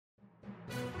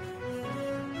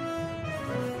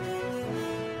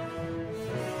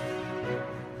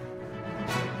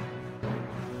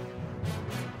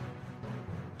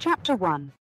Chapter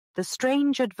 1. The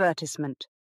Strange Advertisement.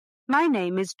 My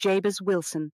name is Jabez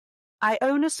Wilson. I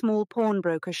own a small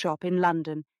pawnbroker shop in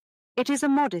London. It is a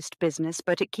modest business,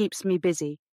 but it keeps me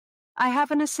busy. I have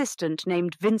an assistant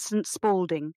named Vincent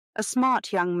Spaulding, a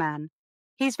smart young man.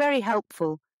 He's very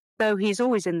helpful, though he's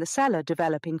always in the cellar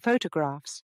developing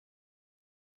photographs.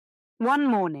 One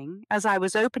morning, as I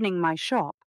was opening my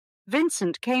shop,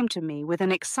 Vincent came to me with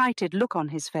an excited look on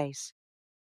his face.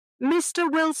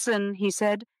 "Mr. Wilson," he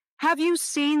said, "have you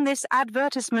seen this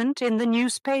advertisement in the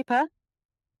newspaper?"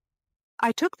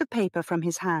 I took the paper from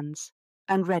his hands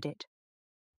and read it.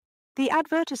 The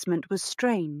advertisement was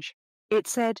strange. It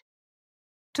said,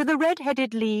 "To the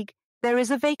Red-Headed League, there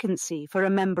is a vacancy for a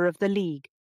member of the League.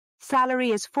 Salary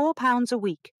is £4 a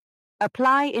week.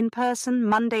 Apply in person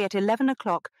Monday at 11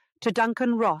 o'clock to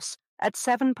Duncan Ross at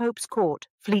 7 Pope's Court,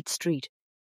 Fleet Street."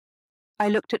 I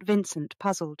looked at Vincent,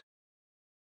 puzzled.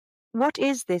 "What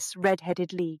is this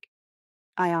Red-Headed League?"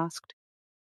 I asked.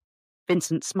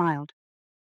 Vincent smiled.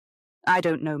 "I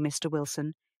don't know, Mr.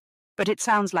 Wilson, but it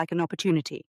sounds like an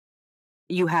opportunity.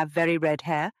 You have very red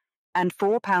hair, and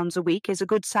 £4 a week is a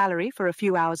good salary for a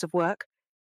few hours of work.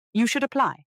 You should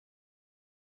apply."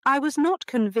 I was not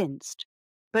convinced,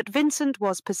 but Vincent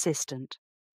was persistent.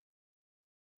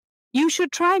 "You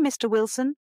should try, Mr.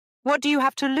 Wilson. What do you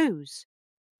have to lose?"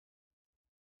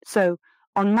 So,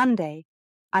 on Monday,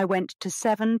 I went to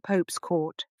 7 Pope's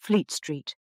Court, Fleet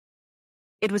Street.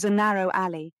 It was a narrow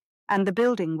alley, and the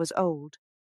building was old.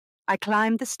 I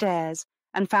climbed the stairs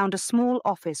and found a small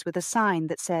office with a sign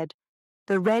that said,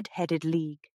 "The Red-Headed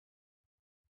League."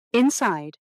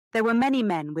 Inside, there were many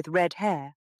men with red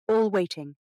hair, all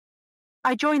waiting.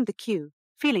 I joined the queue,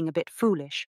 feeling a bit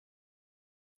foolish.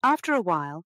 After a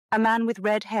while, a man with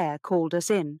red hair called us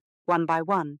in, one by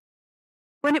one.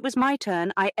 When it was my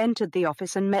turn, I entered the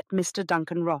office and met Mr.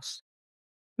 Duncan Ross.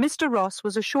 Mr. Ross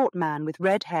was a short man with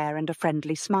red hair and a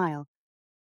friendly smile.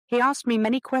 He asked me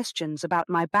many questions about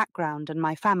my background and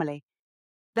my family.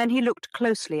 Then he looked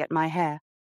closely at my hair.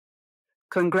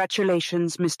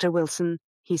 "Congratulations, Mr. Wilson,"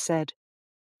 he said.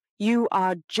 "You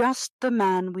are just the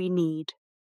man we need.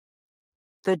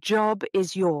 The job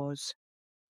is yours."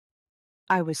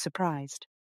 I was surprised.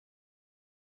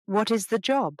 "What is the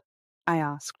job?" I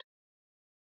asked.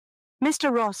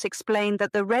 Mr. Ross explained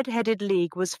that the Red-Headed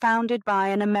League was founded by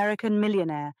an American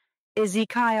millionaire,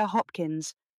 Ezekiah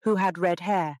Hopkins, who had red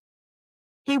hair.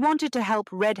 He wanted to help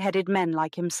red-headed men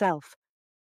like himself.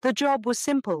 The job was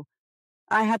simple.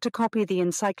 I had to copy the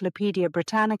Encyclopedia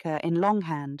Britannica in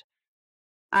longhand.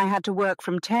 I had to work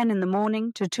from 10 in the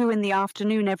morning to 2 in the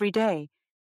afternoon every day,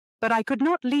 but I could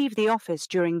not leave the office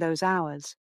during those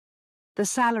hours. The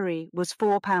salary was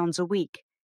 £4 a week.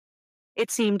 It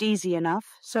seemed easy enough,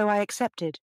 so I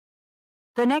accepted.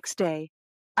 The next day,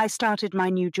 I started my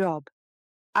new job.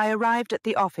 I arrived at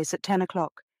the office at 10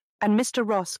 o'clock, and Mr.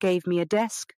 Ross gave me a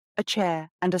desk, a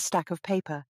chair, and a stack of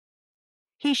paper.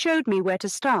 He showed me where to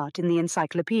start in the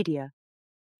encyclopedia.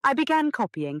 I began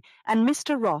copying, and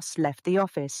Mr. Ross left the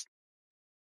office.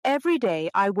 Every day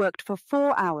I worked for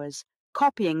 4 hours,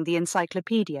 copying the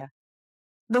encyclopedia.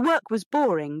 The work was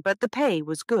boring, but the pay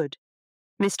was good.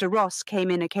 Mr. Ross came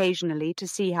in occasionally to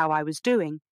see how I was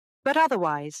doing, but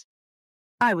otherwise,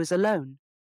 I was alone.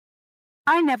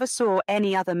 I never saw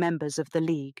any other members of the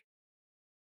League.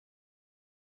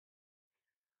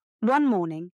 One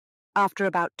morning, after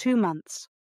about 2 months,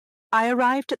 I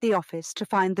arrived at the office to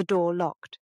find the door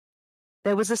locked.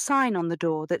 There was a sign on the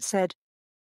door that said,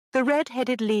 "The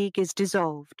Red-Headed League is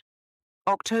dissolved.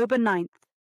 October 9th,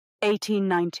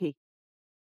 1890.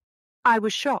 I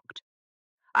was shocked.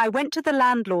 I went to the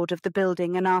landlord of the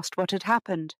building and asked what had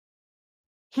happened.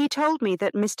 He told me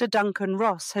that Mr. Duncan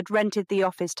Ross had rented the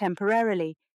office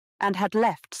temporarily and had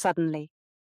left suddenly.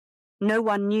 No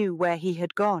one knew where he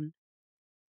had gone.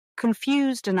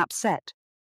 Confused and upset,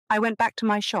 I went back to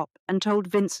my shop and told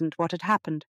Vincent what had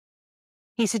happened.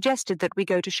 He suggested that we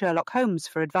go to Sherlock Holmes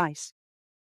for advice.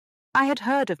 I had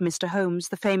heard of Mr. Holmes,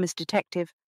 the famous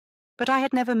detective, but I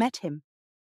had never met him.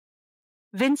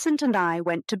 Vincent and I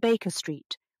went to Baker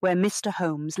Street, where Mr.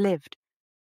 Holmes lived.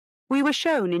 We were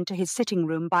shown into his sitting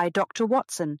room by Dr.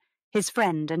 Watson, his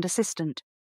friend and assistant.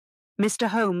 Mr.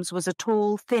 Holmes was a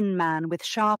tall, thin man with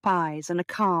sharp eyes and a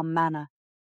calm manner.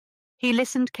 He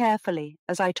listened carefully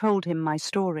as I told him my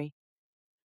story.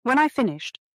 When I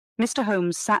finished, Mr.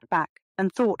 Holmes sat back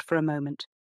and thought for a moment.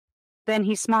 Then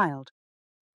he smiled.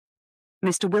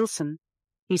 "Mr. Wilson,"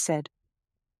 he said,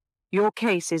 "your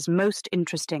case is most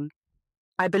interesting.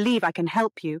 I believe I can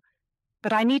help you,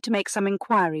 but I need to make some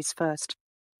inquiries first.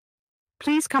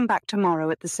 Please come back tomorrow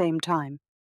at the same time."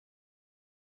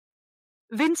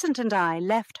 Vincent and I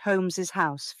left Holmes's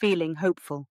house feeling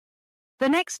hopeful. The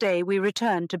next day we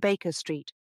returned to Baker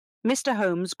Street. Mr.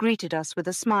 Holmes greeted us with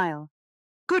a smile.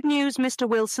 "Good news, Mr.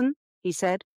 Wilson," he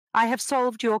said. "I have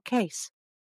solved your case.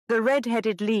 The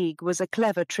Red-Headed League was a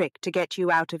clever trick to get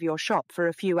you out of your shop for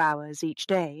a few hours each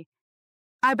day.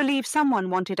 I believe someone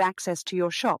wanted access to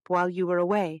your shop while you were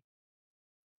away."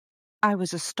 I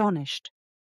was astonished.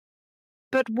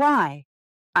 "But why?"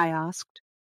 I asked.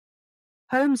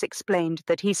 Holmes explained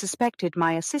that he suspected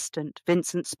my assistant,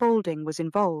 Vincent Spaulding, was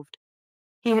involved.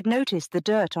 He had noticed the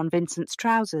dirt on Vincent's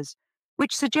trousers,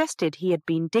 which suggested he had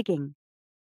been digging.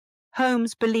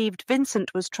 Holmes believed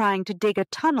Vincent was trying to dig a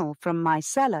tunnel from my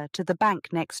cellar to the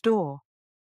bank next door.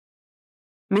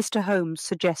 Mr. Holmes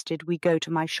suggested we go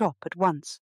to my shop at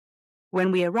once.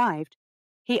 When we arrived,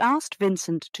 he asked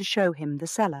Vincent to show him the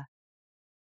cellar.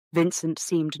 Vincent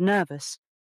seemed nervous,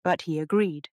 but he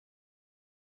agreed.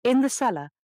 In the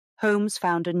cellar, Holmes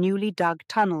found a newly dug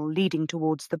tunnel leading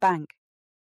towards the bank.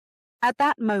 At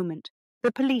that moment,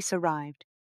 the police arrived,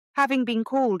 having been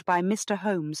called by Mr.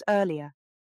 Holmes earlier.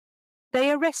 They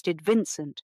arrested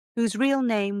Vincent, whose real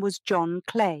name was John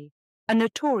Clay, a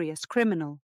notorious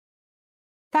criminal.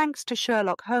 Thanks to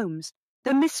Sherlock Holmes,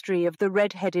 the mystery of the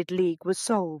Red-Headed League was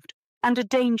solved, and a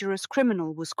dangerous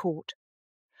criminal was caught.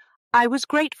 I was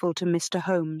grateful to Mr.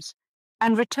 Holmes,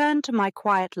 and returned to my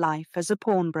quiet life as a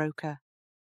pawnbroker.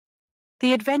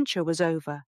 The adventure was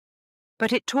over,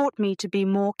 but it taught me to be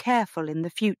more careful in the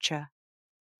future.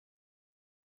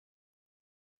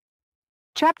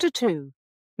 Chapter 2.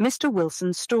 Mr.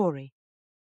 Wilson's Story.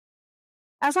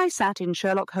 As I sat in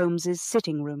Sherlock Holmes's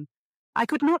sitting room, I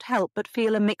could not help but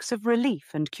feel a mix of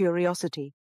relief and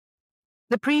curiosity.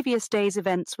 The previous day's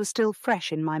events were still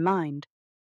fresh in my mind.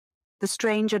 The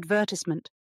strange advertisement,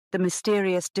 the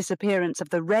mysterious disappearance of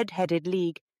the Red-Headed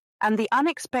League, and the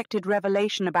unexpected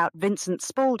revelation about Vincent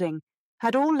Spaulding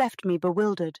had all left me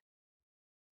bewildered.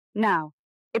 Now,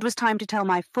 it was time to tell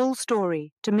my full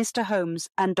story to Mr. Holmes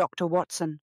and Dr.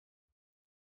 Watson.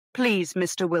 "Please,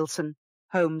 Mr. Wilson,"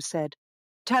 Holmes said,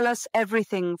 "tell us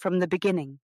everything from the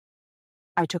beginning."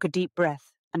 I took a deep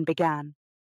breath and began.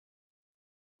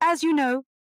 "As you know,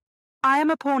 I am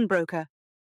a pawnbroker.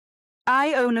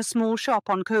 I own a small shop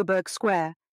on Coburg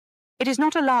Square. It is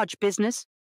not a large business,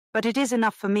 but it is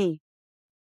enough for me.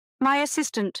 My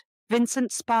assistant,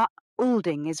 Vincent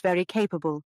Spaulding, is very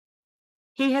capable.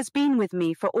 He has been with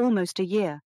me for almost a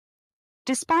year.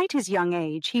 Despite his young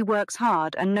age, he works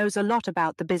hard and knows a lot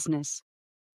about the business.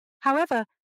 However,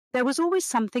 there was always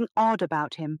something odd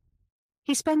about him.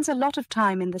 He spends a lot of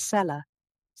time in the cellar,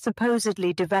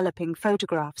 supposedly developing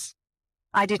photographs.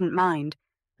 I didn't mind,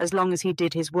 as long as he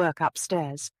did his work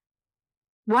upstairs.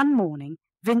 One morning,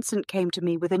 Vincent came to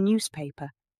me with a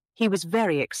newspaper. He was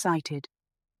very excited.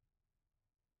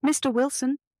 "Mr.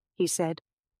 Wilson," he said,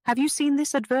 "have you seen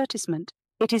this advertisement?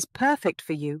 It is perfect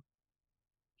for you."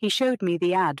 He showed me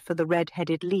the ad for the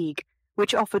Red-Headed League,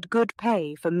 which offered good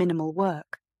pay for minimal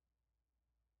work.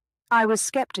 I was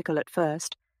skeptical at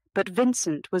first, but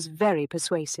Vincent was very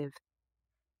persuasive.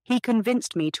 He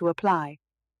convinced me to apply.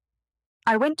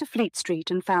 I went to Fleet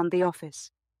Street and found the office.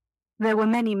 There were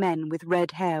many men with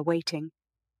red hair waiting.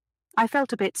 I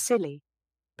felt a bit silly,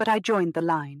 but I joined the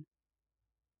line.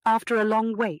 After a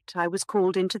long wait, I was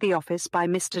called into the office by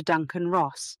Mr. Duncan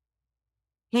Ross.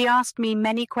 He asked me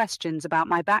many questions about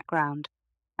my background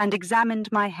and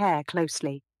examined my hair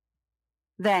closely.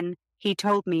 Then he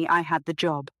told me I had the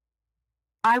job.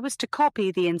 I was to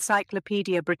copy the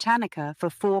Encyclopaedia Britannica for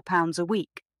 £4 a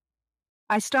week.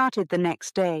 I started the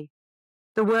next day.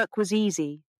 The work was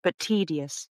easy, but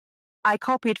tedious. I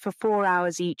copied for 4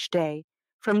 hours each day,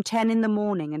 from 10 in the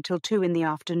morning until 2 in the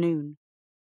afternoon.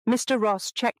 Mr.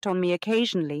 Ross checked on me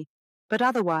occasionally, but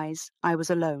otherwise I was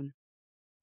alone.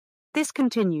 This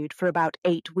continued for about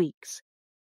 8 weeks.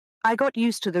 I got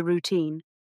used to the routine,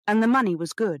 and the money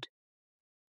was good.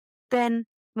 Then,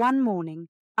 one morning,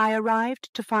 I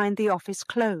arrived to find the office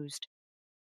closed.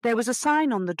 There was a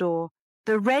sign on the door,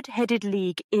 "The Red-Headed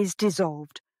League is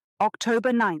dissolved,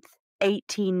 October 9th,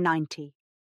 1890.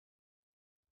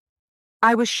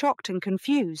 I was shocked and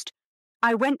confused.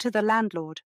 I went to the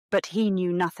landlord, but he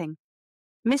knew nothing.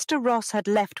 Mr. Ross had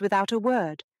left without a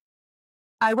word.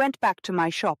 I went back to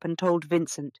my shop and told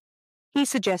Vincent. He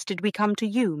suggested we come to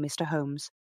you, Mr.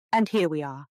 Holmes, and here we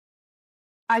are.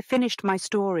 I finished my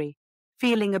story,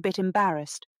 feeling a bit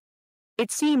embarrassed.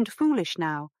 It seemed foolish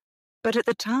now, but at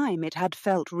the time it had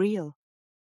felt real.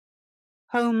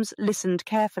 Holmes listened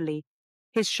carefully,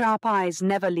 his sharp eyes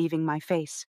never leaving my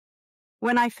face.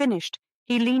 When I finished,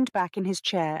 he leaned back in his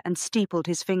chair and steepled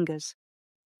his fingers.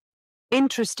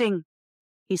 "Interesting,"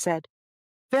 he said.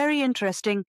 Very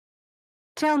interesting.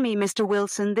 Tell me, Mr.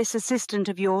 Wilson, this assistant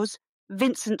of yours,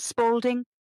 Vincent Spaulding,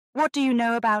 what do you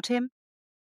know about him?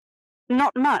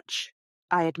 Not much,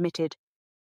 I admitted.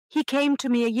 He came to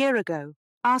me a year ago,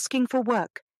 asking for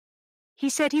work. He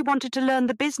said he wanted to learn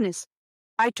the business.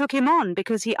 I took him on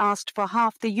because he asked for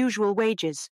half the usual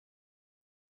wages.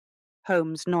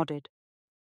 Holmes nodded.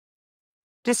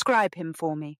 Describe him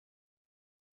for me.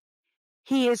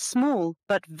 He is small,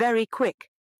 but very quick,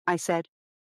 I said.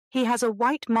 He has a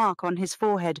white mark on his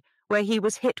forehead where he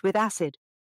was hit with acid.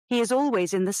 He is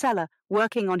always in the cellar,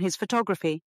 working on his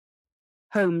photography.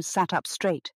 Holmes sat up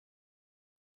straight.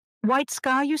 White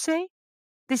scar, you say?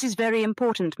 This is very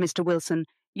important, Mr. Wilson.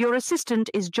 Your assistant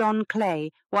is John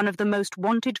Clay, one of the most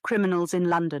wanted criminals in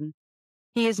London.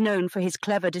 He is known for his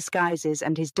clever disguises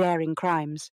and his daring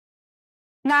crimes.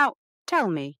 Now, tell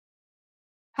me,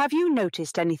 have you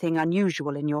noticed anything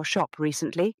unusual in your shop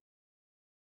recently?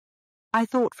 I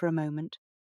thought for a moment.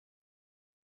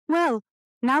 Well,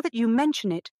 now that you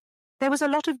mention it, there was a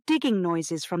lot of digging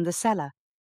noises from the cellar.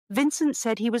 Vincent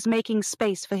said he was making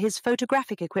space for his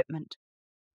photographic equipment.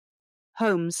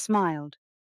 Holmes smiled.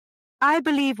 I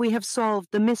believe we have solved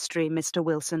the mystery, Mr.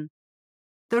 Wilson.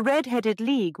 The Red-Headed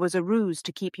League was a ruse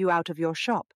to keep you out of your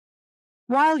shop.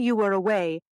 While you were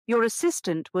away, your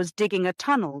assistant was digging a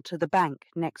tunnel to the bank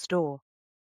next door.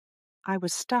 I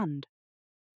was stunned.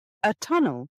 A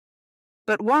tunnel?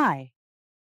 But why?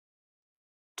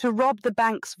 To rob the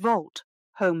bank's vault,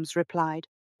 Holmes replied.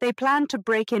 They planned to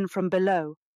break in from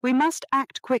below. We must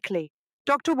act quickly.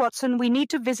 Dr. Watson, we need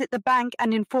to visit the bank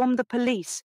and inform the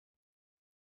police.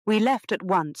 We left at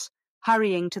once,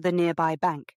 hurrying to the nearby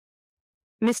bank.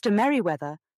 Mr.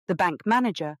 Merriweather, the bank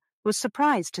manager, was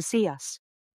surprised to see us.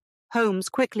 Holmes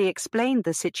quickly explained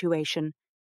the situation.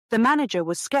 The manager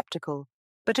was skeptical,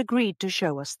 but agreed to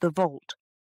show us the vault.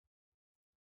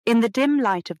 In the dim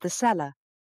light of the cellar,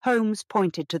 Holmes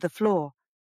pointed to the floor.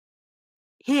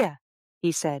 Here,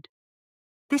 he said.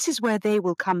 This is where they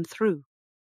will come through.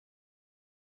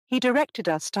 He directed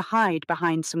us to hide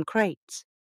behind some crates.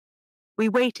 We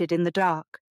waited in the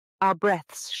dark, our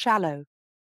breaths shallow,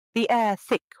 the air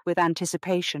thick with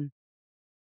anticipation.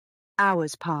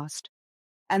 Hours passed,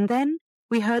 and then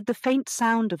we heard the faint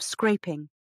sound of scraping.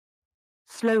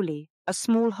 Slowly, a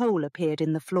small hole appeared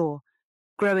in the floor,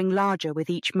 growing larger with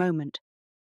each moment.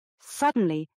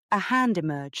 Suddenly, a hand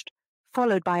emerged,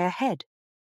 followed by a head.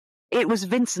 It was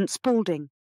Vincent Spaulding,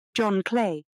 John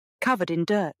Clay, covered in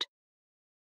dirt.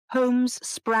 Holmes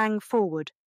sprang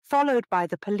forward, followed by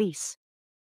the police.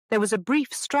 There was a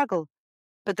brief struggle,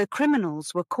 but the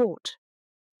criminals were caught.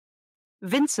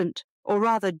 Vincent, or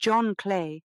rather John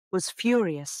Clay, was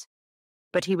furious,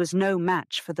 but he was no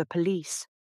match for the police.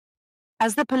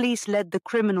 As the police led the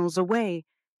criminals away,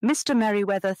 Mr.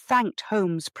 Merriweather thanked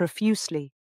Holmes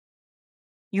profusely.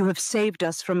 You have saved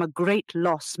us from a great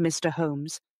loss, Mr.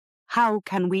 Holmes. How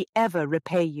can we ever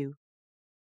repay you?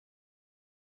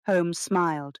 Holmes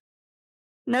smiled.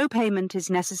 No payment is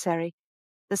necessary.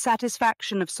 The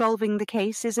satisfaction of solving the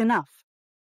case is enough.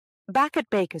 Back at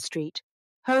Baker Street,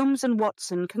 Holmes and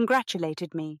Watson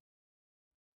congratulated me.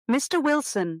 Mr.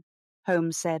 Wilson,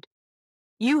 Holmes said,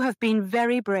 you have been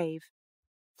very brave.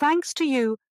 Thanks to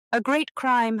you, a great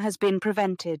crime has been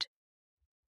prevented.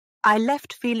 I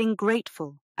left feeling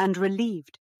grateful and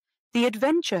relieved. The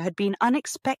adventure had been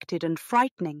unexpected and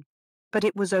frightening, but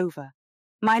it was over.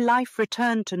 My life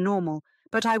returned to normal,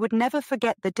 but I would never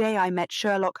forget the day I met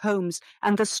Sherlock Holmes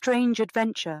and the strange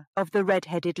adventure of the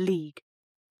Red-Headed League.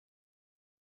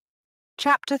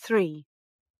 Chapter 3.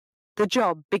 The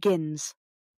Job Begins.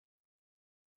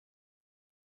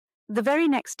 The very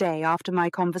next day after my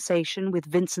conversation with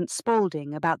Vincent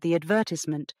Spaulding about the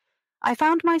advertisement, I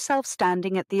found myself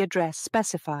standing at the address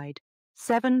specified,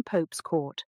 7 Pope's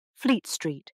Court, Fleet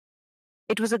Street.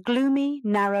 It was a gloomy,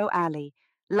 narrow alley,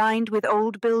 lined with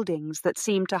old buildings that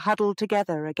seemed to huddle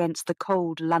together against the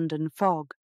cold London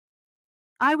fog.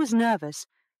 I was nervous,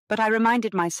 but I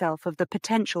reminded myself of the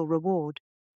potential reward.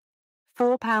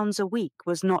 £4 a week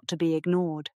was not to be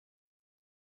ignored.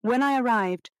 When I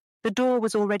arrived, the door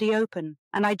was already open,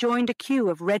 and I joined a queue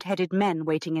of red-headed men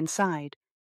waiting inside.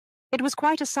 It was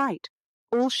quite a sight,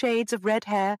 all shades of red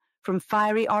hair, from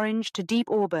fiery orange to deep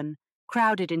auburn,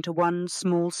 crowded into one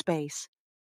small space.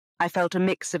 I felt a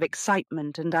mix of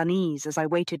excitement and unease as I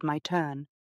waited my turn.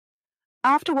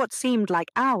 After what seemed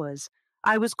like hours,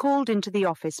 I was called into the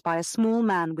office by a small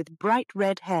man with bright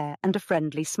red hair and a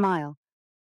friendly smile.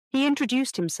 He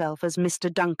introduced himself as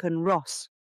Mr. Duncan Ross.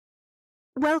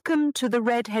 "Welcome to the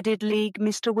Red-Headed League,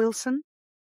 Mr. Wilson,"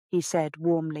 he said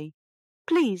warmly.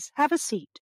 "Please have a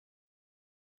seat."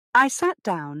 I sat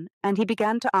down and he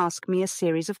began to ask me a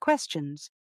series of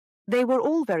questions. They were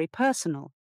all very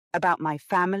personal, about my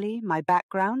family, my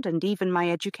background, and even my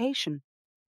education.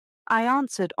 I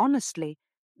answered honestly,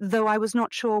 though I was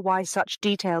not sure why such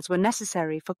details were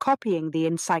necessary for copying the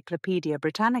Encyclopaedia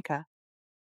Britannica.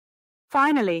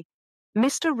 Finally,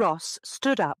 Mr. Ross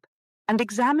stood up and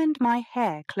examined my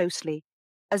hair closely,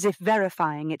 as if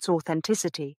verifying its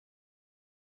authenticity.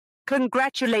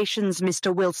 "Congratulations,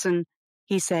 Mr. Wilson,"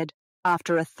 he said,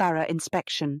 after a thorough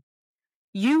inspection.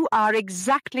 "You are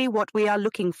exactly what we are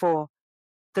looking for.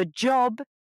 The job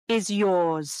is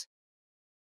yours."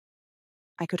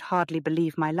 I could hardly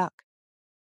believe my luck.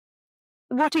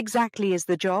 "What exactly is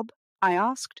the job?" I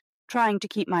asked, trying to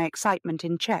keep my excitement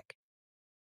in check.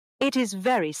 "It is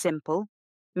very simple,"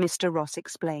 Mr. Ross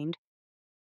explained.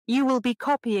 "You will be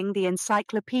copying the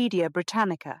Encyclopaedia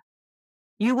Britannica.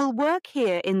 You will work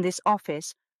here in this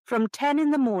office from 10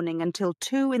 in the morning until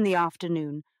 2 in the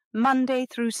afternoon, Monday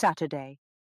through Saturday.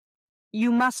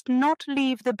 You must not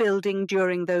leave the building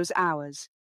during those hours.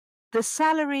 The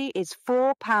salary is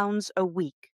 £4 a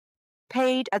week,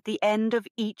 paid at the end of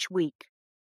each week."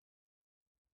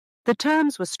 The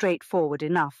terms were straightforward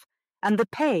enough, and the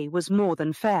pay was more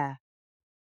than fair.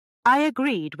 I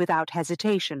agreed without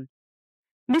hesitation.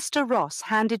 Mr. Ross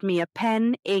handed me a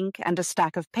pen, ink, and a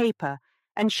stack of paper,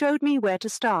 and showed me where to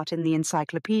start in the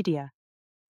encyclopedia.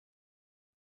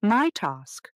 My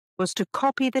task was to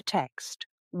copy the text,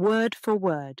 word for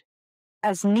word,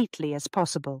 as neatly as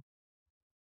possible.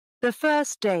 The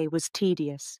first day was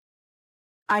tedious.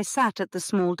 I sat at the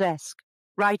small desk,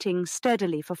 writing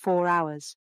steadily for 4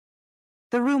 hours.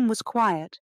 The room was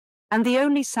quiet, and the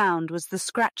only sound was the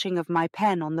scratching of my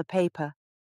pen on the paper.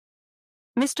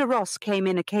 Mr. Ross came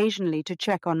in occasionally to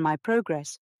check on my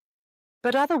progress,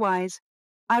 but otherwise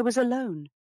I was alone.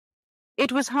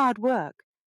 It was hard work,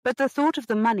 but the thought of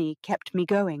the money kept me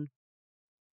going.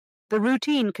 The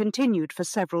routine continued for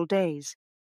several days.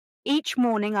 Each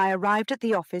morning I arrived at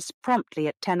the office promptly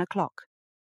at 10 o'clock.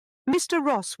 Mr.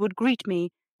 Ross would greet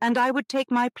me, and I would take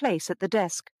my place at the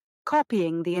desk,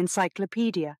 copying the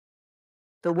encyclopedia.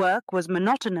 The work was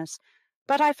monotonous,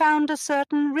 but I found a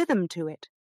certain rhythm to it.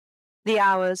 The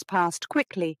hours passed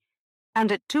quickly,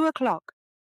 and at 2 o'clock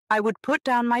I would put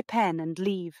down my pen and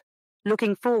leave,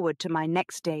 looking forward to my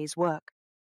next day's work.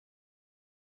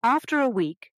 After a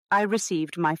week, I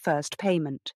received my first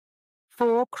payment,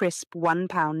 4 crisp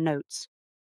 £1 notes.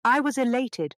 I was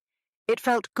elated. It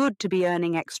felt good to be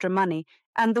earning extra money,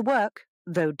 and the work,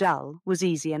 though dull, was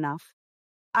easy enough.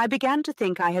 I began to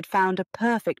think I had found a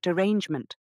perfect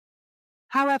arrangement.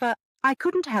 However, I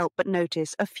couldn't help but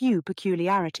notice a few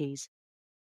peculiarities.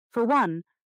 For one,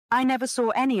 I never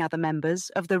saw any other members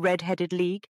of the Red-Headed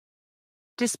League.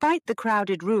 Despite the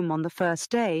crowded room on the first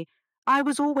day, I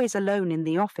was always alone in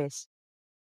the office.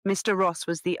 Mr. Ross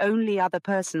was the only other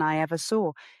person I ever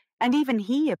saw, and even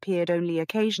he appeared only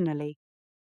occasionally.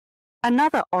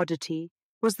 Another oddity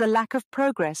was the lack of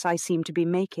progress I seemed to be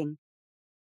making.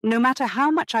 No matter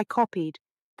how much I copied,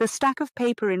 the stack of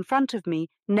paper in front of me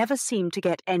never seemed to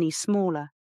get any smaller.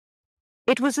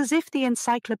 It was as if the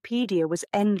encyclopedia was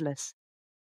endless.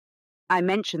 I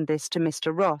mentioned this to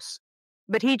Mr. Ross,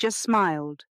 but he just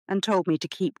smiled and told me to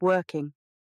keep working.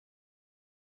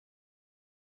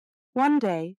 One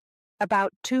day,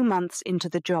 about 2 months into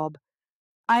the job,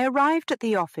 I arrived at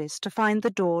the office to find the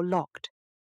door locked.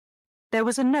 There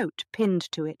was a note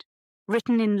pinned to it,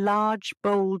 written in large,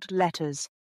 bold letters.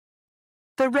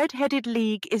 "The Red-Headed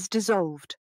League is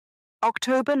dissolved.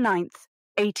 October 9th,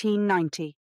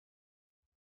 1890.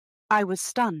 I was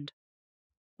stunned.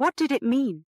 What did it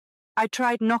mean? I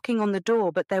tried knocking on the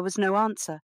door, but there was no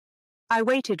answer. I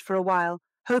waited for a while,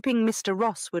 hoping Mr.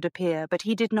 Ross would appear, but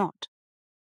he did not.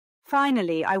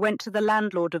 Finally, I went to the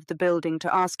landlord of the building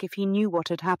to ask if he knew what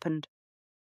had happened.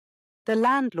 The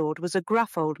landlord was a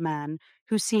gruff old man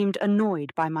who seemed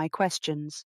annoyed by my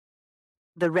questions.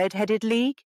 "The Red-Headed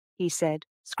League?" he said,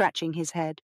 scratching his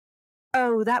head.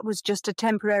 "Oh, that was just a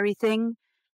temporary thing.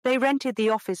 They rented the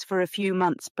office for a few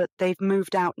months, but they've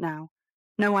moved out now.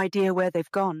 No idea where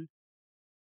they've gone."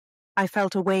 I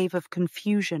felt a wave of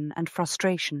confusion and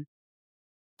frustration.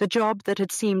 The job that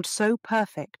had seemed so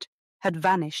perfect had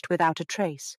vanished without a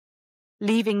trace,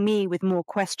 leaving me with more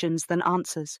questions than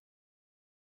answers.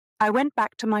 I went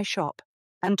back to my shop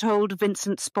and told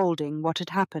Vincent Spaulding what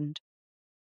had happened.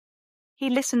 He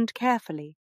listened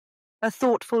carefully, a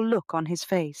thoughtful look on his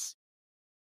face.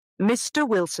 "Mr.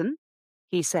 Wilson,"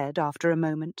 he said after a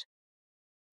moment,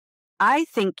 "I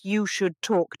think you should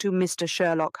talk to Mr.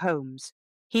 Sherlock Holmes.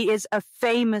 He is a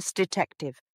famous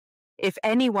detective. If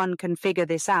anyone can figure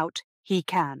this out, he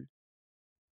can."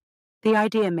 The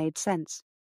idea made sense.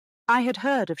 I had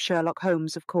heard of Sherlock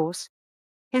Holmes, of course.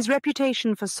 His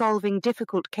reputation for solving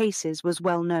difficult cases was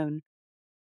well known.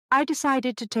 I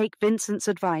decided to take Vincent's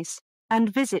advice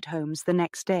and visit Holmes the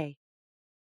next day.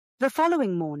 The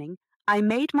following morning, I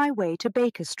made my way to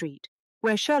Baker Street,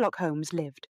 where Sherlock Holmes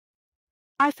lived.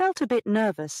 I felt a bit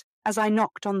nervous as I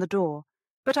knocked on the door,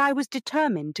 but I was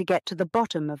determined to get to the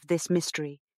bottom of this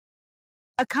mystery.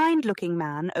 A kind-looking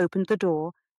man opened the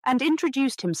door and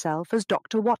introduced himself as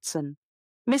Dr. Watson,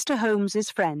 Mr. Holmes's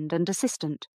friend and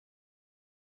assistant.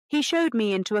 He showed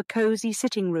me into a cosy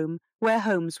sitting room where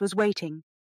Holmes was waiting.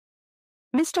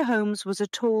 Mr. Holmes was a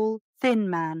tall, thin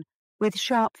man with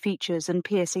sharp features and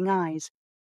piercing eyes.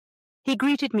 He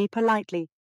greeted me politely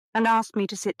and asked me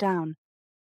to sit down.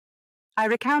 I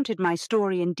recounted my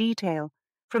story in detail,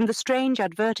 from the strange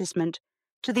advertisement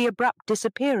to the abrupt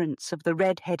disappearance of the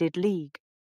Red-Headed League.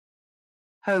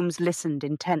 Holmes listened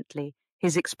intently,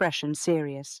 his expression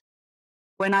serious.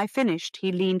 When I finished,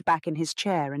 he leaned back in his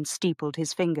chair and steepled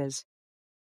his fingers.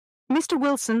 "Mr.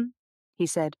 Wilson," he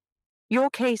said, "your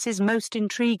case is most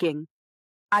intriguing.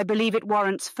 I believe it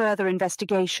warrants further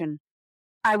investigation.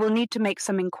 I will need to make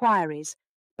some inquiries,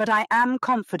 but I am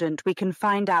confident we can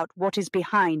find out what is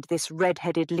behind this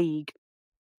Red-Headed League."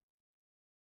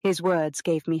 His words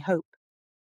gave me hope.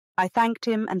 I thanked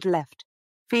him and left,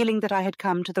 feeling that I had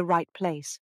come to the right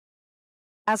place.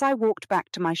 As I walked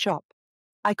back to my shop,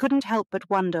 I couldn't help but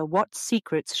wonder what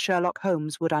secrets Sherlock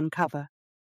Holmes would uncover.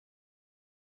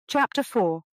 Chapter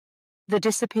 4. The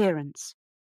Disappearance.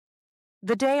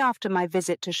 The day after my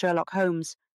visit to Sherlock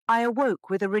Holmes, I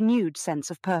awoke with a renewed sense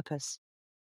of purpose.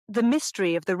 The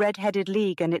mystery of the Red-Headed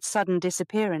League and its sudden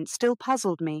disappearance still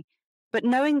puzzled me, but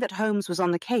knowing that Holmes was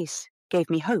on the case gave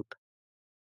me hope.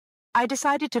 I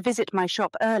decided to visit my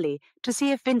shop early to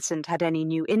see if Vincent had any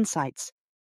new insights.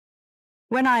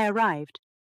 When I arrived,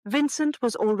 Vincent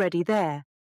was already there,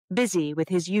 busy with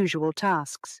his usual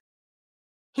tasks.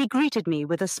 He greeted me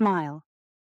with a smile.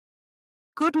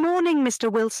 "Good morning,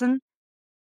 Mr. Wilson.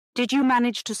 Did you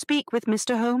manage to speak with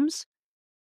Mr. Holmes?"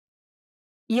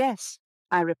 "Yes,"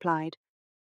 I replied,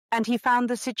 "and he found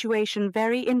the situation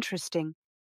very interesting.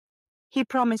 He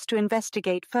promised to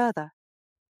investigate further."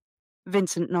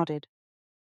 Vincent nodded.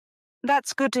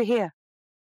 "That's good to hear.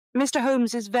 Mr.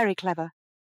 Holmes is very clever.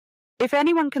 If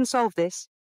anyone can solve this,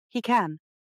 he can."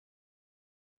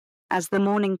 As the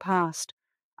morning passed,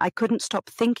 I couldn't stop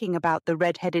thinking about the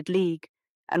Red-Headed League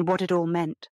and what it all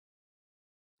meant.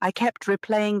 I kept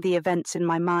replaying the events in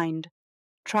my mind,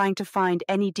 trying to find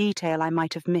any detail I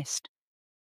might have missed.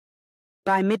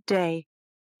 By midday,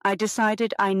 I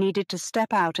decided I needed to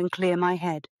step out and clear my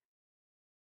head.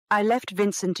 I left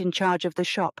Vincent in charge of the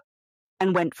shop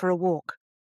and went for a walk.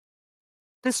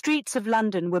 The streets of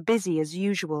London were busy as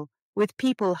usual, with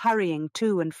people hurrying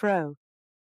to and fro.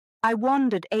 I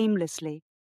wandered aimlessly,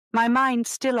 my mind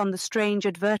still on the strange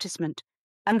advertisement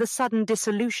and the sudden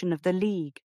dissolution of the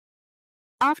League.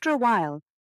 After a while,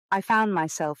 I found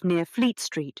myself near Fleet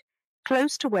Street,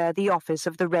 close to where the office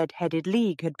of the Red-Headed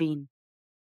League had been.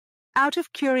 Out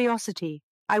of curiosity,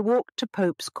 I walked to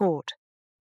Pope's Court.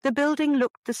 The building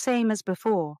looked the same as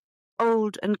before,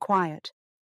 old and quiet.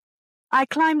 I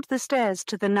climbed the stairs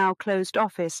to the now closed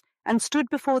office and stood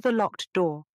before the locked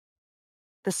door.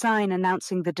 The sign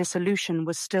announcing the dissolution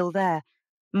was still there,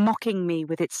 mocking me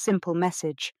with its simple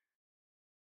message.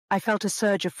 I felt a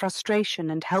surge of frustration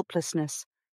and helplessness.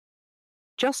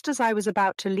 Just as I was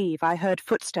about to leave, I heard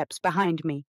footsteps behind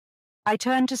me. I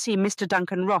turned to see Mr.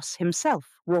 Duncan Ross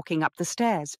himself walking up the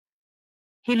stairs.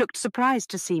 He looked surprised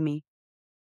to see me.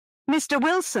 "Mr.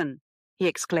 Wilson," he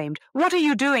exclaimed, "what are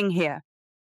you doing here?"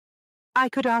 "I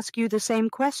could ask you the same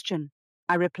question,"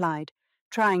 I replied,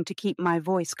 trying to keep my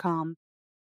voice calm.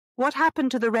 "What happened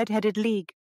to the Red-Headed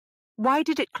League? Why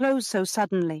did it close so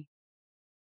suddenly?"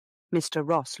 Mr.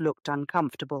 Ross looked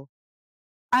uncomfortable.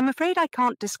 "I'm afraid I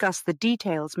can't discuss the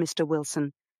details, Mr.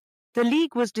 Wilson. The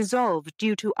League was dissolved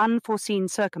due to unforeseen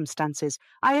circumstances.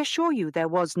 I assure you there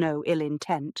was no ill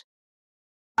intent."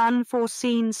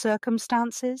 "Unforeseen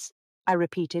circumstances?" I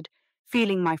repeated,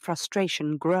 feeling my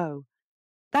frustration grow.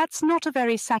 "That's not a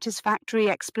very satisfactory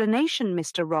explanation,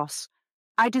 Mr. Ross.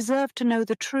 I deserve to know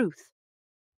the truth."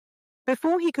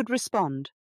 Before he could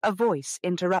respond, a voice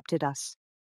interrupted us.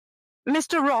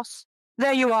 "Mr. Ross,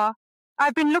 there you are.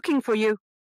 I've been looking for you."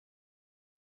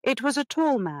 It was a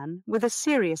tall man with a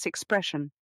serious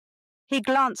expression. He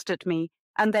glanced at me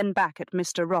and then back at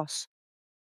Mr. Ross.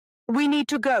 "We need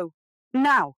to go.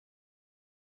 Now."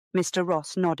 Mr.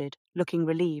 Ross nodded, looking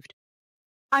relieved.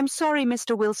 "I'm sorry,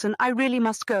 Mr. Wilson. I really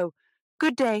must go.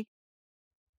 Good day."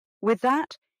 With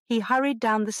that, he hurried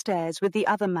down the stairs with the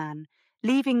other man,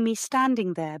 leaving me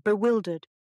standing there, bewildered.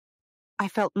 I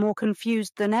felt more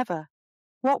confused than ever.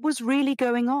 What was really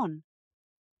going on?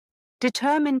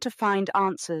 Determined to find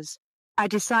answers, I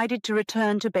decided to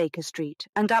return to Baker Street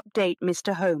and update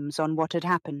Mr. Holmes on what had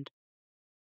happened.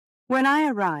 When I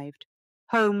arrived,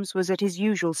 Holmes was at his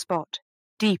usual spot,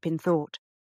 deep in thought.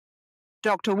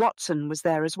 Dr. Watson was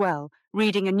there as well,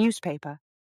 reading a newspaper.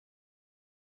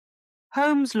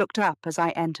 Holmes looked up as I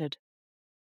entered.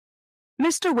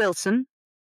 "Mr. Wilson,"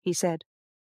 he said,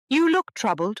 "you look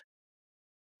troubled.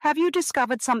 Have you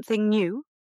discovered something new?"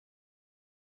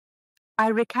 I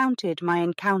recounted my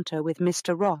encounter with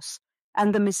Mr. Ross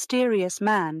and the mysterious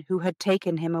man who had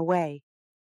taken him away.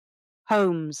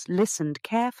 Holmes listened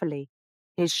carefully,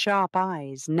 his sharp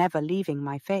eyes never leaving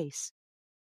my face.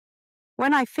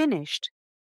 When I finished,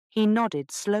 he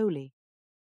nodded slowly.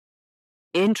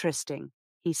 "Interesting,"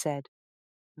 he said.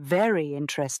 "Very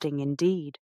interesting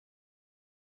indeed."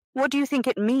 "What do you think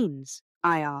it means?"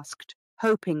 I asked,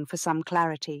 hoping for some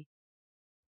clarity.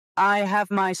 "I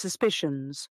have my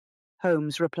suspicions,"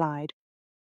 Holmes replied,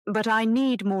 "but I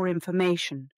need more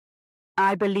information.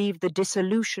 I believe the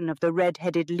dissolution of the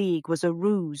Red-Headed League was a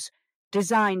ruse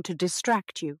designed to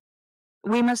distract you.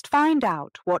 We must find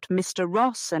out what Mr.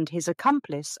 Ross and his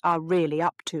accomplice are really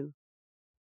up to."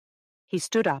 He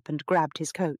stood up and grabbed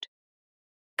his coat.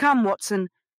 "Come, Watson,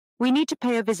 we need to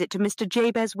pay a visit to Mr.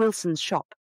 Jabez Wilson's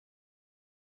shop."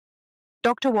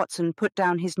 Dr. Watson put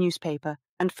down his newspaper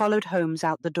and followed Holmes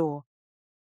out the door.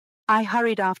 I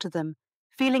hurried after them,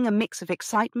 feeling a mix of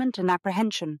excitement and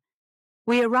apprehension.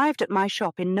 We arrived at my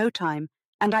shop in no time,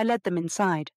 and I led them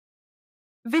inside.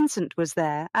 Vincent was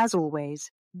there, as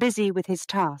always, busy with his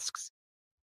tasks.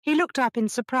 He looked up in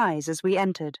surprise as we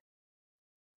entered.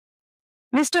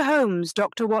 "Mr. Holmes,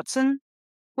 Dr. Watson.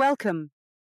 Welcome.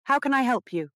 How can I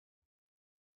help you?"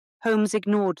 Holmes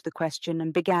ignored the question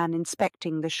and began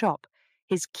inspecting the shop,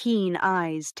 his keen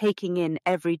eyes taking in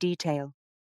every detail.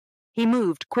 He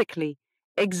moved quickly,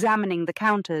 examining the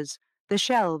counters, the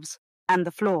shelves, and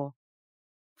the floor.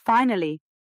 Finally,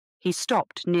 he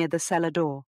stopped near the cellar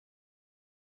door.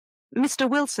 "Mr.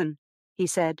 Wilson," he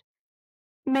said,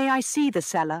 "may I see the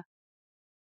cellar?"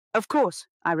 "Of course,"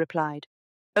 I replied,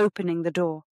 opening the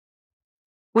door.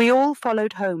 We all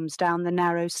followed Holmes down the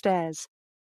narrow stairs.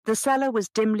 The cellar was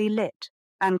dimly lit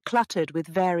and cluttered with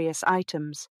various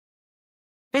items.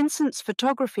 Vincent's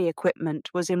photography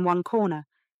equipment was in one corner,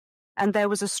 and there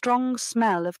was a strong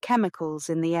smell of chemicals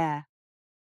in the air.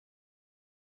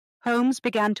 Holmes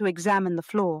began to examine the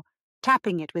floor,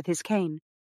 tapping it with his cane.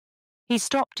 He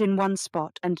stopped in one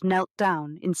spot and knelt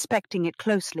down, inspecting it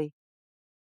closely.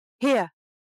 "Here,"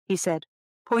 he said,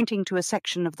 pointing to a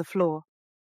section of the floor.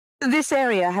 "This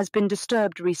area has been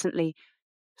disturbed recently.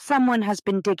 Someone has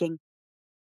been digging."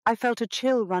 I felt a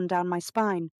chill run down my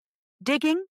spine.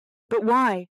 "Digging? But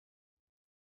why?"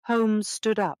 Holmes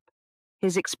stood up,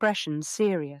 his expression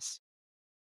serious.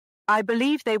 "I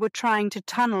believe they were trying to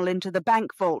tunnel into the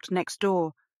bank vault next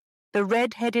door. The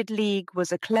Red-Headed League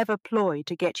was a clever ploy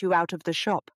to get you out of the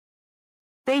shop.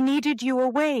 They needed you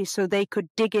away so they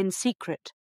could dig in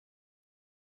secret."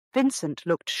 Vincent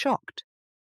looked shocked.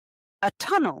 "A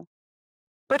tunnel?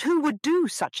 But who would do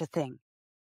such a thing?"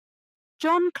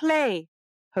 "John Clay,"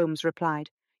 Holmes replied.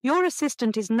 "Your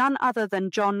assistant is none other than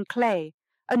John Clay,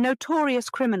 a notorious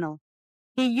criminal.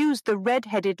 He used the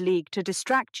Red-Headed League to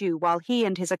distract you while he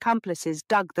and his accomplices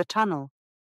dug the tunnel."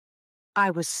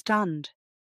 I was stunned.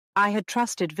 I had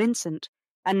trusted Vincent,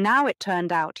 and now it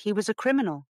turned out he was a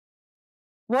criminal.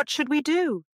 "What should we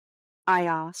do?" I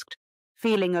asked,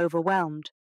 feeling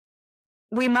overwhelmed.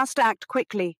 "We must act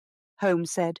quickly,"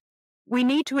 Holmes said. "We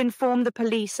need to inform the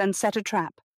police and set a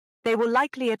trap. They will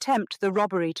likely attempt the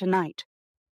robbery tonight."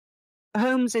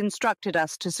 Holmes instructed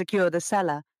us to secure the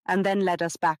cellar and then led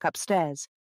us back upstairs.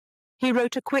 He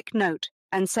wrote a quick note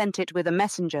and sent it with a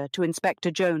messenger to Inspector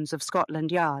Jones of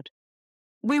Scotland Yard.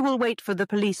 "We will wait for the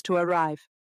police to arrive,"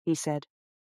 he said.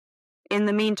 "In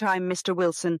the meantime, Mr.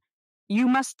 Wilson, you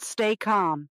must stay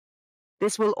calm.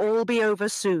 This will all be over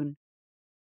soon."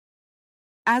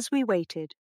 As we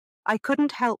waited, I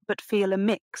couldn't help but feel a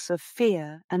mix of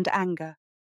fear and anger.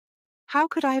 How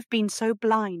could I have been so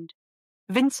blind?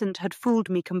 Vincent had fooled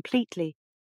me completely,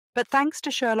 but thanks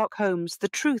to Sherlock Holmes, the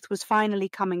truth was finally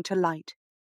coming to light.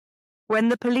 When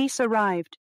the police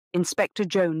arrived, Inspector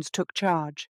Jones took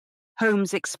charge.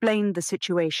 Holmes explained the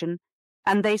situation,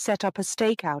 and they set up a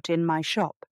stakeout in my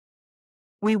shop.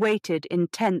 We waited in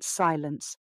tense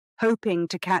silence, hoping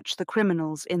to catch the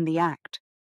criminals in the act.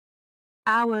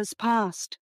 Hours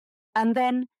passed, and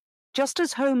then, just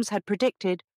as Holmes had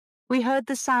predicted, we heard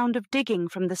the sound of digging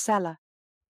from the cellar.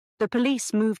 The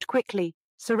police moved quickly,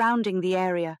 surrounding the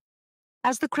area.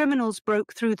 As the criminals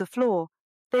broke through the floor,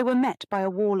 they were met by a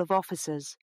wall of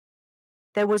officers.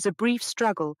 There was a brief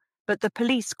struggle, but the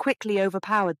police quickly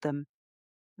overpowered them.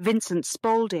 Vincent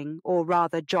Spaulding, or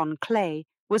rather John Clay,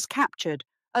 was captured,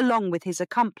 along with his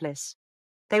accomplice.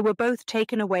 They were both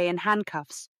taken away in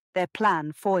handcuffs, their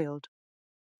plan foiled.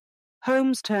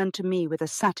 Holmes turned to me with a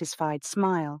satisfied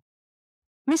smile.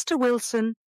 "Mr.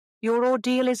 Wilson, your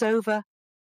ordeal is over.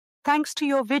 Thanks to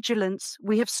your vigilance,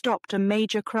 we have stopped a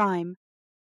major crime."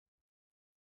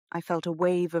 I felt a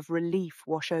wave of relief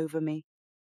wash over me.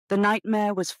 The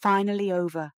nightmare was finally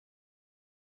over.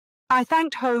 I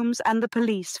thanked Holmes and the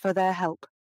police for their help.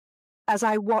 As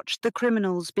I watched the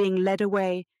criminals being led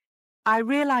away, I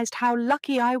realized how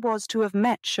lucky I was to have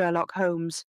met Sherlock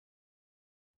Holmes.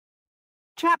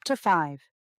 Chapter 5.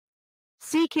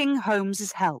 Seeking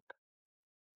Holmes's Help.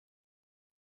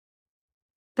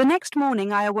 The next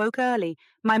morning I awoke early,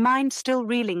 my mind still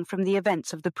reeling from the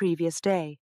events of the previous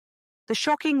day. The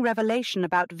shocking revelation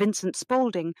about Vincent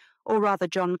Spaulding, or rather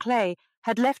John Clay,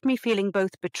 had left me feeling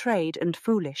both betrayed and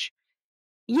foolish.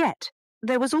 Yet,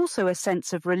 there was also a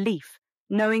sense of relief,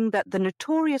 knowing that the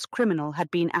notorious criminal had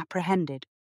been apprehended.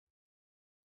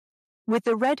 With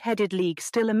the Red-Headed League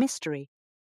still a mystery,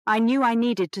 I knew I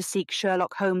needed to seek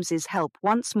Sherlock Holmes's help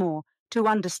once more to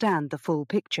understand the full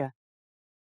picture.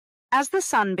 As the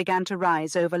sun began to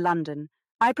rise over London,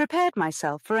 I prepared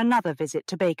myself for another visit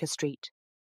to Baker Street.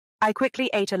 I quickly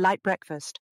ate a light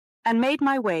breakfast and made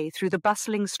my way through the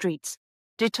bustling streets,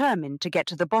 determined to get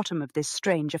to the bottom of this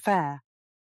strange affair.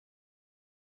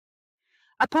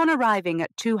 Upon arriving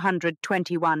at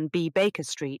 221B Baker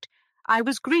Street, I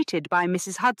was greeted by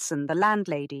Mrs. Hudson, the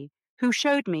landlady, who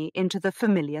showed me into the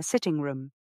familiar sitting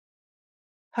room.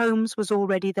 Holmes was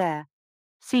already there,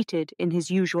 seated in his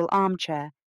usual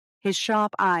armchair, his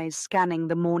sharp eyes scanning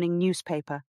the morning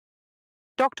newspaper.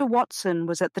 Dr. Watson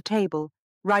was at the table,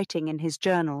 writing in his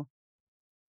journal.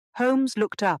 Holmes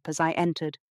looked up as I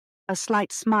entered, a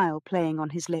slight smile playing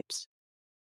on his lips.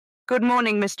 "Good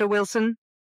morning, Mr. Wilson,"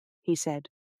 he said.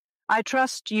 "I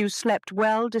trust you slept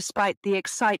well despite the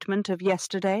excitement of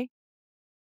yesterday?"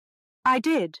 "I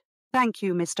did, thank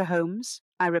you, Mr. Holmes,"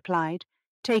 I replied,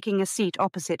 taking a seat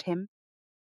opposite him.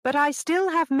 "But I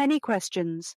still have many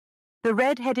questions. The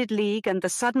Red-Headed League and the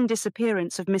sudden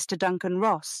disappearance of Mr. Duncan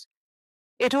Ross.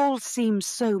 It all seems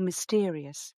so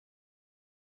mysterious."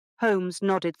 Holmes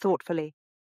nodded thoughtfully.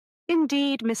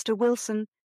 "Indeed, Mr. Wilson,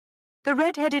 the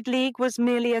Red-Headed League was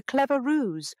merely a clever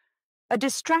ruse, a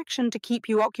distraction to keep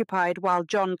you occupied while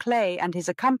John Clay and his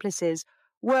accomplices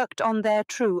worked on their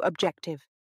true objective,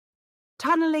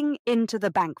 tunneling into the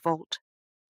bank vault."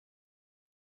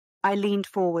 I leaned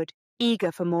forward,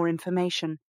 eager for more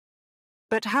information.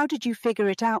 "But how did you figure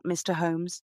it out, Mr.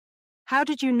 Holmes? How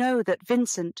did you know that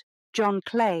Vincent, John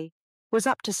Clay, was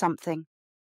up to something?"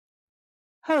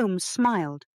 Holmes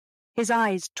smiled, his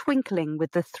eyes twinkling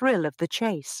with the thrill of the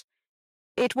chase.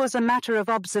 "It was a matter of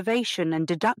observation and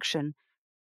deduction.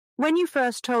 When you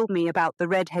first told me about the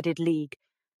Red-Headed League,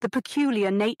 the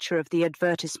peculiar nature of the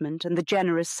advertisement and the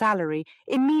generous salary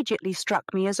immediately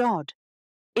struck me as odd.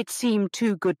 It seemed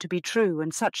too good to be true,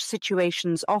 and such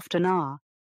situations often are."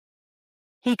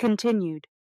 He continued,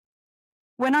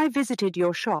 "When I visited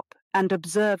your shop and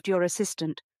observed your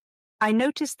assistant, I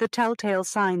noticed the telltale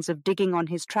signs of digging on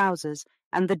his trousers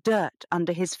and the dirt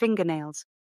under his fingernails.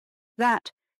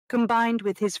 That, combined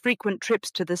with his frequent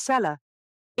trips to the cellar,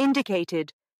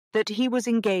 indicated that he was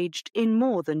engaged in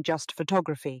more than just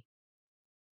photography."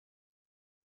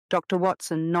 Dr.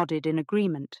 Watson nodded in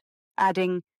agreement,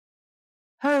 adding,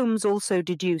 "Holmes also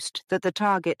deduced that the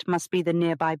target must be the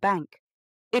nearby bank.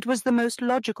 It was the most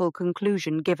logical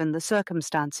conclusion given the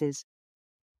circumstances."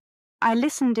 I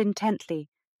listened intently,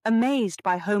 amazed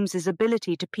by Holmes's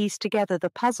ability to piece together the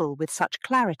puzzle with such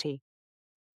clarity.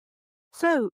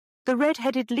 "So, the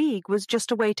Red-Headed League was just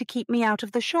a way to keep me out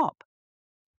of the shop?"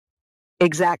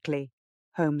 "Exactly,"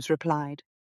 Holmes replied.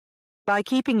 "By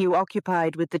keeping you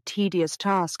occupied with the tedious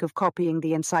task of copying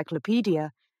the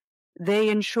encyclopedia, they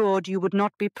ensured you would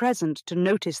not be present to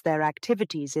notice their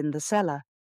activities in the cellar.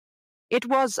 It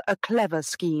was a clever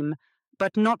scheme,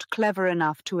 but not clever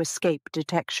enough to escape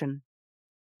detection."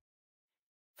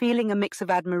 Feeling a mix of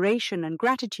admiration and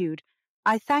gratitude,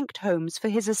 I thanked Holmes for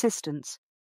his assistance.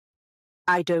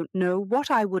 "I don't know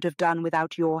what I would have done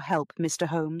without your help, Mr.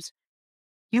 Holmes.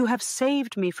 You have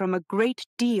saved me from a great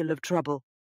deal of trouble."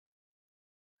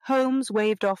 Holmes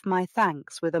waved off my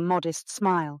thanks with a modest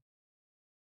smile.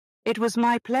 "It was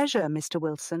my pleasure, Mr.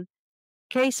 Wilson.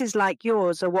 Cases like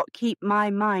yours are what keep my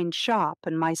mind sharp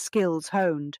and my skills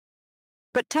honed.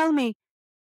 But tell me,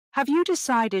 Have you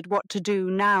decided what to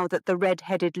do now that the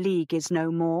Red-Headed League is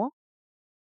no more?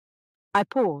 I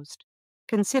paused,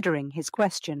 considering his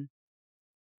question.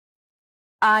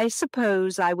 I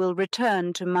suppose I will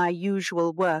return to my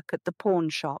usual work at the pawn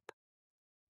shop.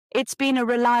 It's been a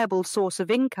reliable source of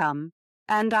income,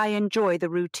 and I enjoy the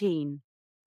routine.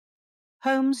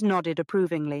 Holmes nodded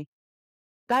approvingly.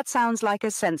 That sounds like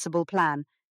a sensible plan.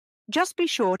 Just be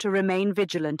sure to remain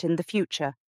vigilant in the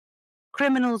future.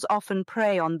 Criminals often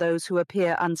prey on those who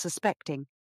appear unsuspecting.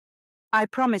 I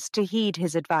promised to heed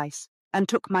his advice and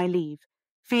took my leave,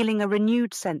 feeling a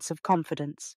renewed sense of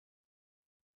confidence.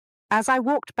 As I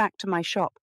walked back to my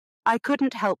shop, I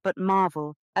couldn't help but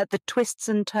marvel at the twists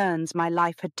and turns my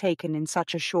life had taken in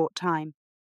such a short time.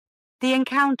 The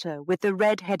encounter with the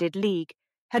Red-Headed League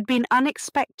had been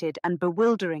unexpected and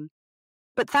bewildering,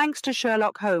 but thanks to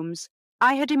Sherlock Holmes,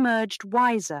 I had emerged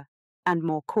wiser and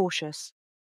more cautious.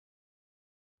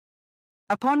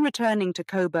 Upon returning to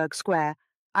Coburg Square,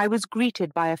 I was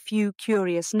greeted by a few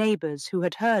curious neighbours who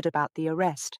had heard about the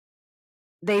arrest.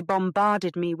 They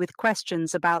bombarded me with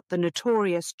questions about the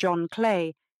notorious John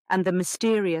Clay and the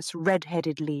mysterious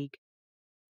Red-Headed League.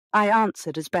 I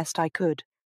answered as best I could,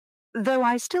 though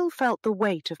I still felt the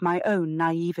weight of my own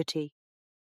naivety.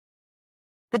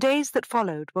 The days that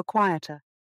followed were quieter.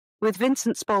 With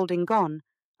Vincent Spaulding gone,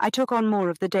 I took on more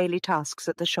of the daily tasks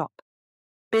at the shop.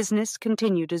 Business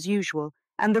continued as usual,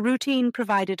 and the routine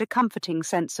provided a comforting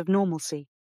sense of normalcy.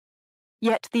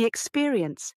 Yet the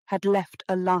experience had left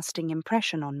a lasting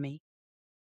impression on me.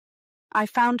 I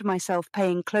found myself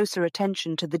paying closer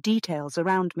attention to the details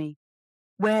around me,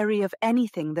 wary of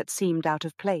anything that seemed out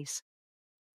of place.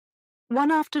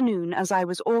 One afternoon, as I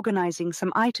was organizing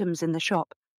some items in the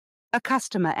shop, a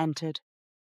customer entered.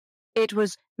 It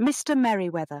was Mr.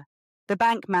 Merriweather, the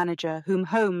bank manager whom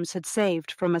Holmes had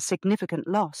saved from a significant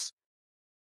loss.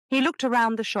 He looked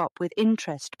around the shop with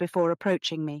interest before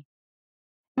approaching me.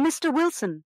 "Mr.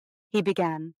 Wilson," he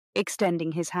began,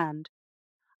 extending his hand,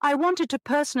 "I wanted to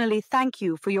personally thank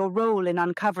you for your role in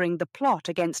uncovering the plot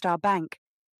against our bank.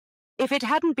 If it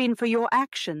hadn't been for your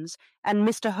actions and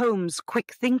Mr. Holmes'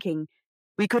 quick thinking,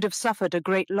 we could have suffered a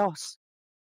great loss."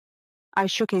 I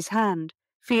shook his hand,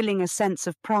 feeling a sense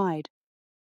of pride.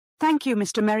 "Thank you,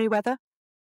 Mr. Merriweather.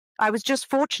 I was just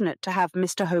fortunate to have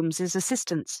Mr. Holmes's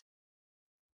assistance."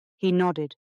 He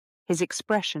nodded, his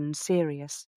expression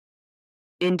serious.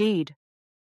 "Indeed,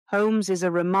 Holmes is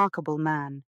a remarkable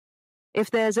man.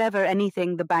 If there's ever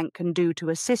anything the bank can do to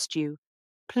assist you,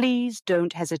 please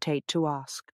don't hesitate to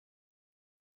ask."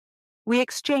 We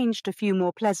exchanged a few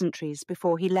more pleasantries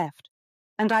before he left,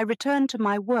 and I returned to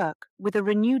my work with a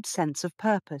renewed sense of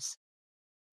purpose.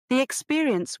 The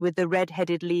experience with the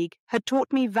Red-Headed League had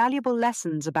taught me valuable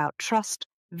lessons about trust,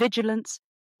 vigilance,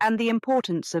 and the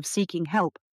importance of seeking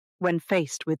help when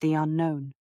faced with the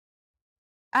unknown.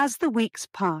 As the weeks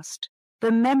passed,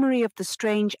 the memory of the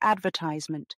strange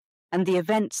advertisement and the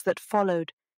events that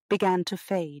followed began to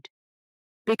fade,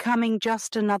 becoming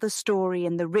just another story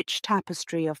in the rich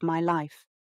tapestry of my life.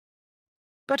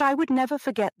 But I would never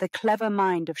forget the clever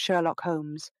mind of Sherlock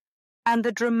Holmes, and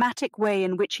the dramatic way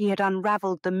in which he had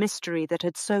unravelled the mystery that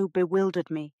had so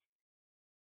bewildered me.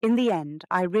 In the end,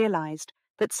 I realized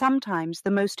that sometimes the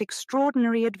most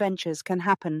extraordinary adventures can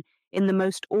happen in the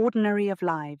most ordinary of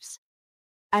lives,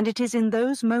 and it is in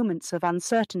those moments of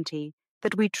uncertainty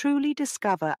that we truly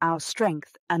discover our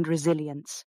strength and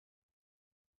resilience.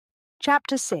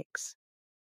 Chapter 6.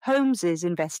 Holmes's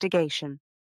Investigation.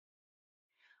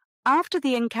 After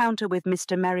the encounter with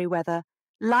Mr. Merriweather,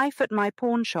 life at my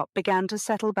pawnshop began to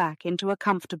settle back into a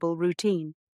comfortable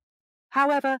routine.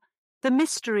 However, the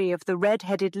mystery of the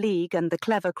Red-Headed League and the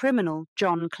clever criminal,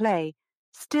 John Clay,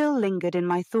 still lingered in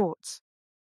my thoughts.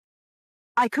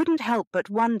 I couldn't help but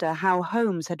wonder how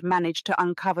Holmes had managed to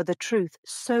uncover the truth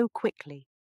so quickly.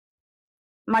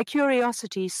 My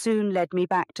curiosity soon led me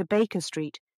back to Baker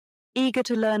Street, eager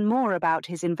to learn more about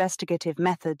his investigative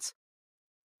methods.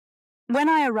 When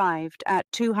I arrived at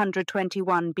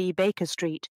 221B Baker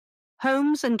Street,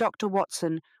 Holmes and Dr.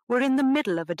 Watson were in the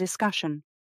middle of a discussion.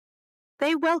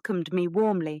 They welcomed me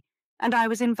warmly, and I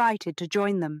was invited to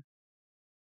join them.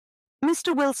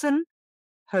 "Mr. Wilson,"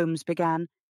 Holmes began,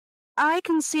 "I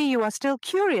can see you are still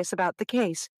curious about the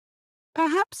case.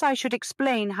 Perhaps I should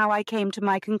explain how I came to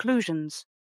my conclusions."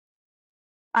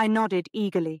 I nodded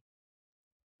eagerly.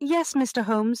 "Yes, Mr.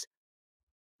 Holmes.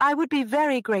 I would be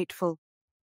very grateful."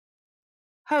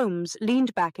 Holmes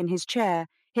leaned back in his chair,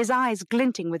 his eyes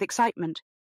glinting with excitement.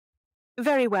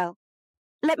 "Very well.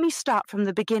 Let me start from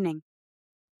the beginning.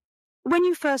 When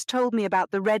you first told me about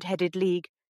the Red-Headed League,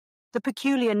 The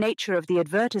peculiar nature of the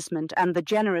advertisement and the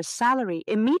generous salary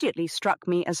immediately struck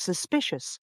me as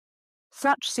suspicious.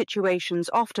 Such situations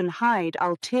often hide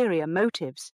ulterior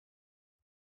motives.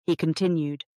 He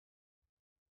continued.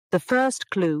 The first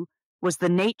clue was the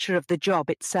nature of the job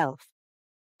itself.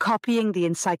 Copying the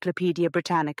Encyclopedia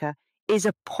Britannica is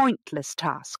a pointless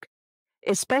task,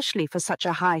 especially for such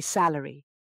a high salary.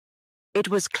 It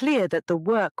was clear that the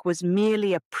work was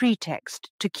merely a pretext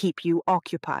to keep you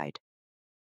occupied.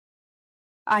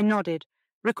 I nodded,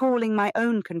 recalling my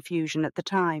own confusion at the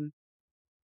time.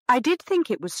 I did think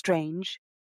it was strange,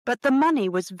 but the money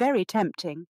was very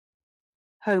tempting.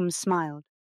 Holmes smiled.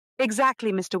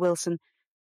 Exactly, Mr. Wilson.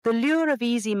 The lure of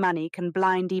easy money can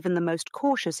blind even the most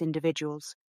cautious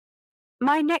individuals.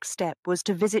 My next step was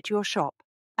to visit your shop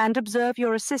and observe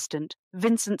your assistant,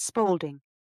 Vincent Spaulding.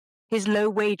 His low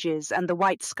wages and the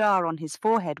white scar on his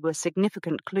forehead were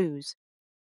significant clues.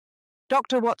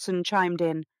 Dr. Watson chimed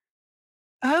in.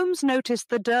 Holmes noticed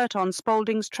the dirt on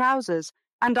Spaulding's trousers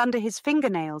and under his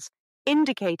fingernails,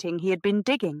 indicating he had been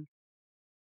digging.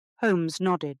 Holmes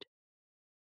nodded.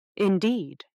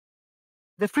 Indeed.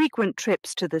 The frequent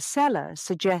trips to the cellar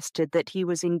suggested that he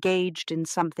was engaged in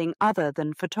something other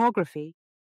than photography.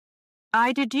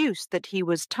 I deduced that he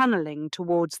was tunneling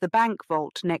towards the bank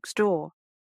vault next door.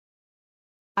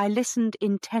 I listened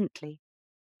intently,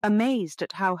 amazed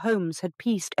at how Holmes had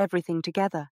pieced everything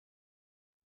together.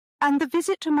 And the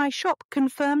visit to my shop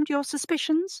confirmed your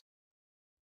suspicions?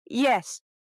 Yes,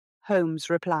 Holmes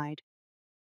replied.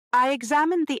 I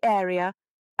examined the area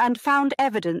and found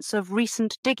evidence of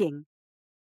recent digging.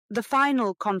 The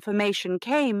final confirmation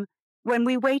came when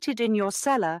we waited in your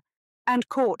cellar and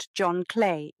caught John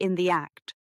Clay in the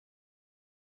act.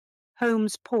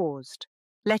 Holmes paused,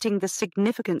 letting the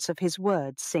significance of his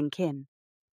words sink in.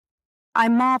 I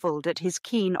marvelled at his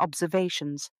keen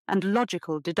observations and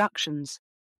logical deductions.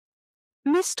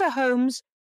 Mr. Holmes,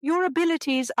 your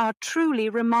abilities are truly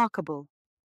remarkable.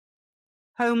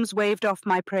 Holmes waved off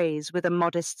my praise with a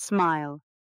modest smile.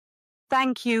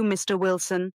 Thank you, Mr.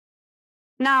 Wilson.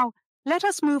 Now, let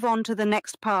us move on to the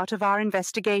next part of our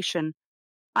investigation.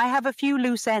 I have a few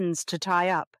loose ends to tie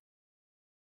up.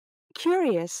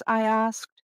 Curious, I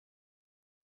asked.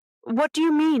 What do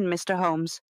you mean, Mr.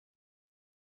 Holmes?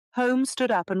 Holmes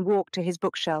stood up and walked to his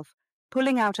bookshelf,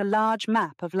 pulling out a large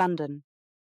map of London.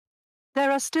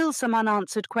 There are still some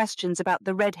unanswered questions about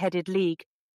the Red-Headed League.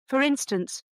 For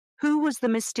instance, who was the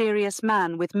mysterious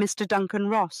man with Mr. Duncan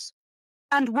Ross?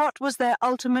 And what was their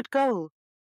ultimate goal?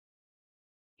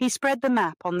 He spread the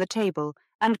map on the table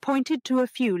and pointed to a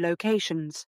few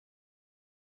locations.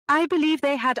 I believe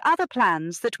they had other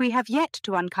plans that we have yet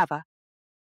to uncover.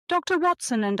 Dr.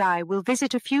 Watson and I will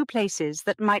visit a few places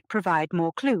that might provide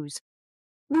more clues.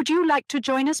 Would you like to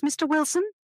join us, Mr. Wilson?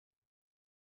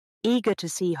 Eager to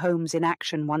see Holmes in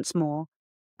action once more,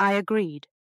 I agreed.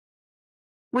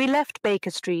 We left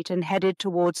Baker Street and headed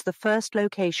towards the first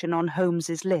location on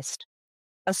Holmes's list,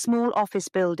 a small office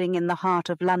building in the heart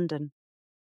of London.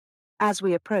 As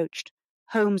we approached,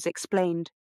 Holmes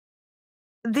explained,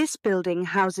 This building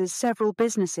houses several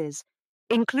businesses,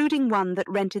 including one that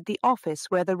rented the office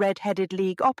where the Red-Headed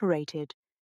League operated.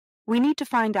 We need to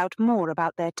find out more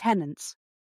about their tenants.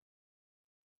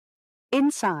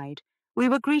 Inside, we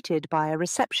were greeted by a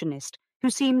receptionist who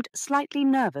seemed slightly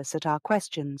nervous at our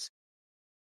questions.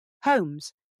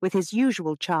 Holmes, with his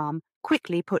usual charm,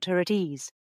 quickly put her at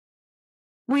ease.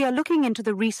 We are looking into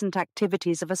the recent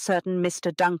activities of a certain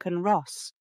Mr. Duncan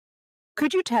Ross.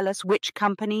 Could you tell us which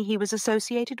company he was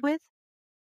associated with?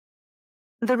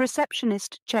 The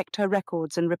receptionist checked her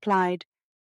records and replied,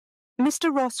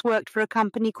 Mr. Ross worked for a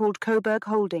company called Coburg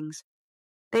Holdings.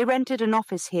 They rented an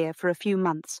office here for a few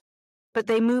months, but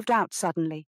they moved out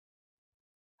suddenly.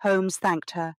 Holmes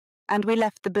thanked her, and we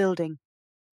left the building.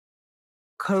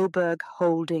 Coburg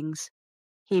Holdings,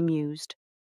 he mused.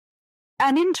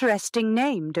 An interesting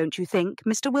name, don't you think,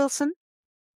 Mr. Wilson?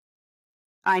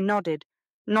 I nodded,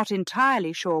 not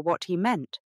entirely sure what he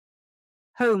meant.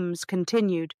 Holmes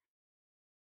continued.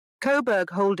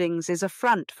 Coburg Holdings is a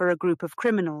front for a group of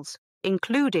criminals,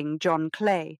 including John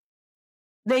Clay.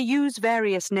 They use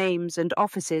various names and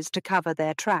offices to cover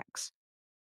their tracks.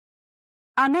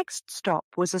 Our next stop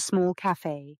was a small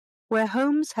cafe, where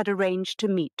Holmes had arranged to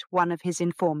meet one of his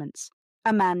informants,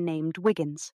 a man named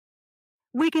Wiggins.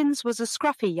 Wiggins was a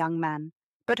scruffy young man,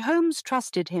 but Holmes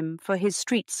trusted him for his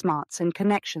street smarts and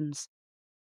connections.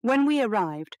 When we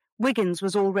arrived, Wiggins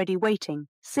was already waiting,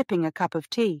 sipping a cup of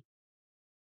tea.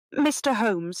 Mr.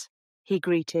 Holmes, he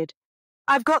greeted,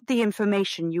 I've got the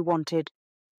information you wanted.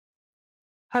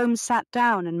 Holmes sat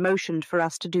down and motioned for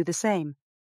us to do the same.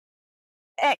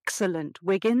 Excellent,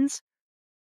 Wiggins.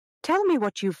 Tell me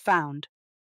what you've found.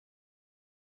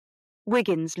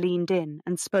 Wiggins leaned in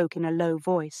and spoke in a low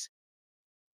voice.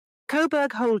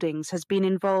 Coburg Holdings has been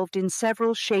involved in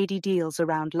several shady deals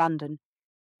around London.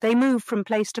 They move from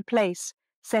place to place,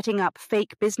 setting up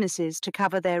fake businesses to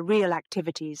cover their real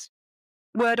activities.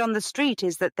 Word on the street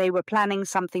is that they were planning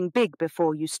something big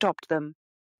before you stopped them.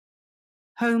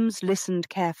 Holmes listened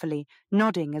carefully,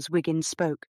 nodding as Wiggins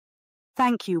spoke.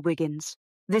 Thank you, Wiggins.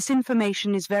 This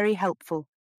information is very helpful.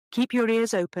 Keep your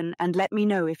ears open and let me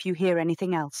know if you hear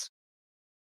anything else.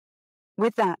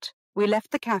 With that, we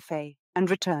left the cafe and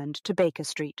returned to Baker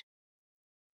Street.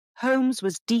 Holmes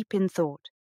was deep in thought,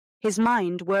 his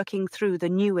mind working through the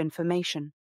new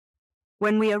information.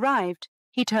 When we arrived,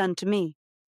 he turned to me.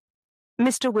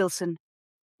 Mr. Wilson,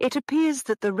 it appears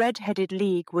that the Red-Headed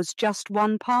League was just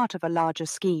one part of a larger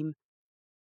scheme.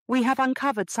 We have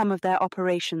uncovered some of their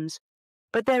operations,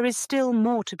 but there is still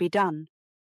more to be done.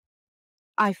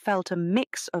 I felt a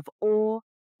mix of awe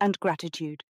and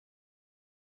gratitude.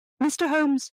 Mr.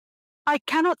 Holmes, I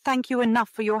cannot thank you enough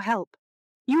for your help.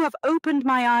 You have opened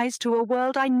my eyes to a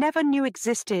world I never knew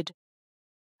existed.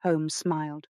 Holmes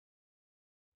smiled.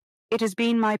 It has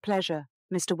been my pleasure,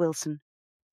 Mr. Wilson.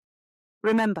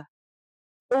 Remember,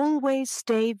 always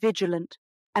stay vigilant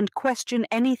and question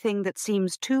anything that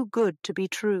seems too good to be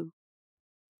true.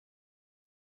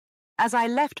 As I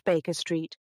left Baker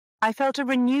Street, I felt a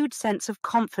renewed sense of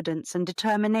confidence and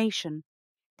determination.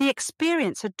 The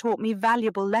experience had taught me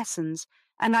valuable lessons,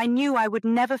 and I knew I would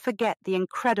never forget the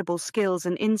incredible skills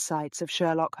and insights of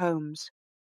Sherlock Holmes.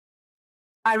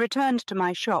 I returned to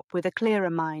my shop with a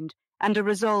clearer mind and a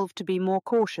resolve to be more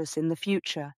cautious in the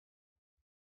future.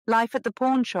 Life at the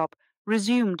pawn shop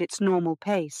resumed its normal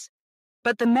pace,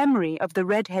 but the memory of the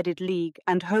Red-Headed League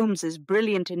and Holmes's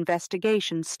brilliant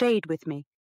investigation stayed with me.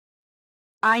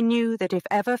 I knew that if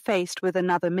ever faced with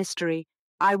another mystery,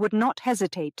 I would not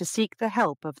hesitate to seek the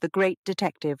help of the great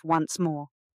detective once more.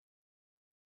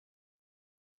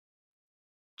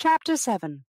 Chapter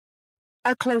 7.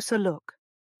 A Closer Look.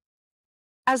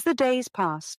 As the days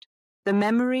passed, the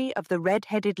memory of the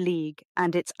Red-Headed League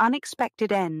and its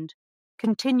unexpected end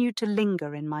continued to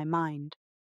linger in my mind.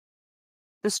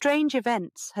 The strange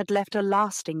events had left a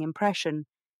lasting impression,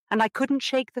 and I couldn't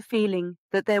shake the feeling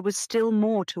that there was still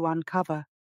more to uncover.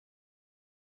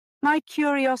 My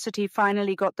curiosity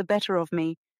finally got the better of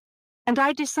me, and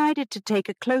I decided to take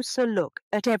a closer look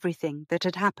at everything that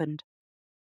had happened.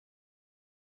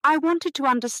 I wanted to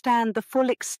understand the full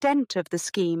extent of the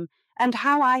scheme and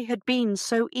how I had been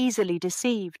so easily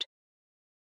deceived.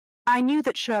 I knew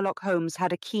that Sherlock Holmes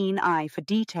had a keen eye for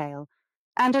detail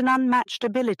and an unmatched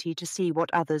ability to see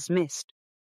what others missed.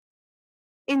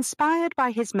 Inspired by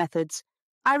his methods,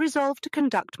 I resolved to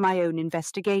conduct my own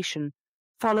investigation,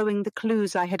 following the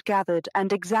clues I had gathered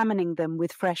and examining them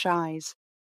with fresh eyes.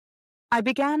 I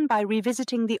began by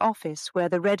revisiting the office where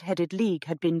the Red-Headed League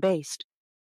had been based.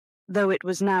 Though it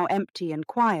was now empty and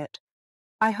quiet,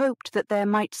 I hoped that there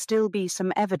might still be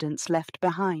some evidence left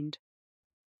behind.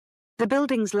 The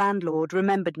building's landlord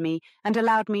remembered me and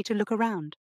allowed me to look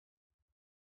around.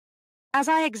 As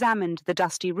I examined the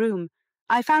dusty room,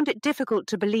 I found it difficult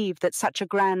to believe that such a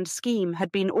grand scheme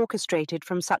had been orchestrated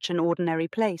from such an ordinary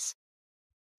place.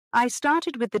 I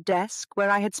started with the desk where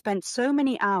I had spent so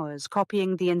many hours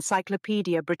copying the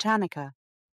Encyclopaedia Britannica.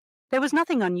 There was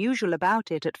nothing unusual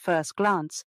about it at first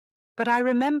glance, but I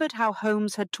remembered how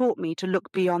Holmes had taught me to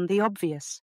look beyond the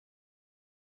obvious.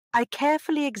 I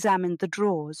carefully examined the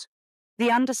drawers, the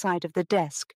underside of the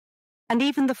desk, and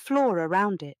even the floor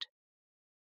around it.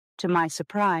 To my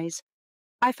surprise,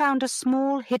 I found a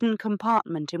small hidden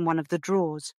compartment in one of the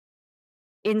drawers.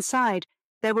 Inside,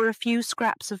 there were a few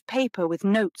scraps of paper with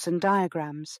notes and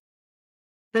diagrams.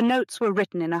 The notes were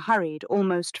written in a hurried,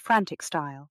 almost frantic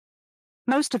style.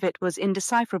 Most of it was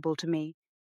indecipherable to me,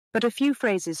 but a few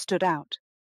phrases stood out.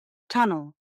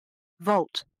 Tunnel,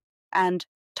 vault, and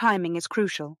timing is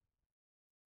crucial.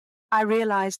 I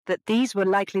realized that these were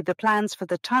likely the plans for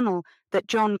the tunnel that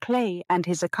John Clay and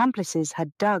his accomplices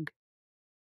had dug.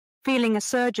 Feeling a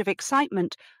surge of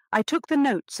excitement, I took the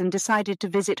notes and decided to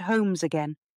visit Holmes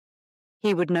again.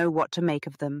 He would know what to make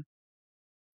of them.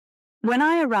 When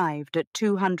I arrived at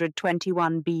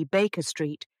 221B Baker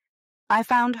Street, I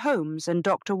found Holmes and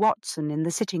Dr. Watson in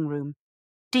the sitting room,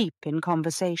 deep in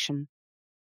conversation.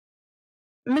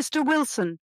 "Mr.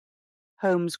 Wilson,"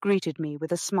 Holmes greeted me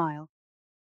with a smile.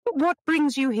 "What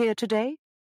brings you here today?"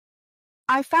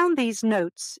 "I found these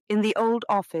notes in the old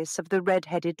office of the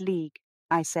Red-Headed League,"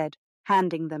 I said,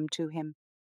 handing them to him.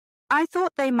 "I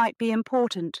thought they might be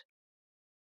important."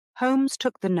 Holmes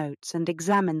took the notes and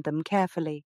examined them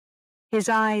carefully. His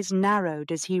eyes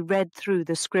narrowed as he read through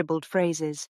the scribbled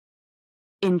phrases.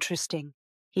 "Interesting,"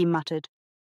 he muttered.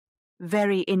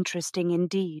 "Very interesting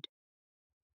indeed."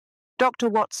 Dr.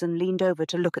 Watson leaned over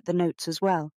to look at the notes as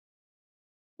well.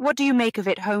 "What do you make of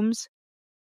it, Holmes?"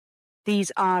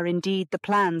 "These are indeed the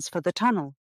plans for the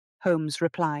tunnel," Holmes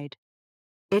replied.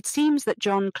 "It seems that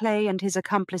John Clay and his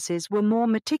accomplices were more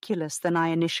meticulous than I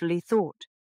initially thought.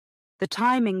 The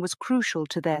timing was crucial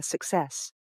to their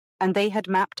success, and they had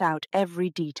mapped out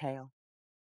every detail."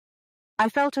 I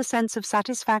felt a sense of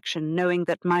satisfaction knowing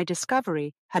that my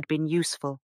discovery had been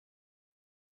useful.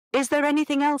 "Is there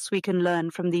anything else we can learn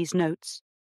from these notes?"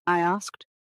 I asked.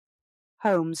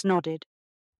 Holmes nodded.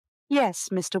 "Yes,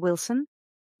 Mr. Wilson.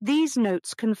 These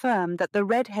notes confirm that the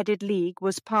Red-Headed League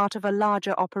was part of a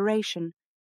larger operation.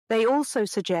 They also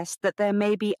suggest that there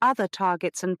may be other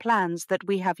targets and plans that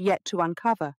we have yet to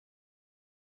uncover."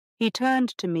 He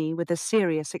turned to me with a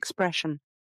serious expression.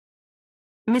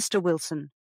 "Mr.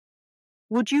 Wilson,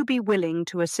 would you be willing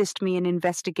to assist me in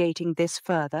investigating this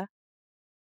further?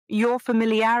 Your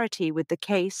familiarity with the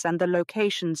case and the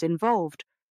locations involved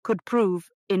could prove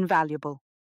invaluable."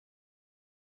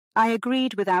 I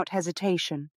agreed without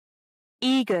hesitation,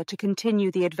 eager to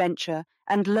continue the adventure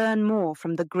and learn more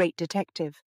from the great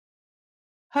detective.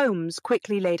 Holmes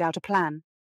quickly laid out a plan.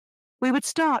 We would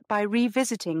start by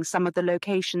revisiting some of the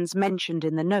locations mentioned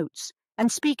in the notes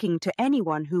and speaking to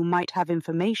anyone who might have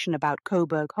information about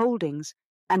Coburg Holdings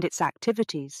and its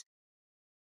activities.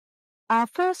 Our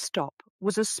first stop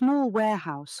was a small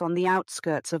warehouse on the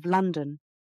outskirts of London,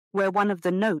 where one of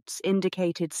the notes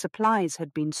indicated supplies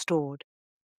had been stored.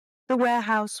 The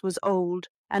warehouse was old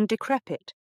and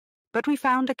decrepit, but we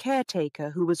found a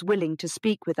caretaker who was willing to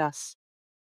speak with us.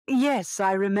 "Yes,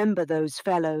 I remember those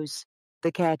fellows,"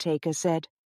 the caretaker said.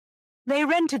 "They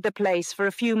rented the place for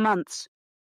a few months,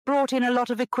 brought in a lot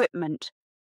of equipment,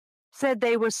 said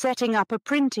they were setting up a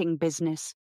printing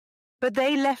business, but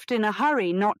they left in a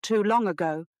hurry not too long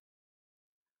ago."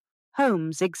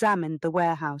 Holmes examined the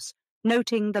warehouse,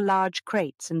 noting the large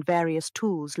crates and various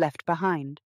tools left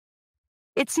behind.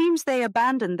 "It seems they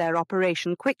abandoned their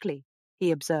operation quickly,"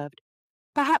 he observed.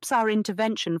 "Perhaps our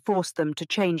intervention forced them to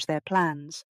change their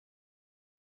plans."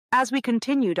 As we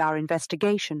continued our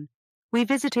investigation, we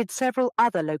visited several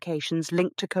other locations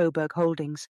linked to Coburg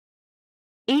Holdings.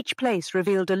 Each place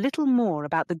revealed a little more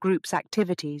about the group's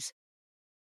activities.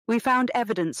 We found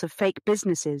evidence of fake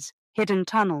businesses, hidden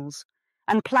tunnels,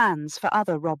 and plans for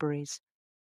other robberies.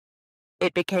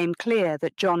 It became clear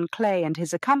that John Clay and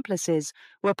his accomplices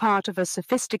were part of a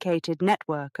sophisticated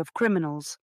network of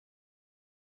criminals.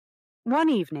 One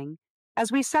evening,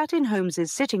 as we sat in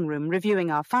Holmes's sitting room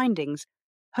reviewing our findings,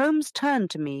 Holmes turned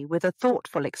to me with a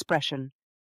thoughtful expression.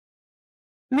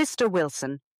 "Mr.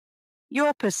 Wilson,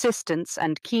 your persistence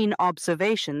and keen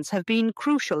observations have been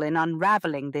crucial in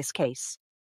unraveling this case.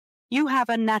 You have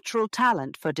a natural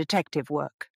talent for detective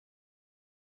work."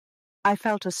 I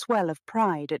felt a swell of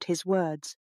pride at his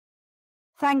words.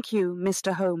 "Thank you,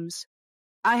 Mr. Holmes.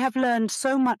 I have learned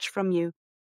so much from you."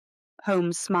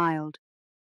 Holmes smiled.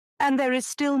 "And there is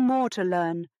still more to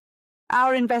learn.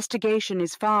 Our investigation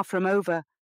is far from over,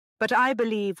 but I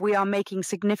believe we are making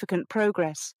significant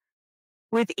progress.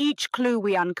 With each clue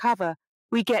we uncover,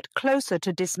 we get closer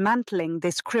to dismantling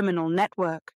this criminal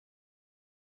network."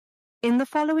 In the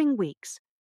following weeks,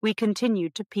 we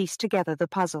continued to piece together the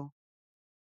puzzle.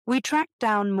 We tracked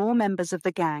down more members of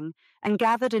the gang and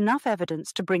gathered enough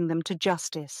evidence to bring them to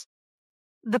justice.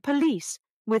 The police,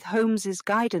 with Holmes's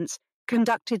guidance,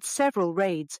 conducted several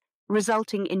raids,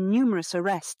 resulting in numerous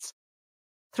arrests.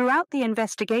 Throughout the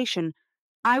investigation,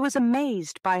 I was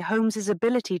amazed by Holmes's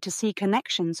ability to see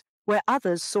connections where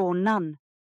others saw none.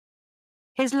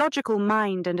 His logical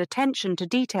mind and attention to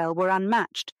detail were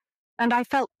unmatched, and I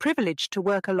felt privileged to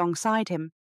work alongside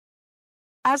him.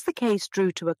 As the case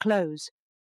drew to a close,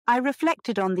 I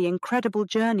reflected on the incredible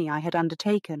journey I had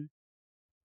undertaken.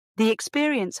 The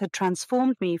experience had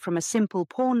transformed me from a simple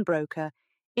pawnbroker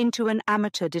into an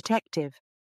amateur detective,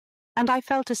 and I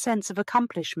felt a sense of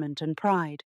accomplishment and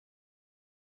pride.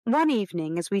 One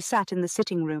evening, as we sat in the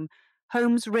sitting room,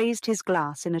 Holmes raised his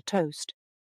glass in a toast.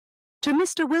 "To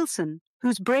Mr. Wilson,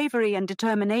 whose bravery and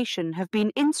determination have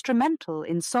been instrumental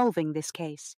in solving this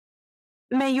case.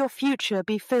 May your future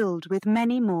be filled with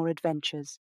many more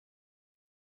adventures."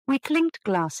 We clinked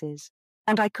glasses,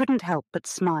 and I couldn't help but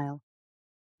smile.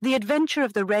 The adventure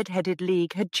of the Red-Headed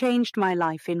League had changed my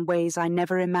life in ways I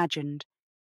never imagined,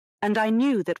 and I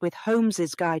knew that with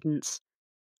Holmes's guidance,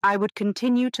 I would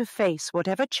continue to face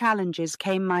whatever challenges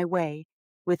came my way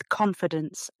with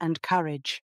confidence and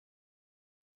courage.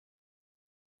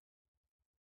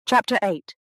 Chapter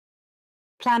 8.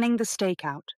 planning the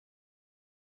stakeout.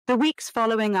 The weeks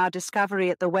following our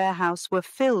discovery at the warehouse were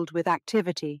filled with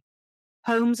activity.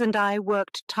 Holmes and I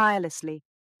worked tirelessly,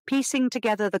 piecing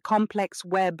together the complex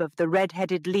web of the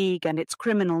Red-Headed League and its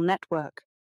criminal network.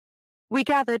 We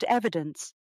gathered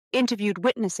evidence, interviewed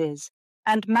witnesses,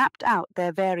 and mapped out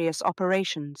their various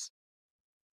operations.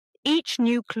 Each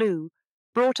new clue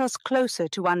brought us closer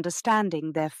to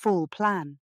understanding their full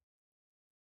plan.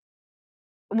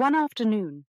 One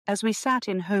afternoon, as we sat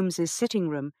in Holmes's sitting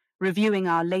room reviewing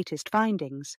our latest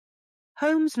findings,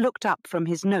 Holmes looked up from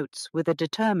his notes with a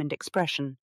determined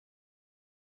expression.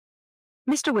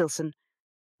 "Mr. Wilson,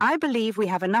 I believe we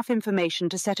have enough information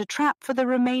to set a trap for the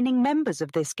remaining members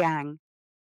of this gang."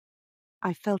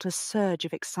 I felt a surge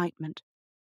of excitement.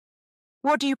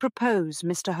 "What do you propose,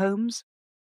 Mr. Holmes?"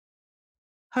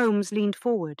 Holmes leaned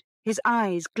forward, his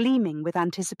eyes gleaming with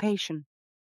anticipation.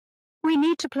 "We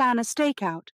need to plan a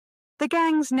stakeout. The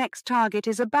gang's next target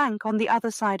is a bank on the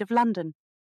other side of London.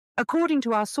 According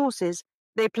to our sources,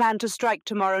 they plan to strike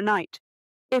tomorrow night.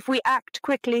 If we act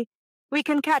quickly, we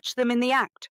can catch them in the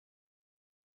act."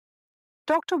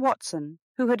 Dr. Watson,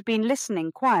 who had been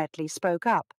listening quietly, spoke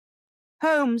up.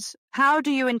 "Holmes, how do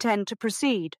you intend to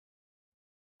proceed?"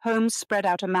 Holmes spread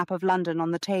out a map of London on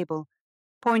the table,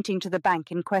 pointing to the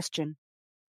bank in question.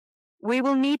 "We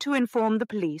will need to inform the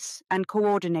police and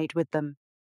coordinate with them.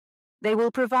 They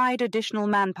will provide additional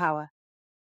manpower.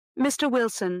 Mr.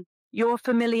 Wilson, your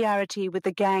familiarity with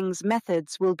the gang's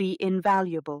methods will be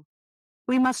invaluable.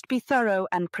 We must be thorough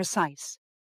and precise."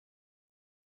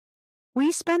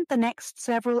 We spent the next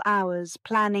several hours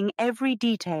planning every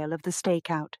detail of the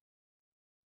stakeout.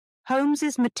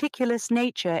 Holmes's meticulous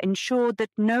nature ensured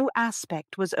that no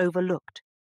aspect was overlooked.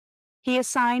 He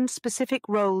assigned specific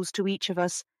roles to each of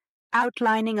us,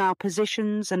 outlining our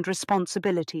positions and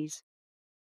responsibilities.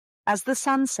 As the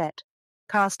sun set,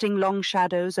 casting long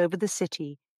shadows over the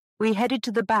city, we headed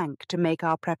to the bank to make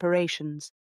our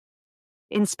preparations.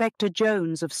 Inspector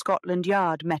Jones of Scotland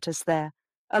Yard met us there,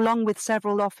 along with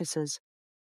several officers.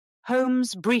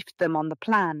 Holmes briefed them on the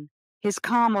plan, his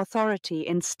calm authority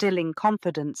instilling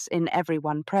confidence in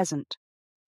everyone present.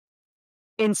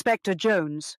 "Inspector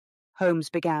Jones," Holmes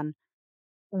began,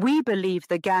 "we believe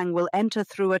the gang will enter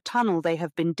through a tunnel they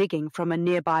have been digging from a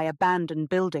nearby abandoned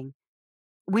building.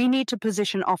 We need to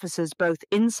position officers both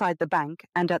inside the bank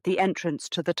and at the entrance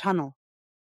to the tunnel.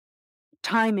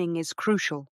 Timing is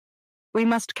crucial. We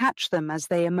must catch them as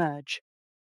they emerge."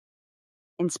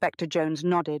 Inspector Jones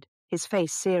nodded, his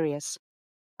face serious.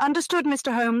 "Understood,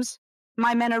 Mr. Holmes.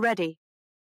 My men are ready."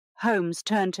 Holmes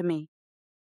turned to me.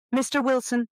 "Mr.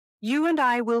 Wilson, you and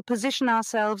I will position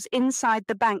ourselves inside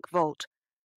the bank vault.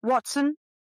 Watson,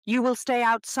 you will stay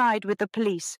outside with the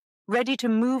police, ready to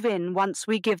move in once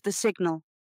we give the signal."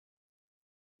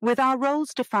 With our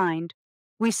roles defined,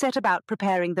 we set about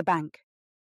preparing the bank.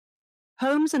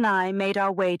 Holmes and I made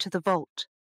our way to the vault,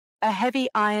 a heavy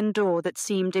iron door that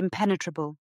seemed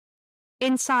impenetrable.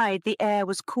 Inside, the air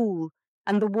was cool,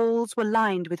 and the walls were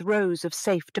lined with rows of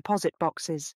safe deposit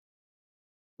boxes.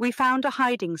 We found a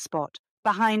hiding spot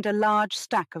behind a large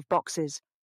stack of boxes,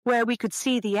 where we could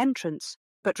see the entrance,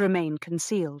 but remain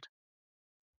concealed.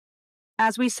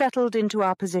 As we settled into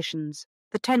our positions,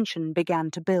 the tension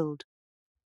began to build.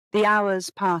 The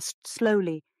hours passed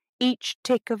slowly, each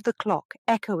tick of the clock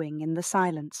echoing in the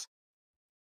silence.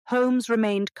 Holmes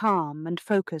remained calm and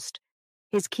focused,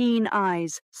 his keen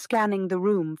eyes scanning the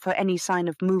room for any sign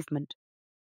of movement.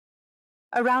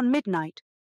 Around midnight,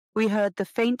 we heard the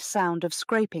faint sound of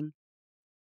scraping.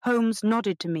 Holmes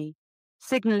nodded to me,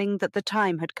 signaling that the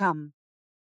time had come.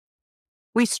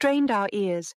 We strained our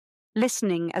ears,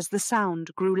 listening as the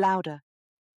sound grew louder.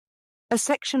 A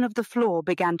section of the floor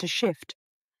began to shift,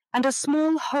 and a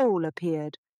small hole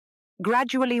appeared,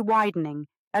 gradually widening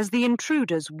as the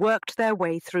intruders worked their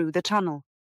way through the tunnel.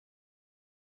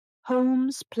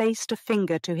 Holmes placed a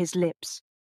finger to his lips,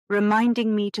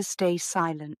 reminding me to stay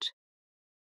silent.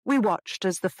 We watched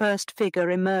as the first figure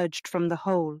emerged from the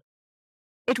hole.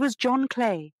 It was John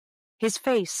Clay, his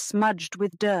face smudged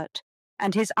with dirt,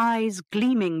 and his eyes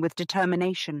gleaming with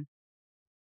determination.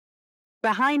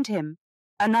 Behind him,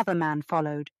 another man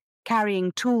followed,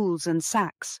 carrying tools and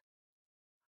sacks.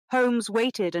 Holmes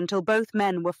waited until both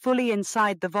men were fully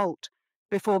inside the vault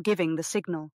before giving the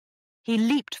signal. He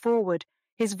leaped forward,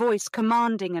 his voice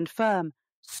commanding and firm.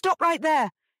 "Stop right there!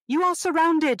 You are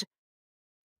surrounded!"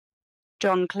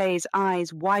 John Clay's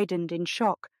eyes widened in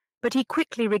shock, but he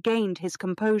quickly regained his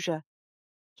composure.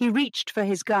 He reached for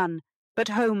his gun, but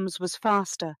Holmes was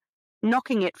faster,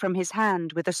 knocking it from his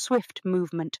hand with a swift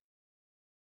movement.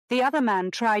 The other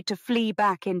man tried to flee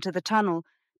back into the tunnel,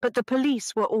 but the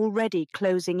police were already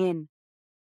closing in.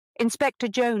 Inspector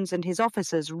Jones and his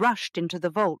officers rushed into the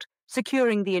vault,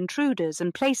 securing the intruders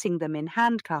and placing them in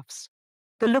handcuffs.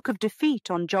 The look of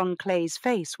defeat on John Clay's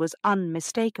face was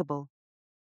unmistakable.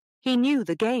 He knew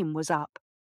the game was up.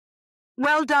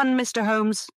 "Well done, Mr.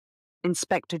 Holmes,"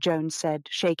 Inspector Jones said,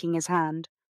 shaking his hand.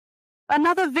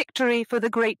 "Another victory for the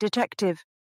great detective."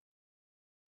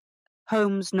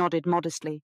 Holmes nodded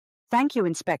modestly. "Thank you,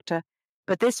 Inspector,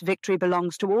 but this victory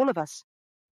belongs to all of us.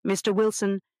 Mr.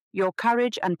 Wilson, your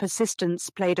courage and persistence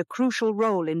played a crucial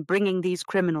role in bringing these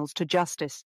criminals to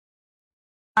justice."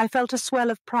 I felt a swell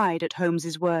of pride at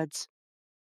Holmes's words.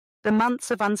 The months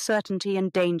of uncertainty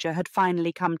and danger had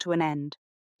finally come to an end,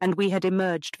 and we had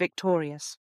emerged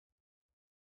victorious.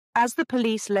 As the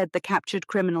police led the captured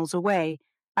criminals away,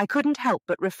 I couldn't help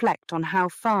but reflect on how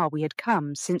far we had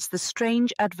come since the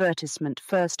strange advertisement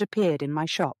first appeared in my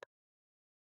shop.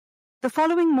 The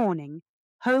following morning,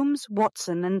 Holmes,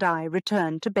 Watson, and I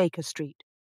returned to Baker Street.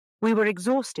 We were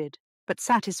exhausted, but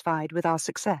satisfied with our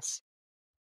success.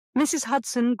 Mrs.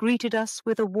 Hudson greeted us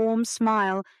with a warm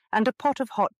smile and a pot of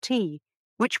hot tea,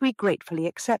 which we gratefully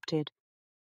accepted.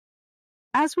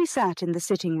 As we sat in the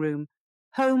sitting room,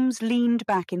 Holmes leaned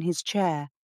back in his chair,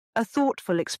 a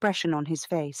thoughtful expression on his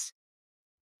face.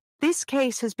 "This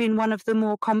case has been one of the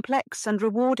more complex and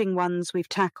rewarding ones we've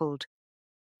tackled.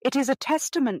 It is a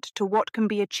testament to what can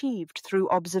be achieved through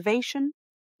observation,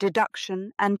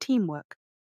 deduction, and teamwork."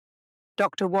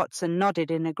 Dr. Watson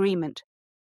nodded in agreement.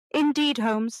 "Indeed,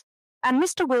 Holmes, and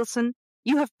Mr. Wilson,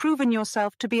 you have proven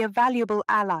yourself to be a valuable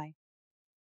ally."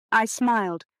 I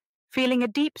smiled, feeling a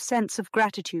deep sense of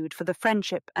gratitude for the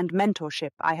friendship and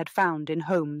mentorship I had found in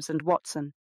Holmes and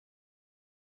Watson.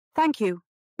 "Thank you,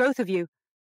 both of you.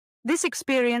 This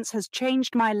experience has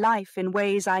changed my life in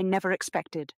ways I never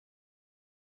expected."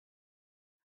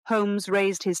 Holmes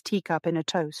raised his teacup in a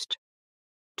toast.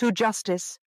 "To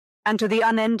justice, and to the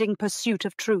unending pursuit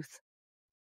of truth."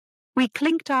 We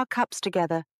clinked our cups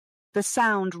together, the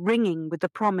sound ringing with the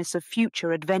promise of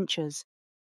future adventures.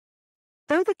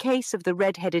 Though the case of the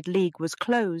Red-Headed League was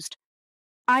closed,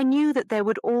 I knew that there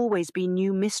would always be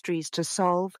new mysteries to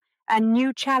solve and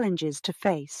new challenges to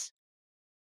face.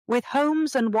 With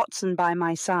Holmes and Watson by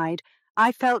my side,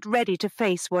 I felt ready to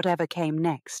face whatever came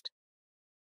next.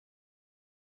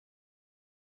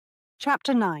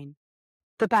 Chapter 9.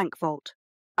 The Bank Vault.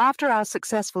 After our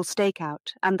successful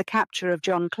stakeout and the capture of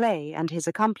John Clay and his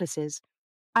accomplices,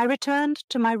 I returned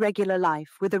to my regular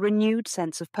life with a renewed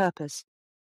sense of purpose.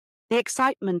 The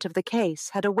excitement of the case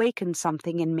had awakened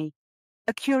something in me,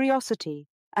 a curiosity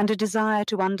and a desire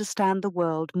to understand the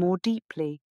world more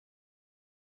deeply.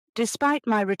 Despite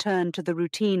my return to the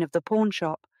routine of the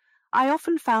pawnshop, I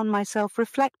often found myself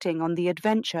reflecting on the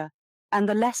adventure and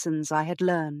the lessons I had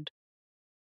learned.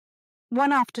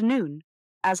 One afternoon,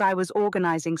 as I was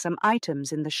organizing some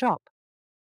items in the shop,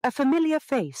 a familiar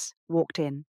face walked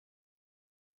in.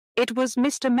 It was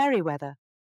Mr. Merriweather,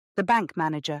 the bank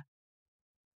manager.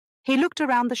 He looked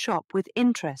around the shop with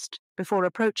interest before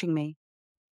approaching me.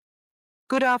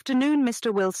 "Good afternoon,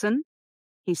 Mr. Wilson,"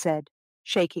 he said,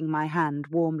 shaking my hand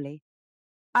warmly.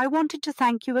 "I wanted to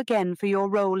thank you again for your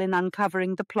role in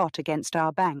uncovering the plot against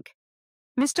our bank.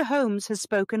 Mr. Holmes has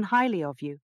spoken highly of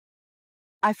you."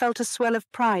 I felt a swell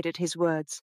of pride at his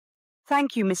words.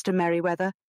 "Thank you, Mr.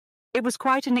 Merriweather. It was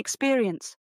quite an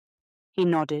experience." He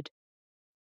nodded.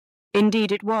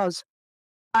 "Indeed it was.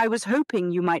 I was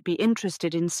hoping you might be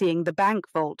interested in seeing the bank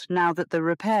vault now that the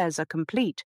repairs are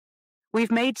complete.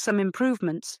 We've made some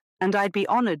improvements, and I'd be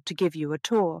honored to give you a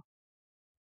tour."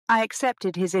 I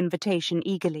accepted his invitation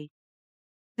eagerly.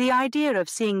 The idea of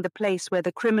seeing the place where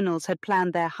the criminals had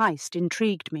planned their heist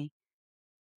intrigued me.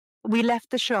 We left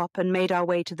the shop and made our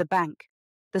way to the bank,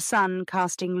 the sun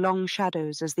casting long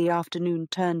shadows as the afternoon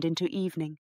turned into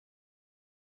evening.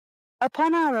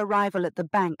 Upon our arrival at the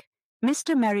bank,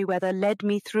 Mr. Merriweather led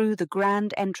me through the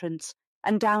grand entrance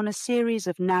and down a series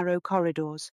of narrow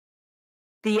corridors.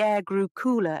 The air grew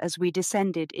cooler as we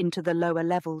descended into the lower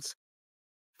levels.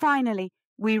 Finally,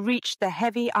 we reached the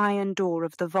heavy iron door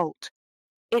of the vault,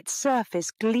 its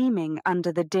surface gleaming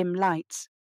under the dim lights.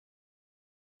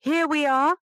 "Here we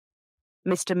are,"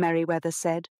 Mr. Merriweather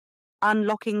said,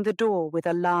 unlocking the door with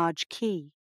a large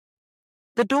key.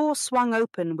 The door swung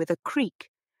open with a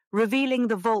creak, revealing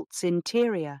the vault's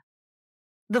interior.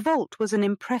 The vault was an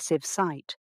impressive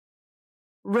sight.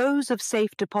 Rows of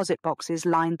safe deposit boxes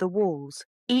lined the walls,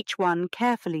 each one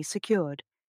carefully secured.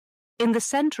 In the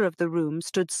center of the room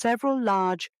stood several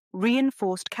large,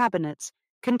 reinforced cabinets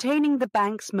containing the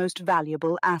bank's most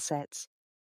valuable assets.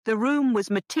 The room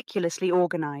was meticulously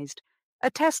organized,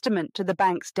 a testament to the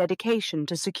bank's dedication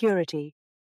to security.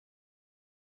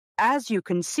 "As you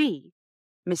can see,"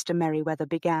 Mr. Merriweather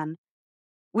began.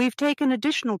 "We've taken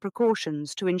additional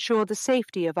precautions to ensure the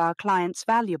safety of our clients'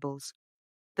 valuables.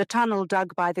 The tunnel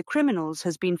dug by the criminals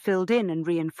has been filled in and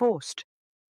reinforced.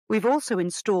 We've also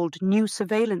installed new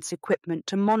surveillance equipment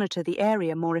to monitor the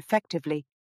area more effectively."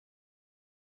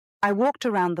 I walked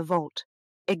around the vault,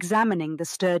 examining the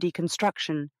sturdy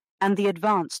construction and the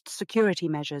advanced security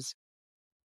measures.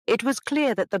 It was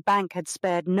clear that the bank had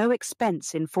spared no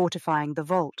expense in fortifying the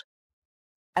vault.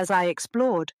 As I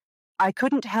explored, I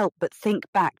couldn't help but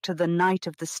think back to the night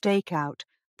of the stakeout,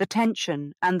 the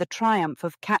tension and the triumph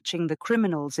of catching the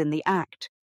criminals in the act.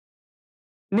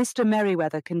 Mr.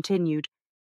 Merriweather continued,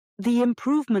 "The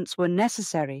improvements were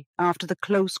necessary after the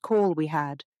close call we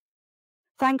had.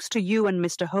 Thanks to you and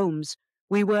Mr. Holmes,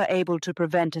 we were able to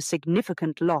prevent a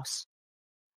significant loss.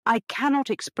 I cannot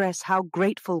express how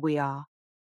grateful we are."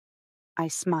 I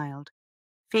smiled,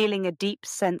 feeling a deep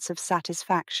sense of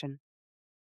satisfaction.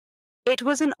 "It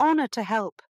was an honor to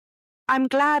help. I'm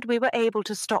glad we were able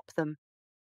to stop them."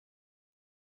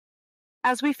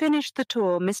 As we finished the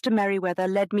tour, Mr. Merriweather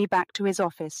led me back to his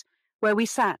office, where we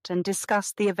sat and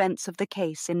discussed the events of the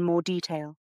case in more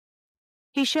detail.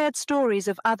 He shared stories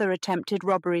of other attempted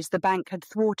robberies the bank had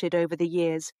thwarted over the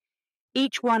years,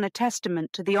 each one a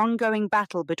testament to the ongoing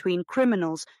battle between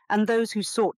criminals and those who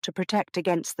sought to protect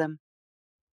against them.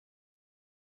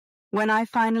 When I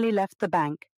finally left the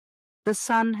bank, the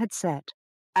sun had set,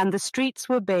 and the streets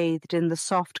were bathed in the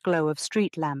soft glow of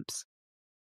street lamps.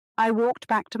 I walked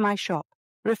back to my shop,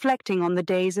 reflecting on the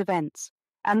day's events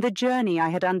and the journey I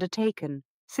had undertaken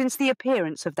since the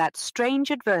appearance of that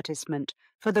strange advertisement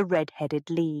for the Red-Headed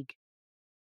League.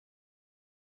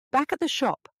 Back at the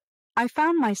shop, I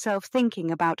found myself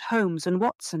thinking about Holmes and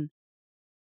Watson.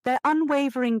 Their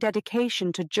unwavering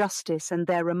dedication to justice and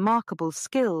their remarkable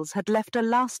skills had left a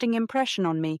lasting impression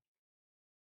on me.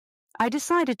 I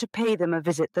decided to pay them a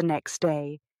visit the next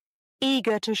day,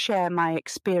 eager to share my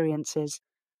experiences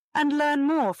and learn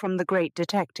more from the great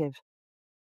detective.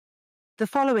 The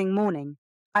following morning,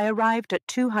 I arrived at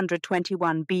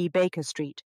 221B Baker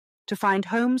Street to find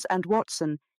Holmes and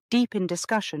Watson deep in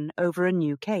discussion over a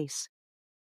new case.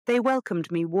 They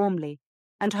welcomed me warmly,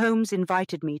 and Holmes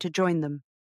invited me to join them.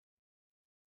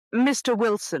 "Mr.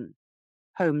 Wilson,"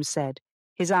 Holmes said,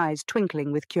 his eyes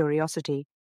twinkling with curiosity,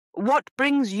 "what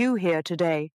brings you here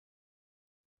today?"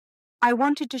 "I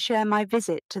wanted to share my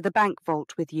visit to the bank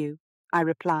vault with you," I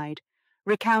replied,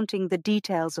 recounting the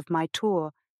details of my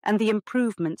tour and the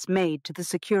improvements made to the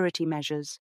security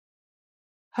measures.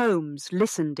 Holmes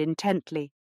listened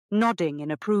intently, nodding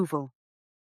in approval.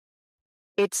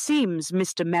 "It seems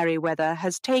Mr. Merriweather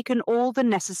has taken all the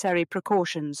necessary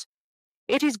precautions.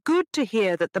 It is good to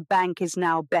hear that the bank is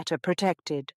now better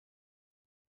protected."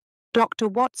 Dr.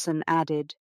 Watson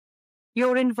added,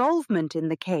 "Your involvement in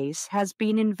the case has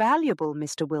been invaluable,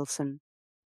 Mr. Wilson.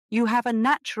 You have a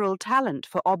natural talent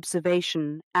for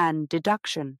observation and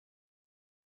deduction."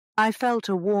 I felt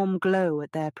a warm glow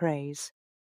at their praise.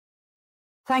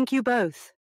 "Thank you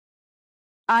both.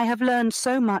 I have learned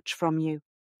so much from you."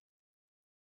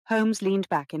 Holmes leaned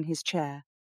back in his chair,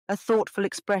 a thoughtful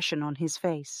expression on his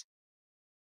face.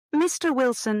 "Mr.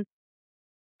 Wilson,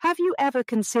 have you ever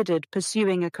considered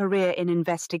pursuing a career in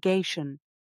investigation?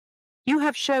 You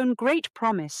have shown great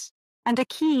promise and a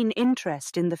keen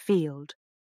interest in the field."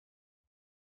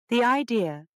 The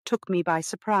idea took me by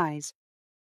surprise.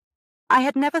 I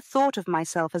had never thought of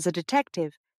myself as a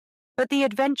detective, but the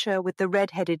adventure with the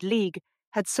Red-Headed League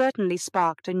had certainly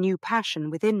sparked a new passion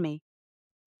within me.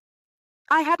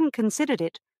 "I hadn't considered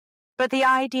it, but the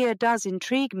idea does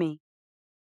intrigue me."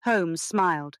 Holmes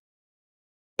smiled.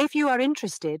 "If you are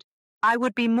interested, I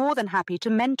would be more than happy to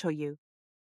mentor you.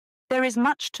 There is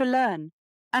much to learn,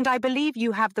 and I believe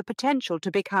you have the potential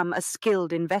to become a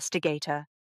skilled investigator."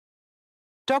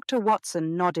 Dr.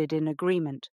 Watson nodded in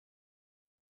agreement.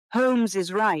 "Holmes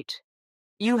is right.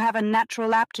 You have a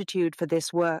natural aptitude for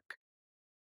this work."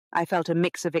 I felt a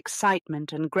mix of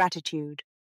excitement and gratitude.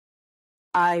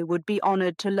 "I would be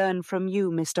honored to learn from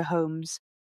you, Mr. Holmes.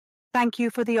 Thank you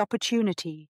for the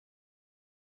opportunity."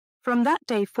 From that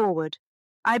day forward,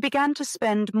 I began to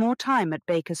spend more time at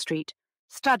Baker Street,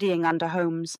 studying under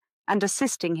Holmes and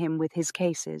assisting him with his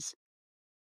cases.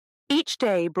 Each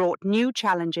day brought new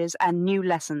challenges and new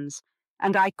lessons,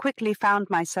 and I quickly found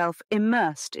myself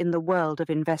immersed in the world of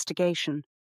investigation.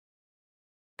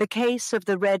 The case of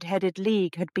the Red-Headed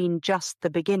League had been just the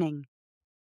beginning.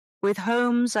 With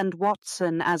Holmes and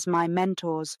Watson as my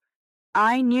mentors,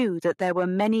 I knew that there were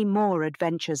many more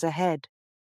adventures ahead.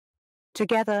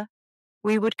 Together,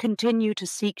 we would continue to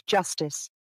seek justice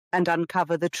and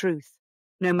uncover the truth,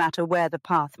 no matter where the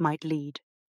path might lead.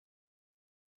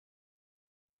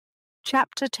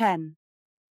 Chapter 10.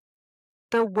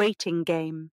 The Waiting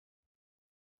Game.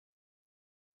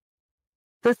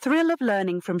 The thrill of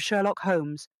learning from Sherlock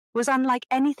Holmes was unlike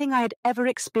anything I had ever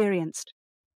experienced.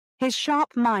 His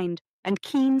sharp mind and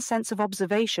keen sense of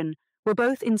observation were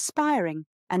both inspiring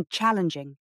and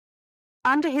challenging.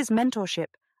 Under his mentorship,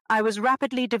 I was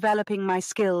rapidly developing my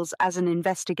skills as an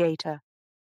investigator.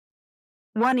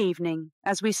 One evening,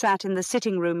 as we sat in the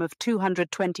sitting room of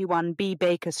 221B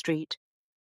Baker Street,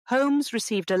 Holmes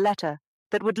received a letter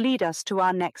that would lead us to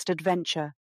our next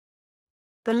adventure.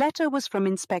 The letter was from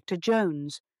Inspector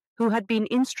Jones, who had been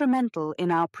instrumental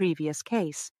in our previous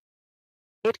case.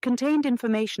 It contained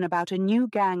information about a new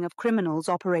gang of criminals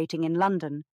operating in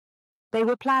London. They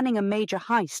were planning a major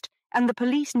heist, and the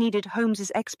police needed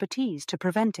Holmes's expertise to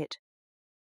prevent it.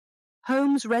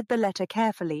 Holmes read the letter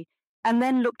carefully and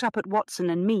then looked up at Watson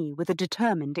and me with a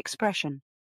determined expression.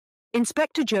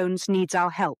 "Inspector Jones needs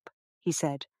our help," he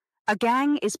said. "A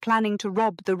gang is planning to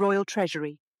rob the Royal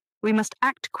Treasury. We must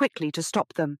act quickly to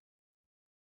stop them."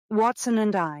 Watson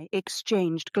and I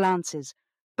exchanged glances,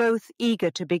 both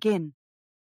eager to begin.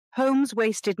 Holmes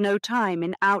wasted no time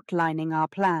in outlining our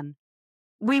plan.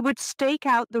 We would stake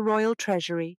out the Royal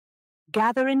Treasury,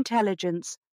 gather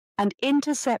intelligence, and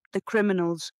intercept the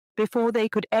criminals before they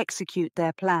could execute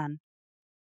their plan.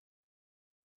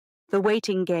 The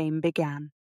waiting game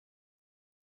began.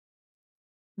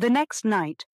 The next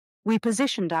night, we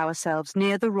positioned ourselves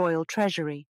near the Royal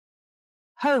Treasury.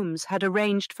 Holmes had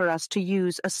arranged for us to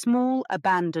use a small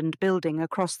abandoned building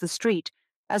across the street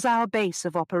as our base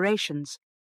of operations.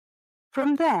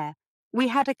 From there, we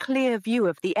had a clear view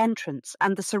of the entrance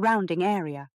and the surrounding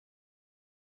area.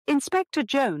 Inspector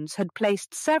Jones had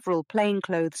placed several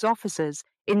plainclothes officers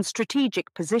in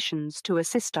strategic positions to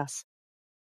assist us.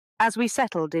 As we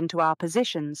settled into our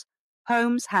positions,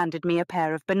 Holmes handed me a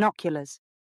pair of binoculars.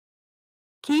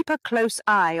 "Keep a close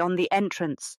eye on the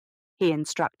entrance," he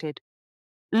instructed.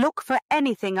 "Look for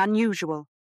anything unusual."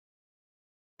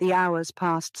 The hours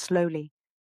passed slowly.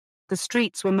 The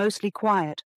streets were mostly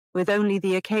quiet, with only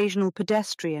the occasional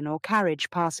pedestrian or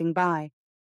carriage passing by.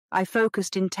 I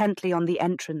focused intently on the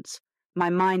entrance,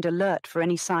 my mind alert for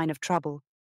any sign of trouble.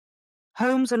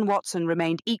 Holmes and Watson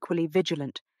remained equally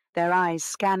vigilant, their eyes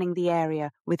scanning the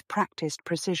area with practiced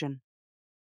precision.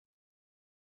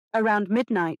 Around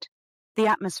midnight, the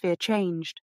atmosphere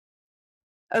changed.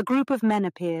 A group of men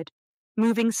appeared,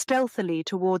 moving stealthily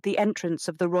toward the entrance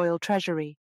of the Royal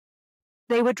Treasury.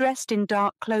 They were dressed in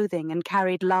dark clothing and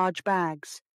carried large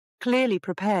bags, clearly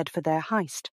prepared for their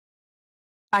heist.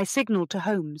 I signaled to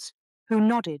Holmes, who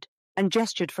nodded and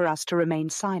gestured for us to remain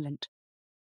silent.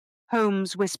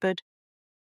 Holmes whispered,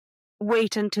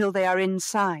 "Wait until they are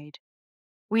inside.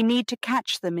 We need to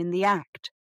catch them in the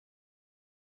act."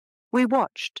 We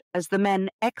watched as the men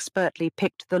expertly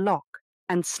picked the lock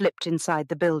and slipped inside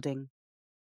the building.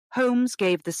 Holmes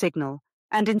gave the signal,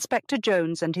 and Inspector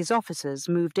Jones and his officers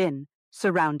moved in,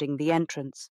 surrounding the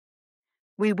entrance.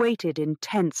 We waited in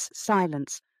tense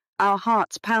silence, our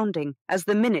hearts pounding as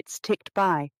the minutes ticked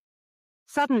by.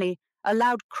 Suddenly, a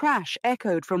loud crash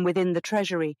echoed from within the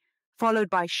treasury, followed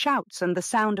by shouts and the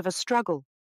sound of a struggle.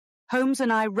 Holmes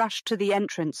and I rushed to the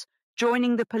entrance,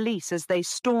 joining the police as they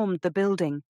stormed the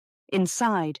building.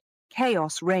 Inside,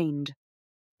 chaos reigned.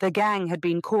 The gang had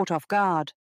been caught off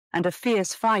guard, and a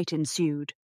fierce fight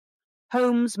ensued.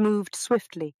 Holmes moved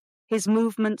swiftly, his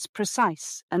movements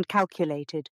precise and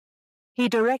calculated. He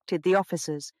directed the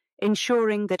officers,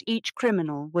 ensuring that each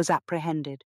criminal was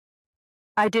apprehended.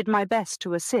 I did my best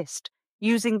to assist,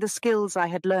 using the skills I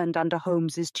had learned under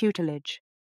Holmes's tutelage.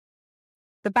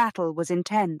 The battle was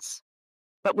intense,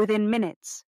 but within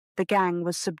minutes, the gang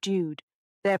was subdued,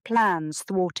 their plans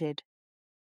thwarted.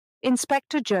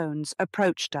 Inspector Jones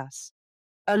approached us,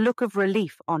 a look of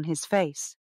relief on his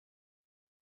face.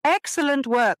 "Excellent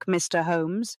work, Mr.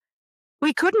 Holmes.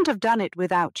 We couldn't have done it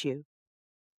without you."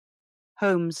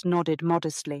 Holmes nodded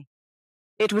modestly.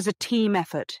 "It was a team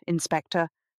effort, Inspector.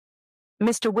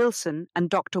 Mr. Wilson and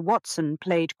Dr. Watson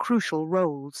played crucial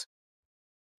roles."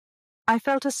 I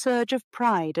felt a surge of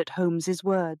pride at Holmes's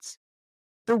words.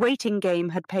 The waiting game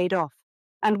had paid off,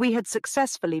 and we had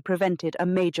successfully prevented a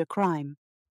major crime.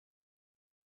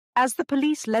 As the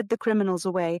police led the criminals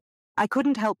away, I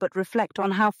couldn't help but reflect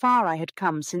on how far I had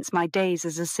come since my days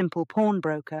as a simple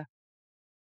pawnbroker.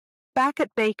 Back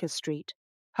at Baker Street,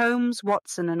 Holmes,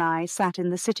 Watson, and I sat in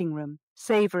the sitting room,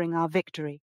 savouring our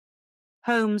victory.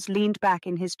 Holmes leaned back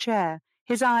in his chair,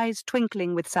 his eyes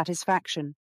twinkling with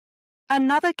satisfaction.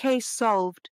 "Another case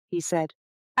solved," he said.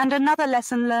 "And another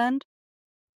lesson learned?"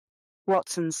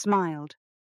 Watson smiled.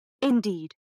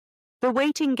 "Indeed. The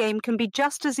waiting game can be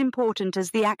just as important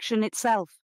as the action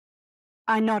itself.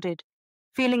 I nodded,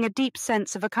 feeling a deep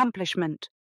sense of accomplishment.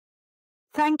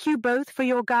 Thank you both for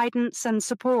your guidance and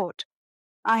support.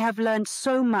 I have learned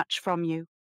so much from you.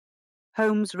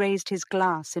 Holmes raised his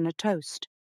glass in a toast.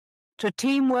 To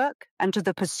teamwork and to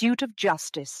the pursuit of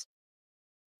justice.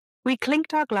 We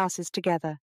clinked our glasses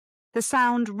together, the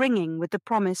sound ringing with the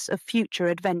promise of future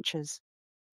adventures.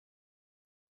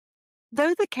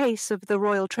 Though the case of the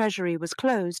Royal Treasury was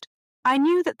closed, I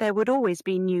knew that there would always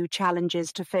be new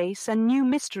challenges to face and new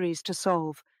mysteries to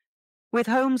solve. With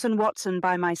Holmes and Watson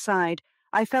by my side,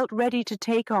 I felt ready to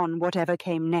take on whatever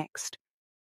came next.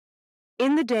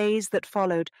 In the days that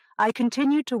followed, I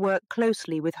continued to work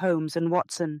closely with Holmes and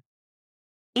Watson.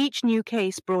 Each new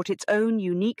case brought its own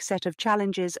unique set of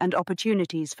challenges and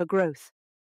opportunities for growth.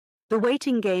 The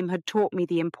waiting game had taught me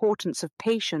the importance of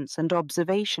patience and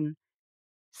observation,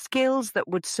 skills that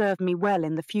would serve me well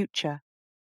in the future.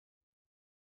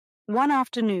 One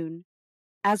afternoon,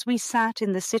 as we sat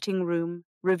in the sitting room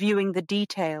reviewing the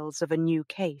details of a new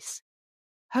case,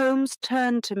 Holmes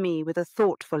turned to me with a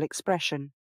thoughtful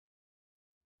expression.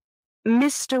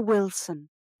 Mr. Wilson,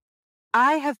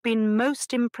 I have been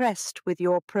most impressed with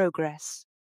your progress.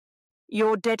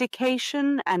 Your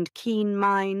dedication and keen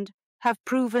mind have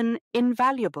proven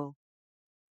invaluable.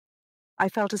 I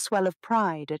felt a swell of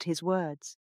pride at his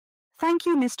words. Thank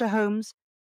you, Mr. Holmes.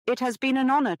 It has been an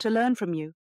honor to learn from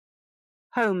you.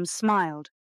 Holmes smiled.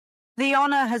 The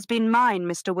honor has been mine,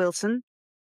 Mr. Wilson,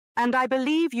 and I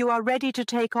believe you are ready to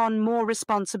take on more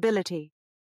responsibility.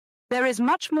 There is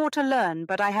much more to learn,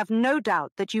 but I have no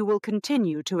doubt that you will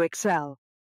continue to excel.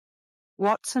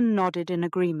 Watson nodded in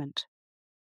agreement.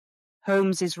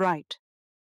 Holmes is right.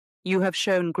 You have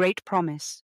shown great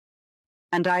promise,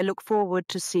 and I look forward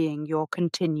to seeing your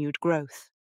continued growth.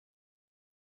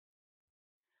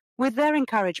 With their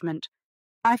encouragement,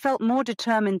 I felt more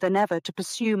determined than ever to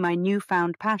pursue my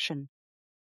newfound passion.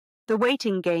 The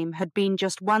waiting game had been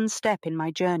just one step in my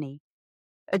journey,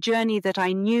 a journey that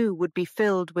I knew would be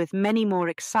filled with many more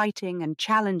exciting and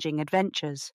challenging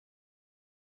adventures.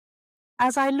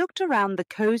 As I looked around the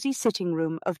cozy sitting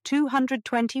room of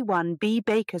 221 B.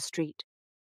 Baker Street,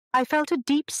 I felt a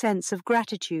deep sense of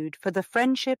gratitude for the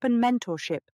friendship and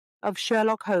mentorship of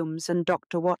Sherlock Holmes and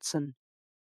Dr. Watson.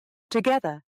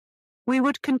 Together, we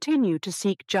would continue to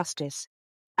seek justice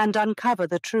and uncover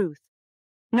the truth,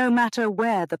 no matter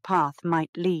where the path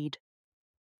might lead.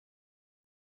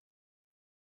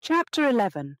 Chapter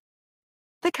 11.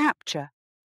 The Capture.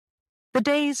 The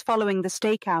days following the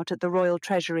stakeout at the Royal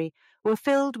Treasury were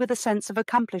filled with a sense of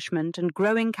accomplishment and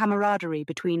growing camaraderie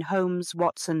between Holmes,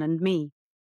 Watson, and me.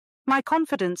 My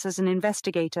confidence as an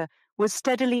investigator was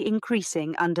steadily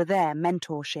increasing under their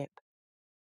mentorship.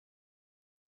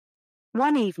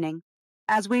 One evening,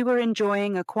 as we were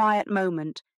enjoying a quiet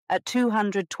moment at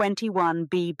 221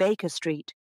 B. Baker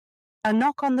Street, a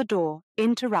knock on the door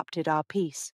interrupted our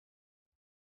peace.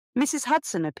 Mrs.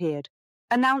 Hudson appeared,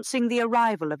 announcing the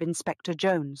arrival of Inspector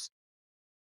Jones.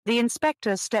 The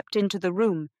inspector stepped into the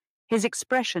room, his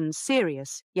expression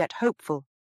serious yet hopeful.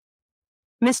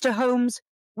 Mr. Holmes,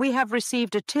 we have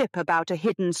received a tip about a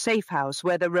hidden safe house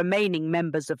where the remaining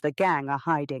members of the gang are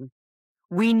hiding.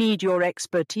 We need your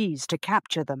expertise to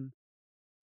capture them.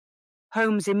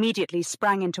 Holmes immediately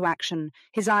sprang into action,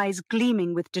 his eyes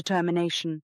gleaming with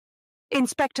determination.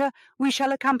 Inspector, we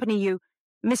shall accompany you.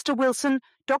 Mr. Wilson,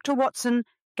 Dr. Watson,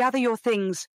 gather your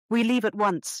things. We leave at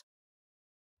once.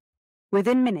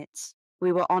 Within minutes,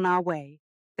 we were on our way,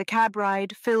 the cab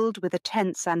ride filled with a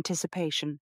tense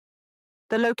anticipation.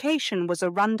 The location was a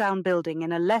rundown building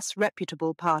in a less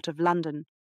reputable part of London.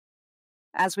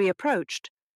 As we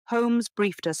approached, Holmes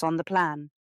briefed us on the plan.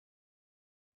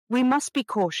 We must be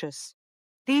cautious.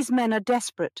 These men are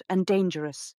desperate and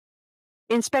dangerous.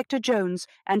 Inspector Jones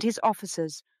and his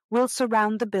officers will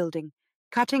surround the building,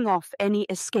 cutting off any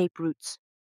escape routes.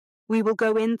 We will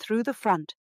go in through the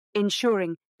front,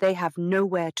 ensuring they have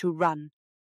nowhere to run.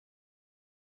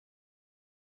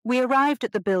 We arrived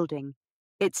at the building,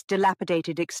 its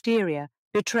dilapidated exterior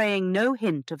betraying no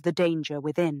hint of the danger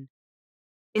within.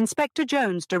 Inspector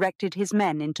Jones directed his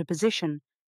men into position,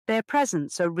 their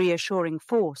presence a reassuring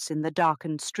force in the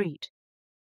darkened street.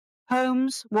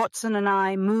 Holmes, Watson, and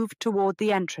I moved toward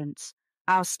the entrance,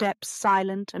 our steps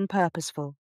silent and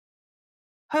purposeful.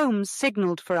 Holmes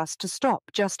signaled for us to stop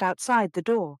just outside the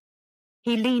door.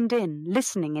 He leaned in,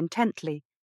 listening intently.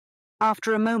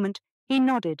 After a moment, he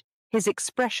nodded, his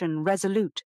expression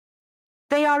resolute.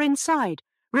 They are inside.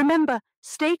 Remember,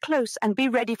 stay close and be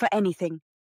ready for anything.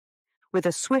 With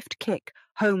a swift kick,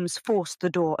 Holmes forced the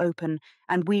door open,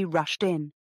 and we rushed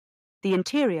in. The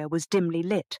interior was dimly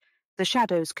lit, the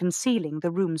shadows concealing the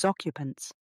room's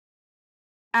occupants.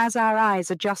 As our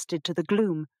eyes adjusted to the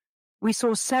gloom, we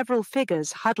saw several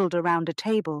figures huddled around a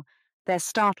table, their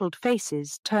startled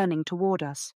faces turning toward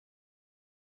us.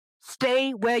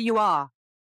 "Stay where you are,"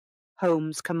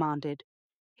 Holmes commanded,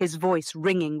 his voice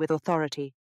ringing with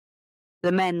authority.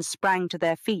 The men sprang to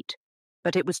their feet,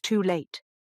 but it was too late.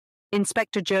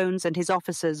 Inspector Jones and his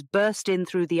officers burst in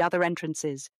through the other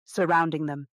entrances, surrounding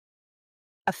them.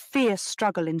 A fierce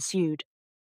struggle ensued.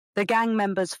 The gang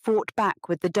members fought back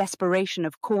with the desperation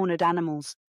of cornered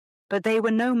animals, but they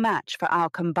were no match for our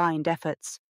combined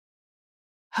efforts.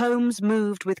 Holmes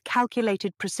moved with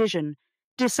calculated precision,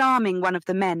 disarming one of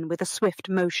the men with a swift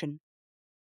motion.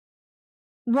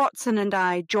 Watson and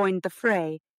I joined the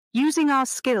fray, using our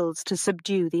skills to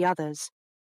subdue the others.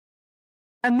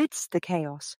 Amidst the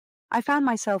chaos, I found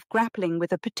myself grappling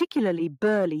with a particularly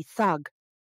burly thug.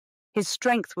 His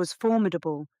strength was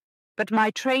formidable, but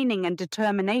my training and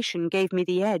determination gave me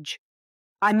the edge.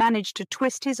 I managed to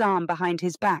twist his arm behind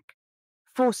his back,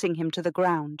 forcing him to the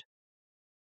ground.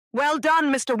 "Well done,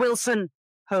 Mr. Wilson,"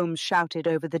 Holmes shouted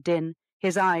over the din,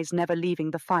 his eyes never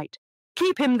leaving the fight.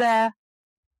 "Keep him there."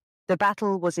 The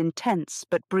battle was intense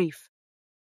but brief.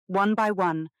 One by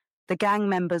one, the gang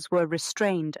members were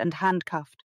restrained and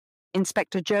handcuffed.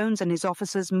 Inspector Jones and his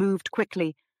officers moved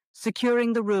quickly,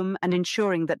 securing the room and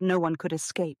ensuring that no one could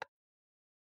escape.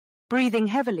 Breathing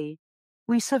heavily,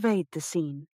 we surveyed the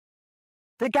scene.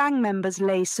 The gang members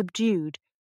lay subdued,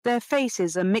 their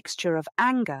faces a mixture of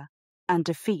anger and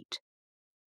defeat.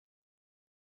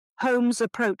 Holmes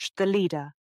approached the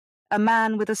leader, a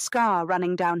man with a scar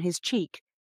running down his cheek,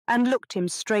 and looked him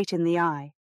straight in the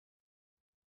eye.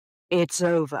 "It's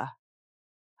over,"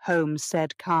 Holmes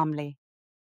said calmly.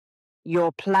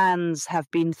 "Your plans have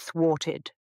been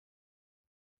thwarted."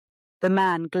 The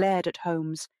man glared at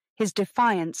Holmes, his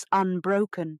defiance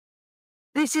unbroken.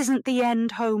 "This isn't the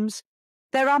end, Holmes.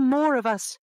 There are more of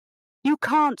us. You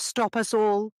can't stop us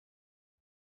all."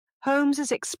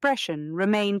 Holmes's expression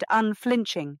remained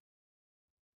unflinching.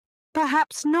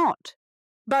 "Perhaps not,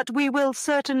 but we will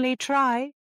certainly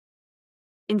try."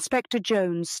 Inspector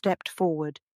Jones stepped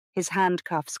forward, his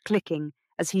handcuffs clicking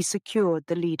as he secured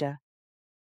the leader.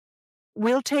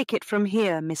 "We'll take it from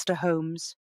here, Mr.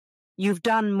 Holmes. You've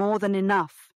done more than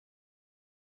enough."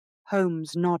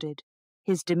 Holmes nodded,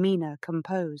 his demeanor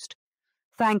composed.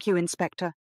 "Thank you,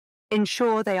 Inspector.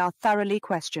 Ensure they are thoroughly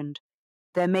questioned.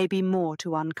 There may be more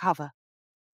to uncover."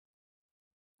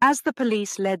 As the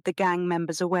police led the gang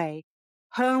members away,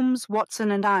 Holmes,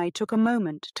 Watson, and I took a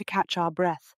moment to catch our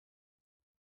breath.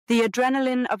 The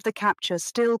adrenaline of the capture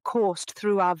still coursed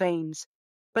through our veins,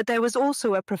 but there was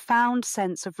also a profound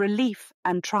sense of relief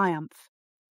and triumph.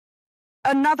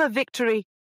 "Another victory,"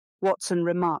 Watson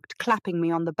remarked, clapping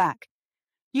me on the back.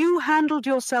 "You handled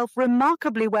yourself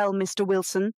remarkably well, Mr.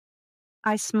 Wilson."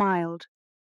 I smiled,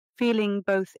 feeling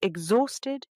both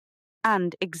exhausted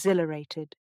and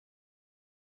exhilarated.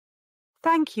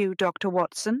 "Thank you, Dr.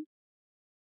 Watson.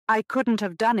 I couldn't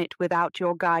have done it without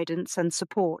your guidance and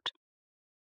support."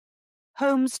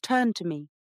 Holmes turned to me,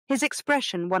 his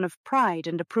expression one of pride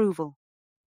and approval.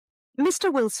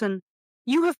 "Mr. Wilson,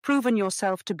 you have proven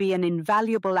yourself to be an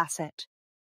invaluable asset.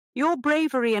 Your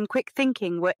bravery and quick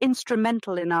thinking were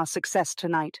instrumental in our success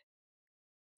tonight."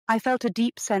 I felt a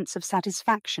deep sense of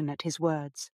satisfaction at his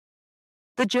words.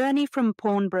 The journey from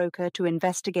pawnbroker to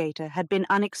investigator had been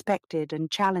unexpected and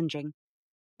challenging,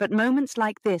 but moments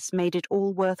like this made it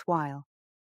all worthwhile.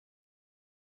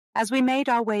 As we made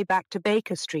our way back to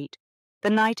Baker Street, the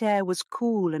night air was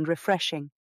cool and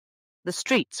refreshing. The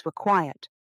streets were quiet,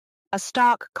 a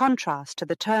stark contrast to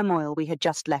the turmoil we had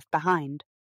just left behind.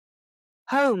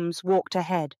 Holmes walked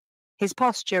ahead, his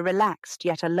posture relaxed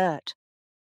yet alert,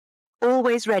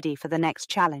 always ready for the next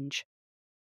challenge.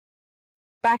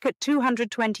 Back at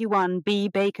 221B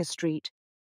Baker Street,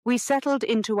 we settled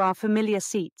into our familiar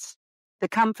seats, the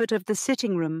comfort of the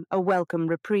sitting room a welcome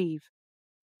reprieve.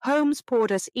 Holmes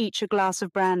poured us each a glass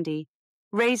of brandy,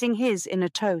 raising his in a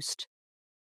toast.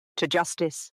 "To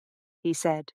justice," he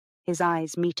said, his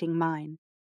eyes meeting mine,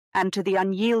 "and to the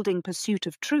unyielding pursuit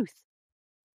of truth."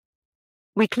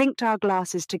 We clinked our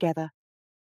glasses together,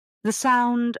 the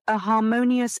sound a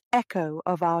harmonious echo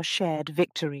of our shared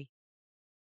victory.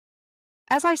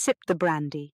 As I sipped the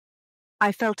brandy,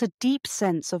 I felt a deep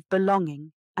sense of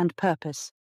belonging and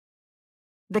purpose.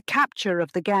 The capture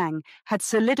of the gang had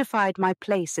solidified my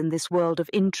place in this world of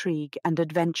intrigue and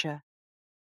adventure.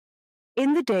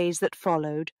 In the days that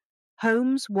followed,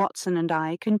 Holmes, Watson, and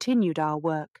I continued our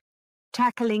work,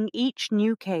 tackling each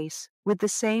new case with the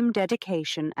same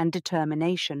dedication and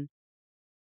determination.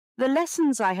 The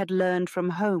lessons I had learned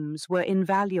from Holmes were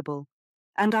invaluable,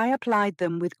 and I applied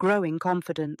them with growing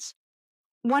confidence.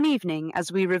 One evening,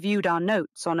 as we reviewed our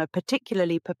notes on a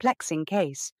particularly perplexing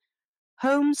case,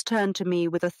 Holmes turned to me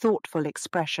with a thoughtful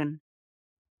expression.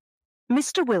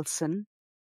 "Mr. Wilson,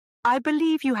 I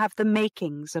believe you have the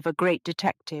makings of a great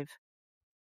detective.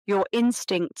 Your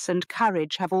instincts and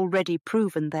courage have already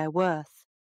proven their worth."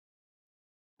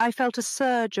 I felt a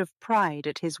surge of pride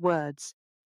at his words.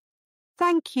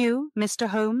 "Thank you, Mr.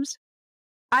 Holmes.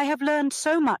 I have learned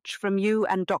so much from you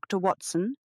and Dr.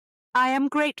 Watson. I am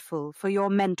grateful for your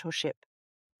mentorship."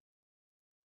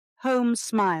 Holmes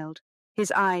smiled,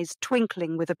 his eyes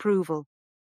twinkling with approval.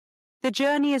 "The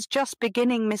journey is just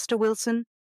beginning, Mr. Wilson.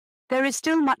 There is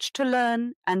still much to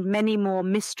learn and many more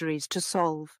mysteries to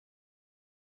solve."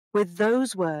 With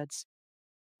those words,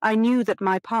 I knew that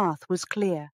my path was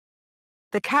clear.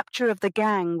 The capture of the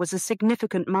gang was a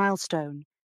significant milestone,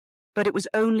 but it was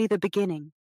only the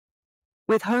beginning.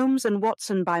 With Holmes and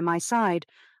Watson by my side,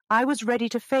 I was ready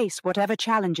to face whatever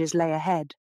challenges lay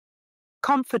ahead,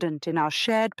 confident in our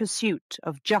shared pursuit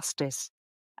of justice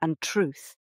and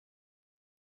truth.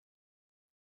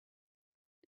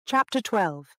 Chapter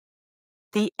 12.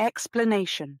 The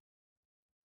Explanation.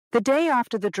 The day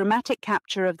after the dramatic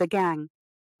capture of the gang,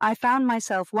 I found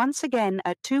myself once again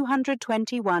at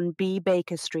 221 B.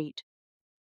 Baker Street.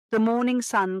 The morning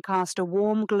sun cast a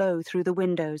warm glow through the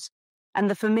windows, and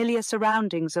the familiar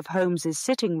surroundings of Holmes's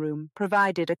sitting room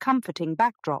provided a comforting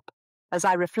backdrop as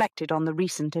I reflected on the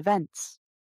recent events.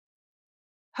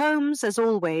 Holmes, as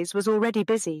always, was already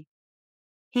busy.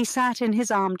 He sat in his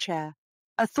armchair,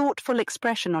 a thoughtful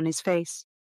expression on his face,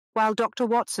 while Dr.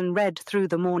 Watson read through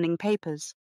the morning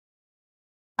papers.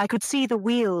 I could see the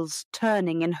wheels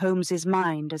turning in Holmes's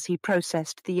mind as he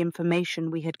processed the information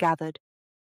we had gathered.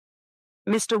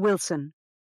 "Mr. Wilson,"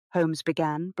 Holmes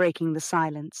began, breaking the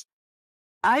silence,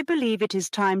 "I believe it is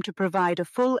time to provide a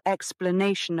full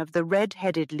explanation of the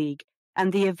Red-Headed League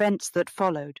and the events that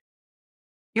followed.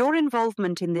 Your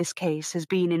involvement in this case has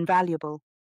been invaluable,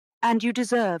 and you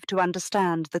deserve to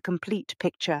understand the complete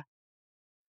picture."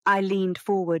 I leaned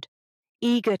forward,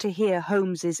 eager to hear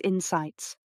Holmes's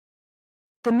insights.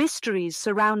 The mysteries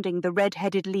surrounding the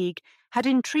Red-Headed League had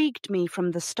intrigued me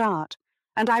from the start,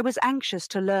 and I was anxious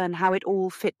to learn how it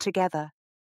all fit together.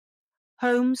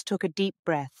 Holmes took a deep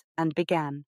breath and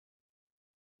began.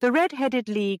 The Red-Headed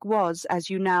League was,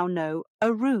 as you now know,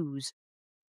 a ruse.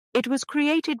 It was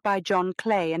created by John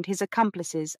Clay and his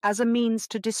accomplices as a means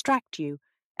to distract you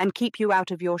and keep you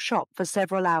out of your shop for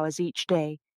several hours each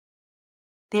day.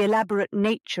 The elaborate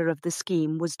nature of the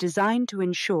scheme was designed to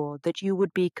ensure that you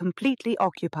would be completely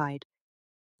occupied,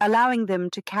 allowing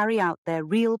them to carry out their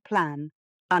real plan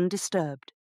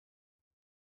undisturbed.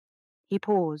 He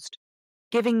paused,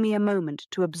 giving me a moment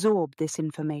to absorb this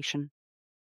information.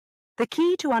 "The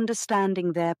key to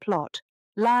understanding their plot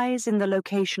lies in the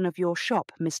location of your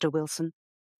shop, Mr. Wilson.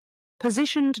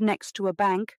 Positioned next to a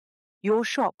bank, your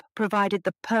shop provided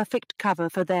the perfect cover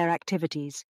for their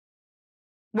activities.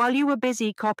 While you were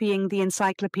busy copying the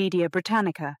Encyclopedia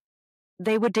Britannica,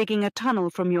 they were digging a tunnel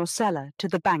from your cellar to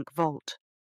the bank vault."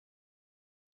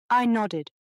 I nodded,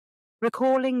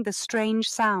 recalling the strange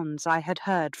sounds I had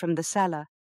heard from the cellar.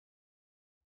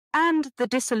 "And the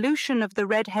dissolution of the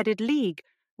Red-Headed League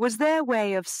was their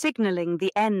way of signaling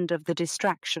the end of the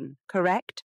distraction,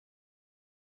 correct?"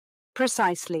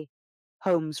 "Precisely,"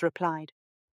 Holmes replied.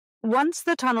 "Once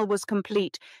the tunnel was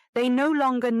complete, they no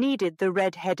longer needed the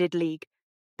Red-Headed League.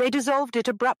 They dissolved it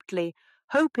abruptly,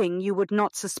 hoping you would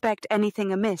not suspect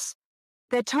anything amiss.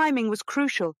 Their timing was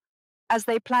crucial, as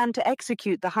they planned to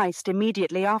execute the heist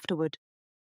immediately afterward."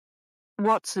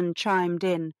 Watson chimed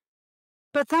in.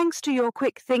 "But thanks to your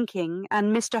quick thinking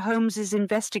and Mr. Holmes's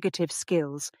investigative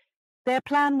skills, their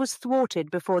plan was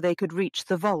thwarted before they could reach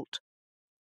the vault."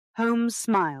 Holmes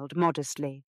smiled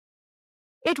modestly.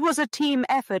 "It was a team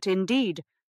effort indeed.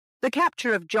 The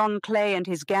capture of John Clay and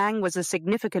his gang was a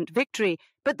significant victory,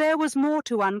 but there was more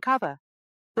to uncover.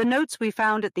 The notes we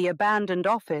found at the abandoned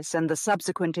office and the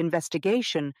subsequent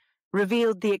investigation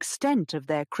revealed the extent of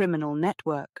their criminal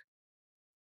network."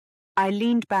 I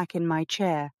leaned back in my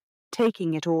chair,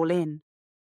 taking it all in.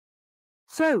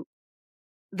 So,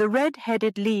 the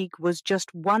Red-Headed League was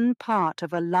just one part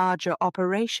of a larger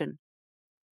operation?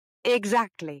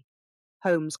 "Exactly,"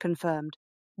 Holmes confirmed.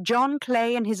 "John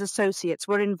Clay and his associates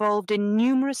were involved in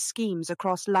numerous schemes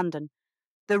across London.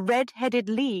 The Red-Headed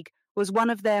League was one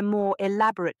of their more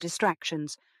elaborate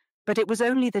distractions, but it was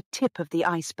only the tip of the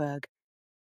iceberg.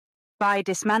 By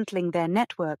dismantling their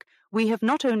network, we have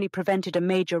not only prevented a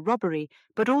major robbery,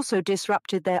 but also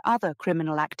disrupted their other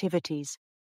criminal activities."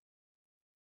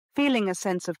 Feeling a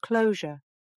sense of closure,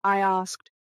 I asked,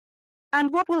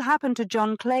 "And what will happen to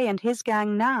John Clay and his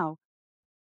gang now?"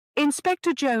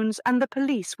 Inspector Jones and the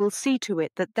police will see to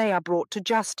it that they are brought to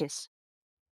justice,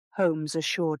 Holmes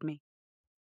assured me.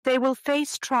 They will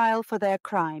face trial for their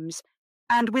crimes,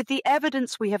 and with the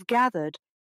evidence we have gathered,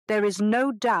 there is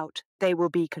no doubt they will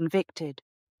be convicted.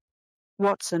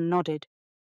 Watson nodded.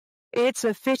 It's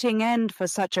a fitting end for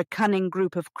such a cunning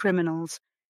group of criminals.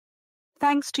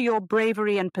 Thanks to your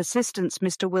bravery and persistence,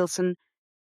 Mr. Wilson,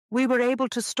 we were able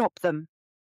to stop them.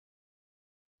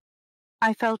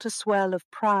 I felt a swell of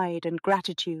pride and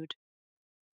gratitude.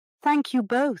 Thank you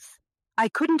both. I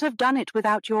couldn't have done it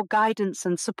without your guidance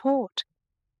and support.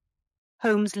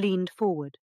 Holmes leaned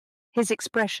forward, his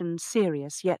expression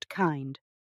serious yet kind.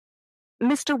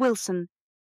 Mr. Wilson,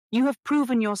 you have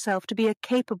proven yourself to be a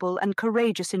capable and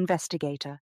courageous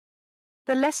investigator.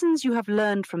 The lessons you have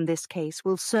learned from this case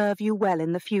will serve you well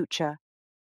in the future.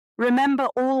 Remember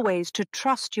always to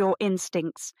trust your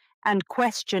instincts and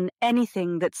question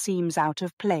anything that seems out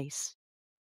of place.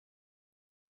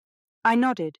 I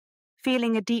nodded,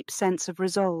 feeling a deep sense of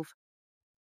resolve.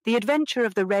 The adventure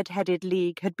of the Red-Headed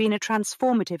League had been a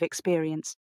transformative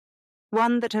experience,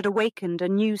 one that had awakened a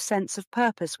new sense of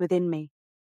purpose within me.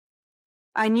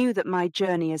 I knew that my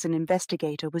journey as an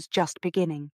investigator was just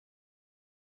beginning.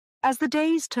 As the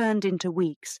days turned into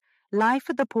weeks, life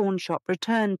at the pawnshop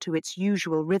returned to its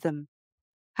usual rhythm.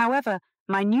 However,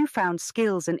 my newfound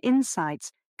skills and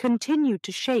insights continued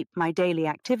to shape my daily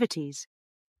activities.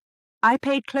 I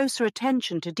paid closer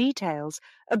attention to details,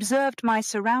 observed my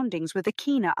surroundings with a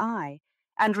keener eye,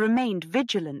 and remained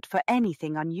vigilant for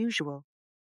anything unusual.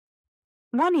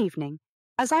 One evening,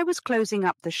 as I was closing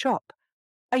up the shop,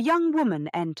 a young woman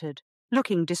entered,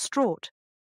 looking distraught.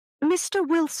 "Mr.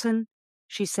 Wilson,"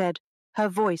 she said, her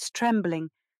voice trembling,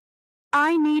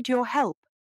 "I need your help."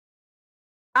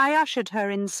 I ushered her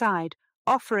inside,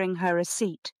 offering her a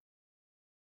seat.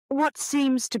 "What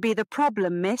seems to be the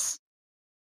problem, miss?"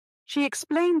 She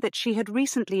explained that she had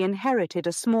recently inherited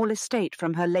a small estate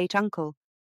from her late uncle.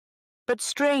 But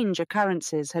strange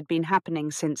occurrences had been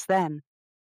happening since then.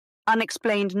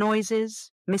 Unexplained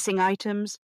noises, missing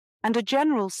items, and a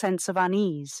general sense of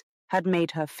unease had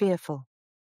made her fearful.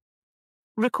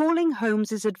 Recalling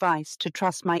Holmes's advice to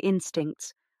trust my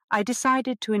instincts, I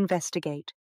decided to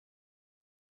investigate.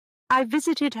 I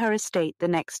visited her estate the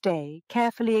next day,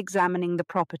 carefully examining the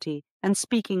property and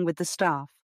speaking with the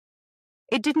staff.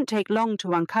 It didn't take long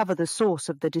to uncover the source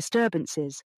of the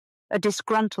disturbances, a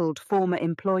disgruntled former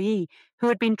employee who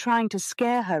had been trying to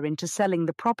scare her into selling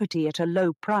the property at a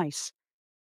low price.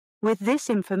 With this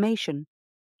information,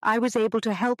 I was able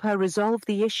to help her resolve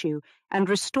the issue and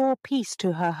restore peace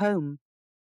to her home.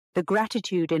 The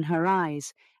gratitude in her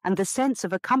eyes and the sense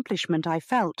of accomplishment I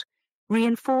felt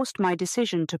reinforced my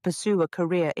decision to pursue a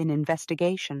career in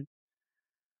investigation.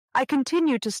 I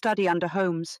continued to study under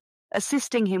Holmes,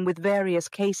 assisting him with various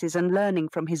cases and learning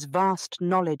from his vast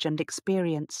knowledge and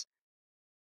experience.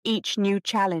 Each new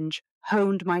challenge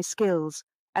honed my skills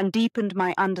and deepened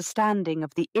my understanding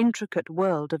of the intricate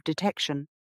world of detection.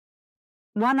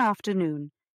 One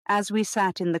afternoon, as we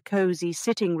sat in the cozy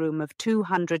sitting room of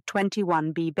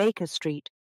 221B Baker Street,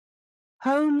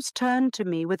 Holmes turned to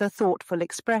me with a thoughtful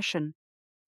expression.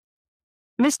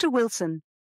 "Mr. Wilson,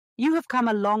 you have come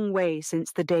a long way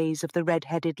since the days of the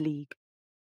Red-Headed League.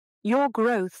 Your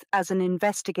growth as an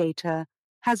investigator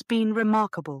has been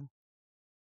remarkable."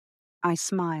 I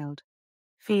smiled,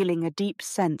 feeling a deep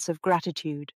sense of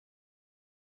gratitude.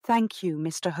 "Thank you,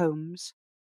 Mr. Holmes.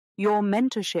 Your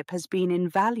mentorship has been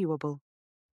invaluable."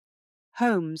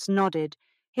 Holmes nodded,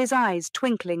 his eyes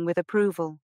twinkling with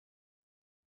approval.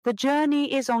 "The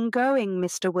journey is ongoing,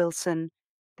 Mr. Wilson.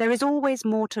 There is always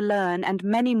more to learn and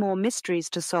many more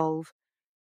mysteries to solve.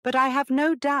 But I have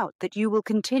no doubt that you will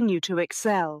continue to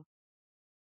excel."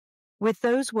 With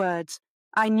those words,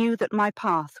 I knew that my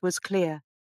path was clear.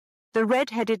 The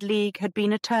Red-Headed League had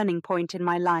been a turning point in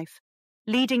my life,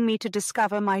 leading me to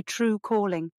discover my true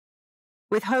calling.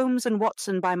 With Holmes and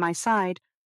Watson by my side,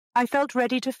 I felt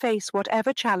ready to face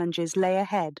whatever challenges lay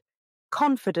ahead,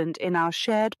 confident in our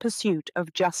shared pursuit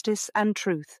of justice and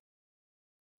truth.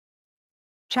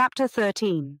 Chapter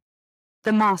 13.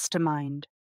 The Mastermind.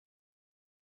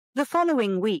 The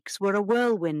following weeks were a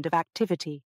whirlwind of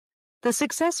activity. The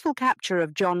successful capture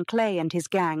of John Clay and his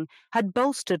gang had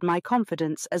bolstered my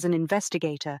confidence as an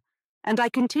investigator, and I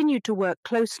continued to work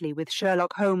closely with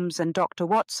Sherlock Holmes and Dr.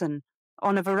 Watson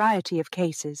on a variety of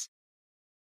cases.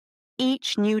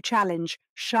 Each new challenge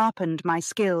sharpened my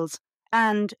skills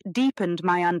and deepened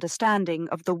my understanding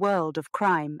of the world of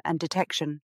crime and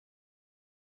detection.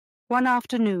 One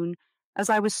afternoon, as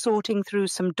I was sorting through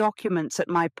some documents at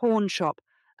my pawn shop,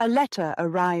 a letter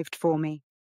arrived for me.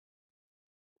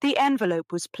 The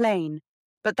envelope was plain,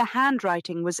 but the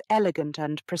handwriting was elegant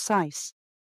and precise.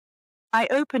 I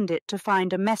opened it to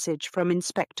find a message from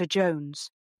Inspector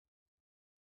Jones.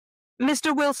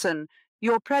 Mr. Wilson,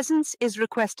 your presence is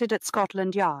requested at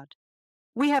Scotland Yard.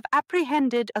 We have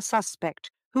apprehended a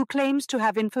suspect who claims to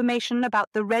have information about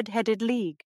the Red-Headed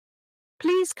League.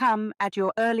 Please come at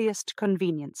your earliest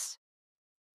convenience.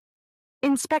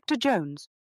 Inspector Jones.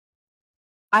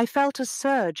 I felt a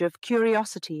surge of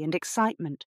curiosity and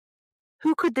excitement.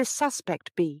 Who could this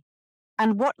suspect be,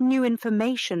 and what new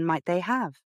information might they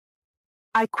have?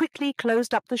 I quickly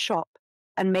closed up the shop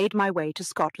and made my way to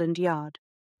Scotland Yard.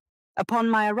 Upon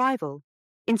my arrival,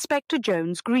 Inspector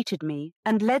Jones greeted me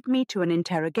and led me to an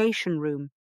interrogation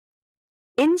room.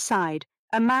 Inside,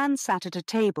 a man sat at a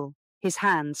table, his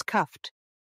hands cuffed.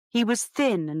 He was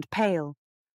thin and pale,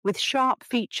 with sharp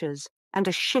features and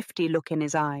a shifty look in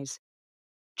his eyes.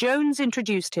 Jones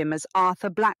introduced him as Arthur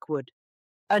Blackwood,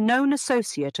 a known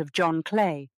associate of John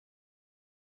Clay.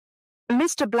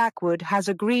 Mr. Blackwood has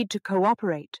agreed to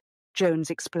cooperate, Jones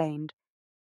explained.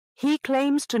 He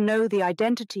claims to know the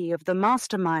identity of the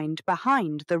mastermind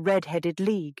behind the Red-Headed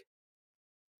League.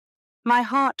 My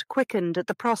heart quickened at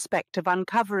the prospect of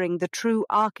uncovering the true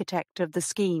architect of the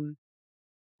scheme.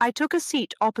 I took a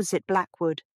seat opposite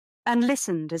Blackwood and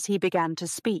listened as he began to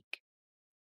speak.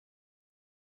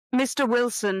 Mr.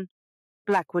 Wilson,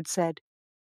 Blackwood said,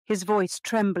 his voice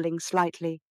trembling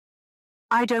slightly,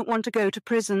 I don't want to go to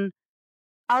prison.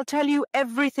 I'll tell you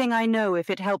everything I know if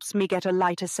it helps me get a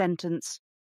lighter sentence.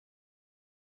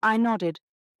 I nodded,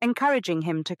 encouraging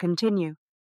him to continue.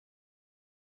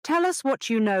 Tell us what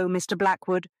you know, Mr.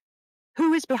 Blackwood.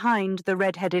 Who is behind the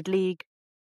Red-Headed League?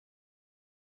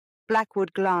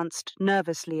 Blackwood glanced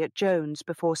nervously at Jones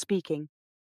before speaking.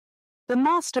 The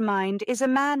mastermind is a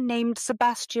man named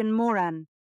Sebastian Moran.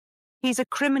 He's a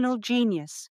criminal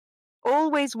genius,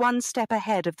 always one step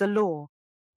ahead of the law.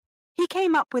 He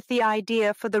came up with the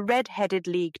idea for the Red-Headed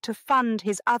League to fund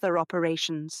his other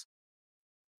operations.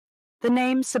 The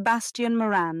name Sebastian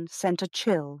Moran sent a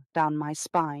chill down my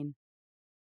spine.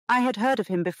 I had heard of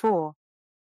him before.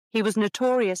 He was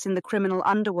notorious in the criminal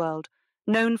underworld,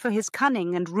 known for his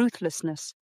cunning and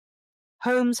ruthlessness.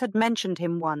 Holmes had mentioned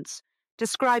him once,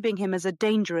 describing him as a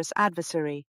dangerous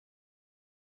adversary.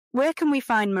 Where can we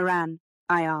find Moran?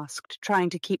 I asked, trying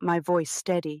to keep my voice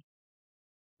steady.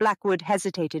 Blackwood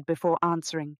hesitated before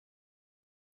answering.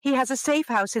 He has a safe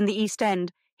house in the East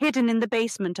End, hidden in the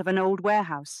basement of an old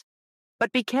warehouse.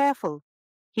 But be careful.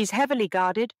 He's heavily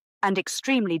guarded and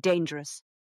extremely dangerous.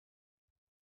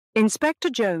 Inspector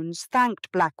Jones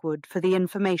thanked Blackwood for the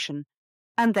information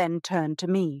and then turned to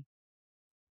me.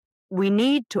 We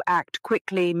need to act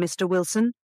quickly, Mr.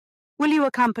 Wilson. Will you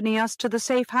accompany us to the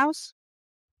safe house?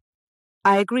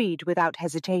 I agreed without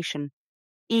hesitation,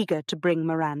 eager to bring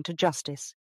Moran to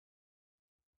justice.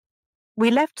 We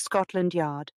left Scotland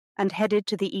Yard and headed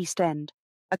to the East End,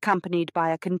 accompanied by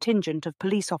a contingent of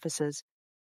police officers.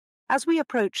 As we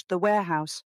approached the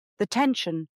warehouse, the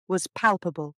tension was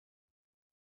palpable.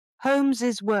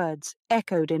 Holmes's words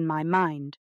echoed in my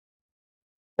mind.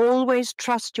 Always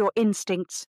trust your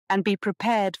instincts and be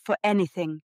prepared for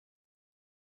anything.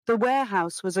 The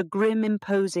warehouse was a grim,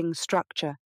 imposing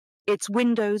structure, its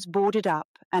windows boarded up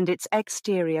and its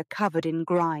exterior covered in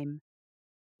grime.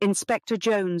 Inspector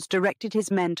Jones directed his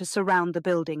men to surround the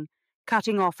building,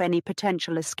 cutting off any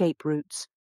potential escape routes.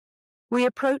 We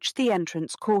approached the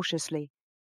entrance cautiously,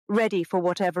 ready for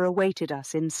whatever awaited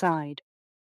us inside.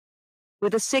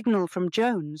 With a signal from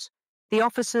Jones, the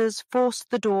officers forced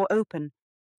the door open,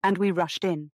 and we rushed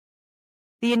in.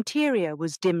 The interior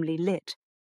was dimly lit,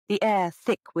 the air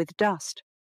thick with dust.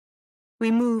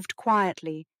 We moved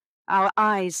quietly, our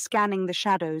eyes scanning the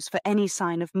shadows for any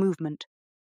sign of movement.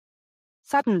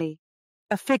 Suddenly,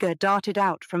 a figure darted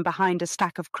out from behind a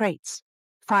stack of crates,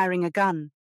 firing a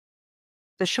gun.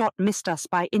 The shot missed us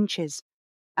by inches,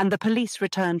 and the police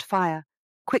returned fire,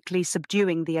 quickly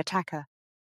subduing the attacker.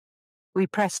 We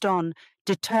pressed on,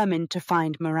 determined to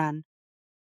find Moran.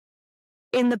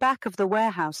 In the back of the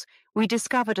warehouse, we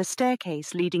discovered a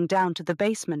staircase leading down to the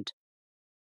basement.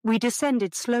 We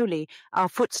descended slowly, our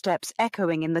footsteps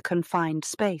echoing in the confined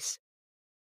space.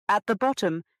 At the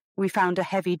bottom, we found a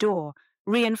heavy door,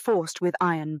 reinforced with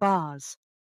iron bars.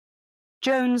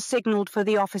 Jones signaled for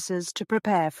the officers to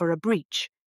prepare for a breach.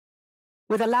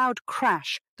 With a loud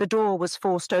crash, the door was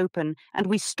forced open, and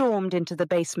we stormed into the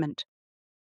basement.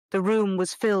 The room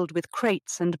was filled with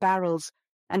crates and barrels,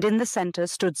 and in the center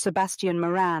stood Sebastian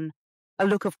Moran, a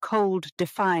look of cold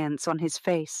defiance on his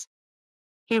face.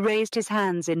 He raised his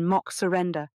hands in mock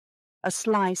surrender, a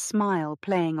sly smile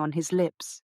playing on his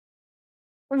lips.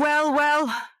 Well,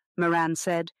 well, Moran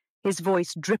said, his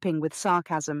voice dripping with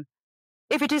sarcasm.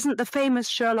 "If it isn't the famous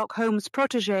Sherlock Holmes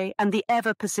protégé and the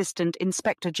ever-persistent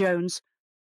Inspector Jones.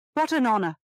 What an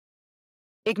honor!"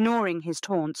 Ignoring his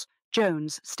taunts,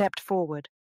 Jones stepped forward.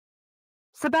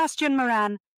 "Sebastian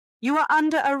Moran, you are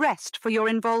under arrest for your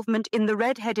involvement in the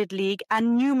Red-Headed League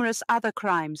and numerous other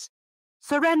crimes.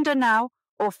 Surrender now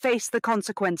or face the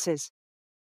consequences."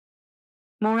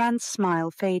 Moran's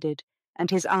smile faded and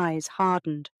his eyes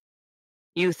hardened.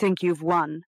 "You think you've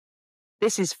won?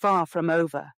 This is far from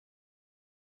over."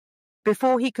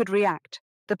 Before he could react,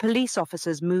 the police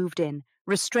officers moved in,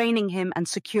 restraining him and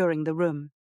securing the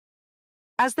room.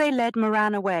 As they led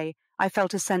Moran away, I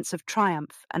felt a sense of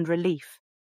triumph and relief.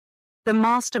 The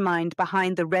mastermind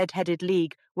behind the Red-Headed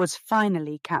League was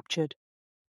finally captured.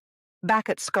 Back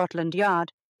at Scotland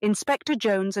Yard, Inspector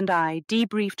Jones and I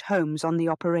debriefed Holmes on the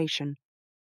operation.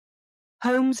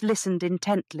 Holmes listened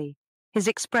intently, his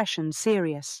expression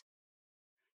serious.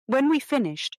 When we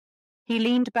finished, he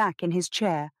leaned back in his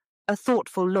chair, a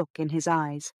thoughtful look in his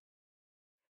eyes.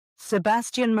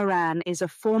 "Sebastian Moran is a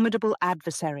formidable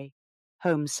adversary,"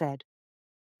 Holmes said.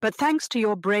 "But thanks to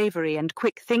your bravery and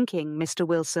quick thinking, Mr.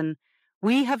 Wilson,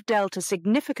 we have dealt a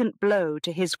significant blow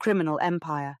to his criminal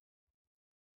empire."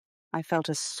 I felt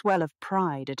a swell of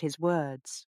pride at his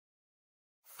words.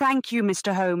 "Thank you,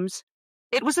 Mr. Holmes.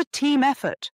 It was a team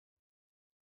effort."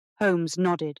 Holmes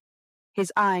nodded,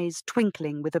 his eyes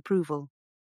twinkling with approval.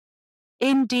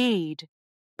 "Indeed.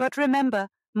 But remember,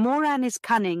 Moran is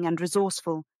cunning and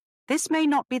resourceful. This may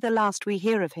not be the last we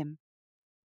hear of him."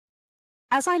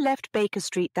 As I left Baker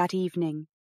Street that evening,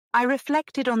 I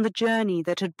reflected on the journey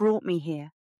that had brought me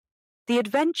here. The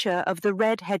adventure of the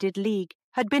Red-Headed League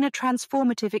had been a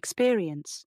transformative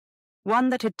experience, one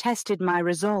that had tested my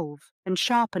resolve and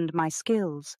sharpened my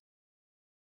skills.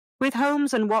 With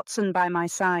Holmes and Watson by my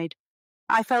side,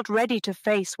 I felt ready to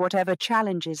face whatever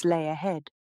challenges lay ahead,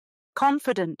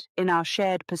 confident in our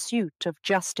shared pursuit of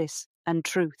justice and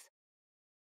truth.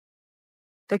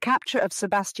 The capture of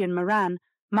Sebastian Moran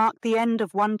marked the end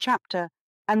of one chapter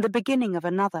and the beginning of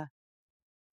another.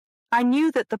 I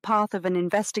knew that the path of an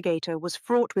investigator was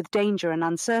fraught with danger and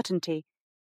uncertainty,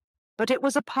 but it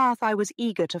was a path I was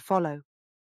eager to follow.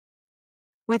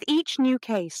 With each new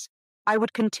case, I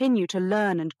would continue to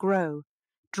learn and grow,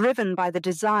 driven by the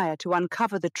desire to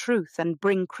uncover the truth and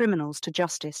bring criminals to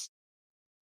justice.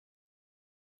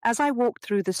 As I walked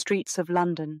through the streets of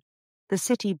London, the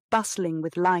city bustling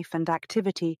with life and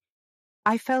activity,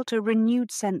 I felt a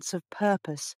renewed sense of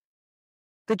purpose.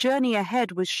 The journey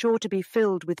ahead was sure to be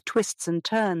filled with twists and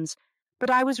turns, but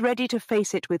I was ready to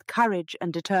face it with courage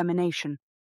and determination.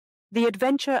 The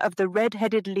adventure of the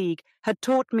Red-Headed League had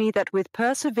taught me that with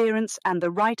perseverance and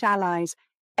the right allies,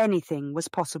 anything was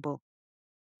possible.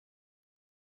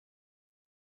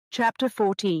 Chapter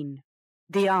 14.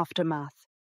 The Aftermath.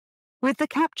 With the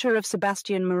capture of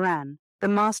Sebastian Moran, the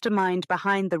mastermind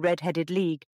behind the Red-Headed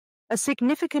League, a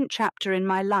significant chapter in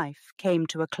my life came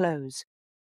to a close.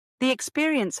 The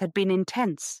experience had been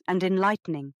intense and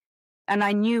enlightening, and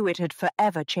I knew it had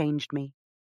forever changed me.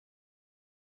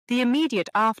 The immediate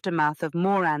aftermath of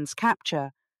Moran's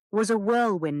capture was a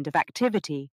whirlwind of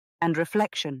activity and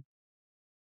reflection.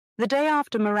 The day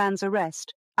after Moran's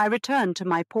arrest, I returned to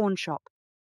my pawn shop,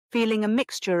 feeling a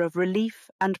mixture of relief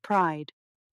and pride.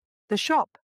 The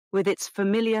shop, with its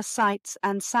familiar sights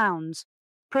and sounds,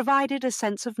 provided a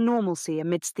sense of normalcy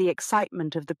amidst the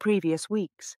excitement of the previous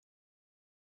weeks.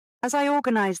 As I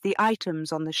organized the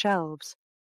items on the shelves,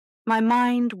 my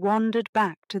mind wandered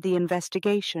back to the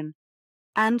investigation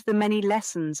and the many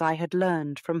lessons I had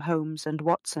learned from Holmes and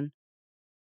Watson.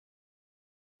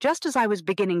 Just as I was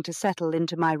beginning to settle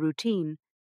into my routine,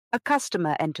 a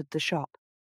customer entered the shop.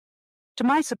 To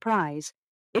my surprise,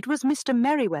 it was Mr.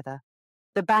 Merriweather,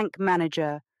 the bank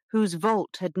manager whose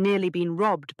vault had nearly been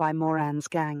robbed by Moran's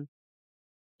gang.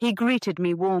 He greeted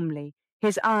me warmly,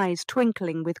 his eyes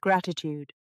twinkling with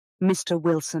gratitude. "Mr.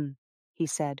 Wilson," he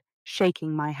said,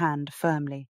 shaking my hand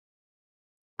firmly.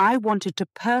 "I wanted to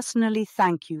personally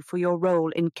thank you for your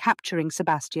role in capturing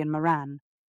Sebastian Moran.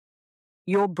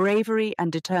 Your bravery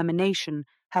and determination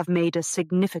have made a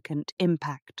significant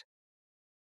impact."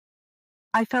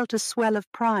 I felt a swell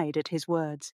of pride at his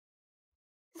words.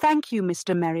 "Thank you,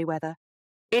 Mr. Merriweather.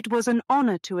 It was an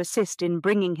honor to assist in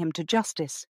bringing him to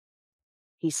justice."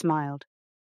 He smiled.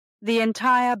 "The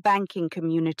entire banking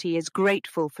community is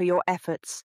grateful for your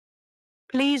efforts.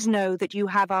 Please know that you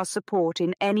have our support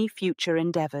in any future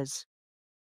endeavors."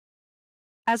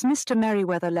 As Mr.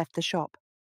 Merriweather left the shop,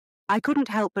 I couldn't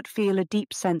help but feel a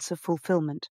deep sense of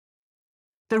fulfillment.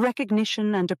 The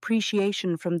recognition and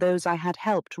appreciation from those I had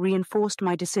helped reinforced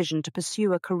my decision to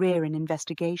pursue a career in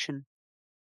investigation.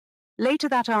 Later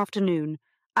that afternoon,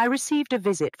 I received a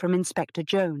visit from Inspector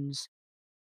Jones.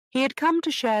 He had come to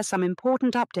share some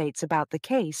important updates about the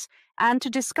case and to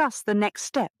discuss the next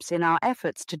steps in our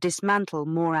efforts to dismantle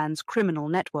Moran's criminal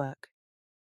network.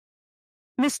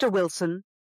 "Mr. Wilson,"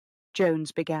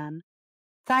 Jones began,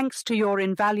 "thanks to your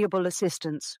invaluable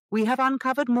assistance, we have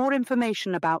uncovered more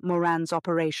information about Moran's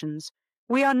operations.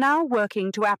 We are now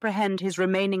working to apprehend his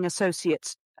remaining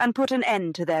associates and put an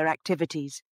end to their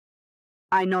activities."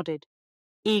 I nodded,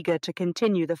 eager to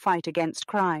continue the fight against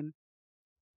crime.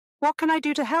 "What can I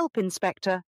do to help,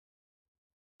 Inspector?"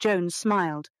 Jones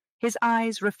smiled, his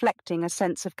eyes reflecting a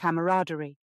sense of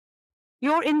camaraderie.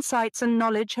 "Your insights and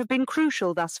knowledge have been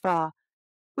crucial thus far.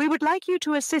 We would like you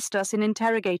to assist us in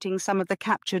interrogating some of the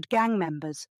captured gang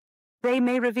members. They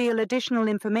may reveal additional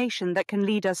information that can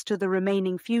lead us to the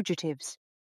remaining fugitives."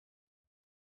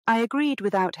 I agreed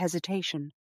without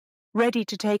hesitation, ready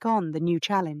to take on the new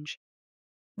challenge.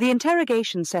 The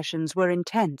interrogation sessions were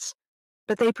intense,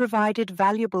 but they provided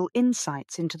valuable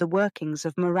insights into the workings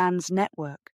of Moran's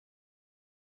network.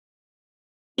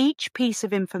 Each piece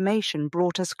of information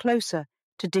brought us closer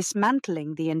to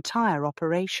dismantling the entire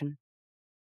operation.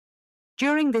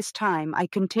 During this time, I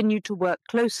continued to work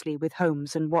closely with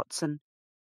Holmes and Watson.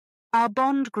 Our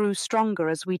bond grew stronger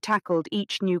as we tackled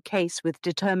each new case with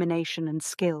determination and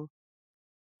skill.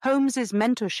 Holmes's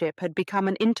mentorship had become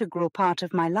an integral part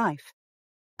of my life,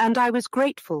 and I was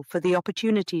grateful for the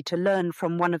opportunity to learn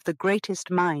from one of the greatest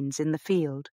minds in the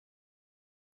field.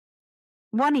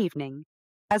 One evening,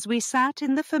 as we sat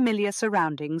in the familiar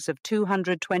surroundings of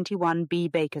 221B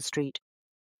Baker Street,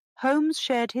 Holmes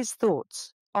shared his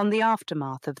thoughts on the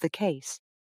aftermath of the case.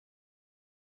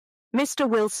 "Mr.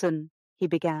 Wilson," he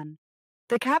began,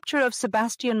 "the capture of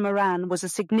Sebastian Moran was a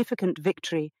significant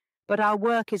victory, but our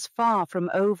work is far from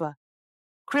over.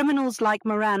 Criminals like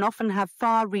Moran often have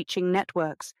far-reaching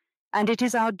networks, and it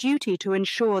is our duty to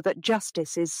ensure that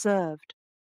justice is served."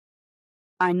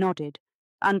 I nodded,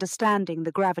 understanding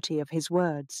the gravity of his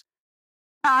words.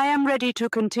 "I am ready to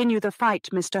continue the fight,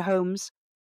 Mr. Holmes,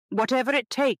 whatever it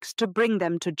takes to bring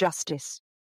them to justice."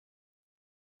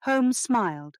 Holmes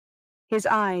smiled, his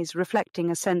eyes reflecting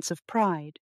a sense of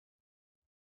pride.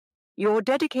 "Your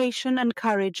dedication and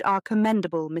courage are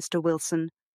commendable, Mr.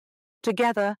 Wilson.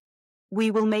 Together, we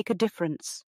will make a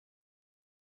difference."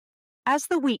 As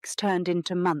the weeks turned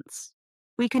into months,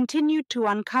 we continued to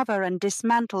uncover and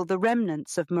dismantle the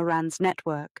remnants of Moran's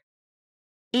network.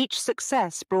 Each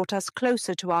success brought us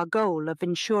closer to our goal of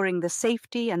ensuring the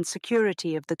safety and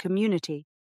security of the community.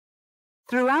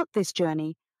 Throughout this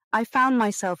journey, I found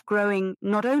myself growing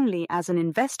not only as an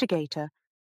investigator,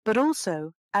 but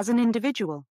also as an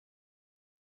individual.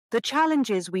 The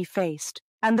challenges we faced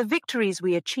and the victories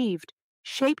we achieved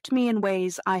shaped me in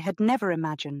ways I had never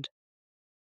imagined.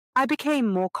 I became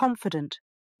more confident,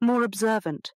 more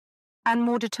observant, and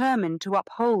more determined to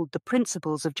uphold the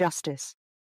principles of justice.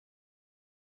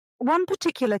 One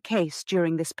particular case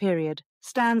during this period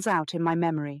stands out in my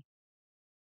memory.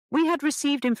 We had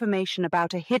received information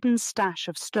about a hidden stash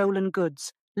of stolen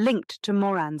goods linked to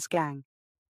Moran's gang.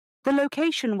 The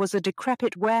location was a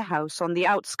decrepit warehouse on the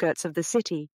outskirts of the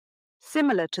city,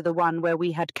 similar to the one where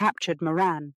we had captured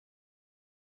Moran.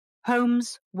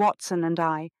 Holmes, Watson, and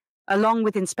I, along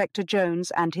with Inspector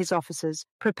Jones and his officers,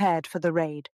 prepared for the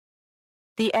raid.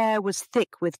 The air was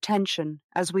thick with tension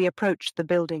as we approached the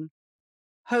building.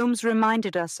 Holmes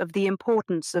reminded us of the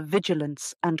importance of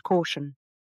vigilance and caution.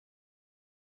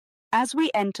 As we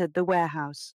entered the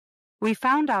warehouse, we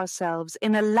found ourselves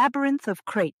in a labyrinth of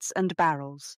crates and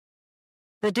barrels.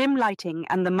 The dim lighting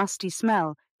and the musty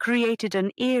smell created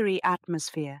an eerie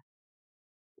atmosphere.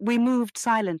 We moved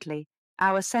silently,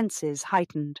 our senses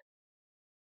heightened.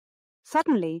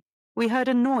 Suddenly, we heard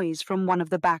a noise from one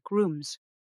of the back rooms.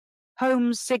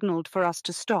 Holmes signaled for us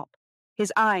to stop,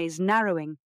 his eyes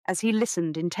narrowing as he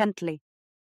listened intently.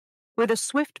 With a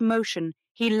swift motion,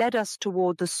 he led us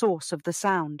toward the source of the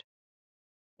sound.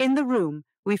 In the room,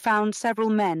 we found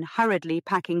several men hurriedly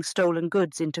packing stolen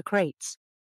goods into crates.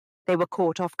 They were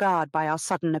caught off guard by our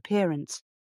sudden appearance.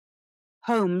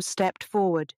 Holmes stepped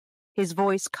forward, his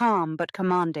voice calm but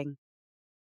commanding.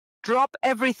 "Drop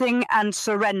everything and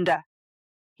surrender,"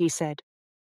 he said.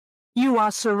 "You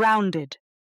are surrounded."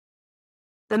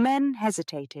 The men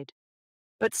hesitated,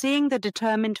 but seeing the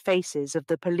determined faces of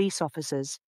the police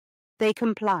officers, they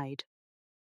complied.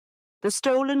 The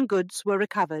stolen goods were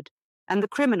recovered, and the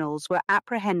criminals were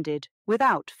apprehended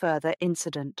without further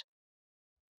incident.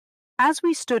 As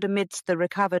we stood amidst the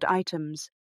recovered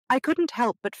items, I couldn't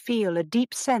help but feel a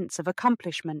deep sense of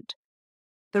accomplishment.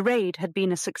 The raid had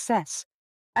been a success,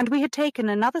 and we had taken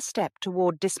another step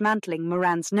toward dismantling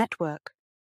Moran's network.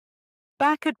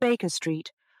 Back at Baker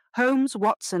Street, Holmes,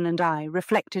 Watson, and I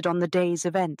reflected on the day's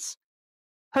events.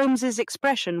 Holmes's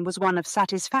expression was one of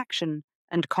satisfaction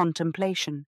and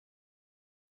contemplation.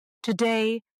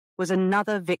 "Today was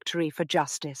another victory for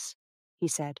justice," he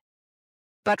said.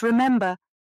 "But remember,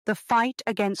 the fight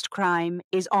against crime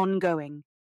is ongoing.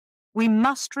 We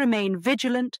must remain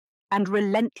vigilant and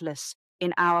relentless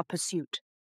in our pursuit."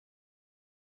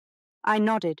 I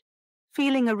nodded,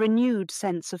 feeling a renewed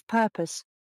sense of purpose.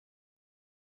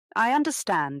 "I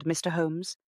understand, Mr.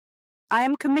 Holmes. I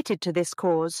am committed to this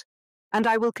cause, and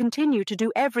I will continue to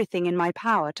do everything in my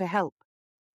power to help."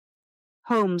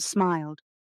 Holmes smiled,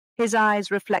 his eyes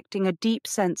reflecting a deep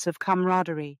sense of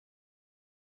camaraderie.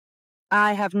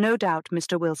 "I have no doubt,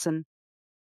 Mr. Wilson.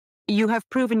 You have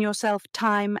proven yourself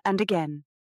time and again.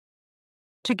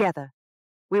 Together,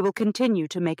 we will continue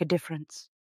to make a difference."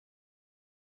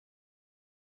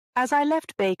 As I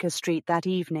left Baker Street that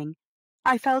evening,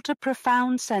 I felt a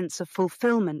profound sense of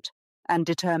fulfillment and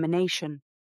determination.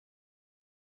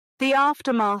 The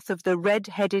aftermath of the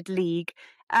Red-Headed League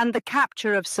and the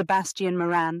capture of Sebastian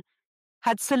Moran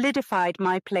had solidified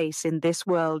my place in this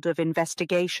world of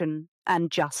investigation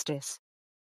and justice.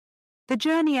 The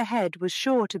journey ahead was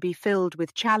sure to be filled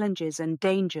with challenges and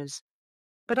dangers,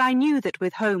 but I knew that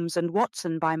with Holmes and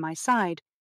Watson by my side,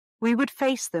 we would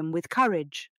face them with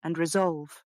courage and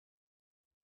resolve.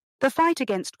 The fight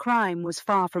against crime was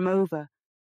far from over,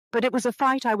 but it was a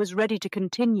fight I was ready to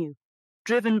continue,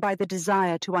 driven by the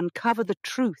desire to uncover the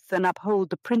truth and uphold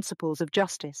the principles of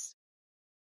justice.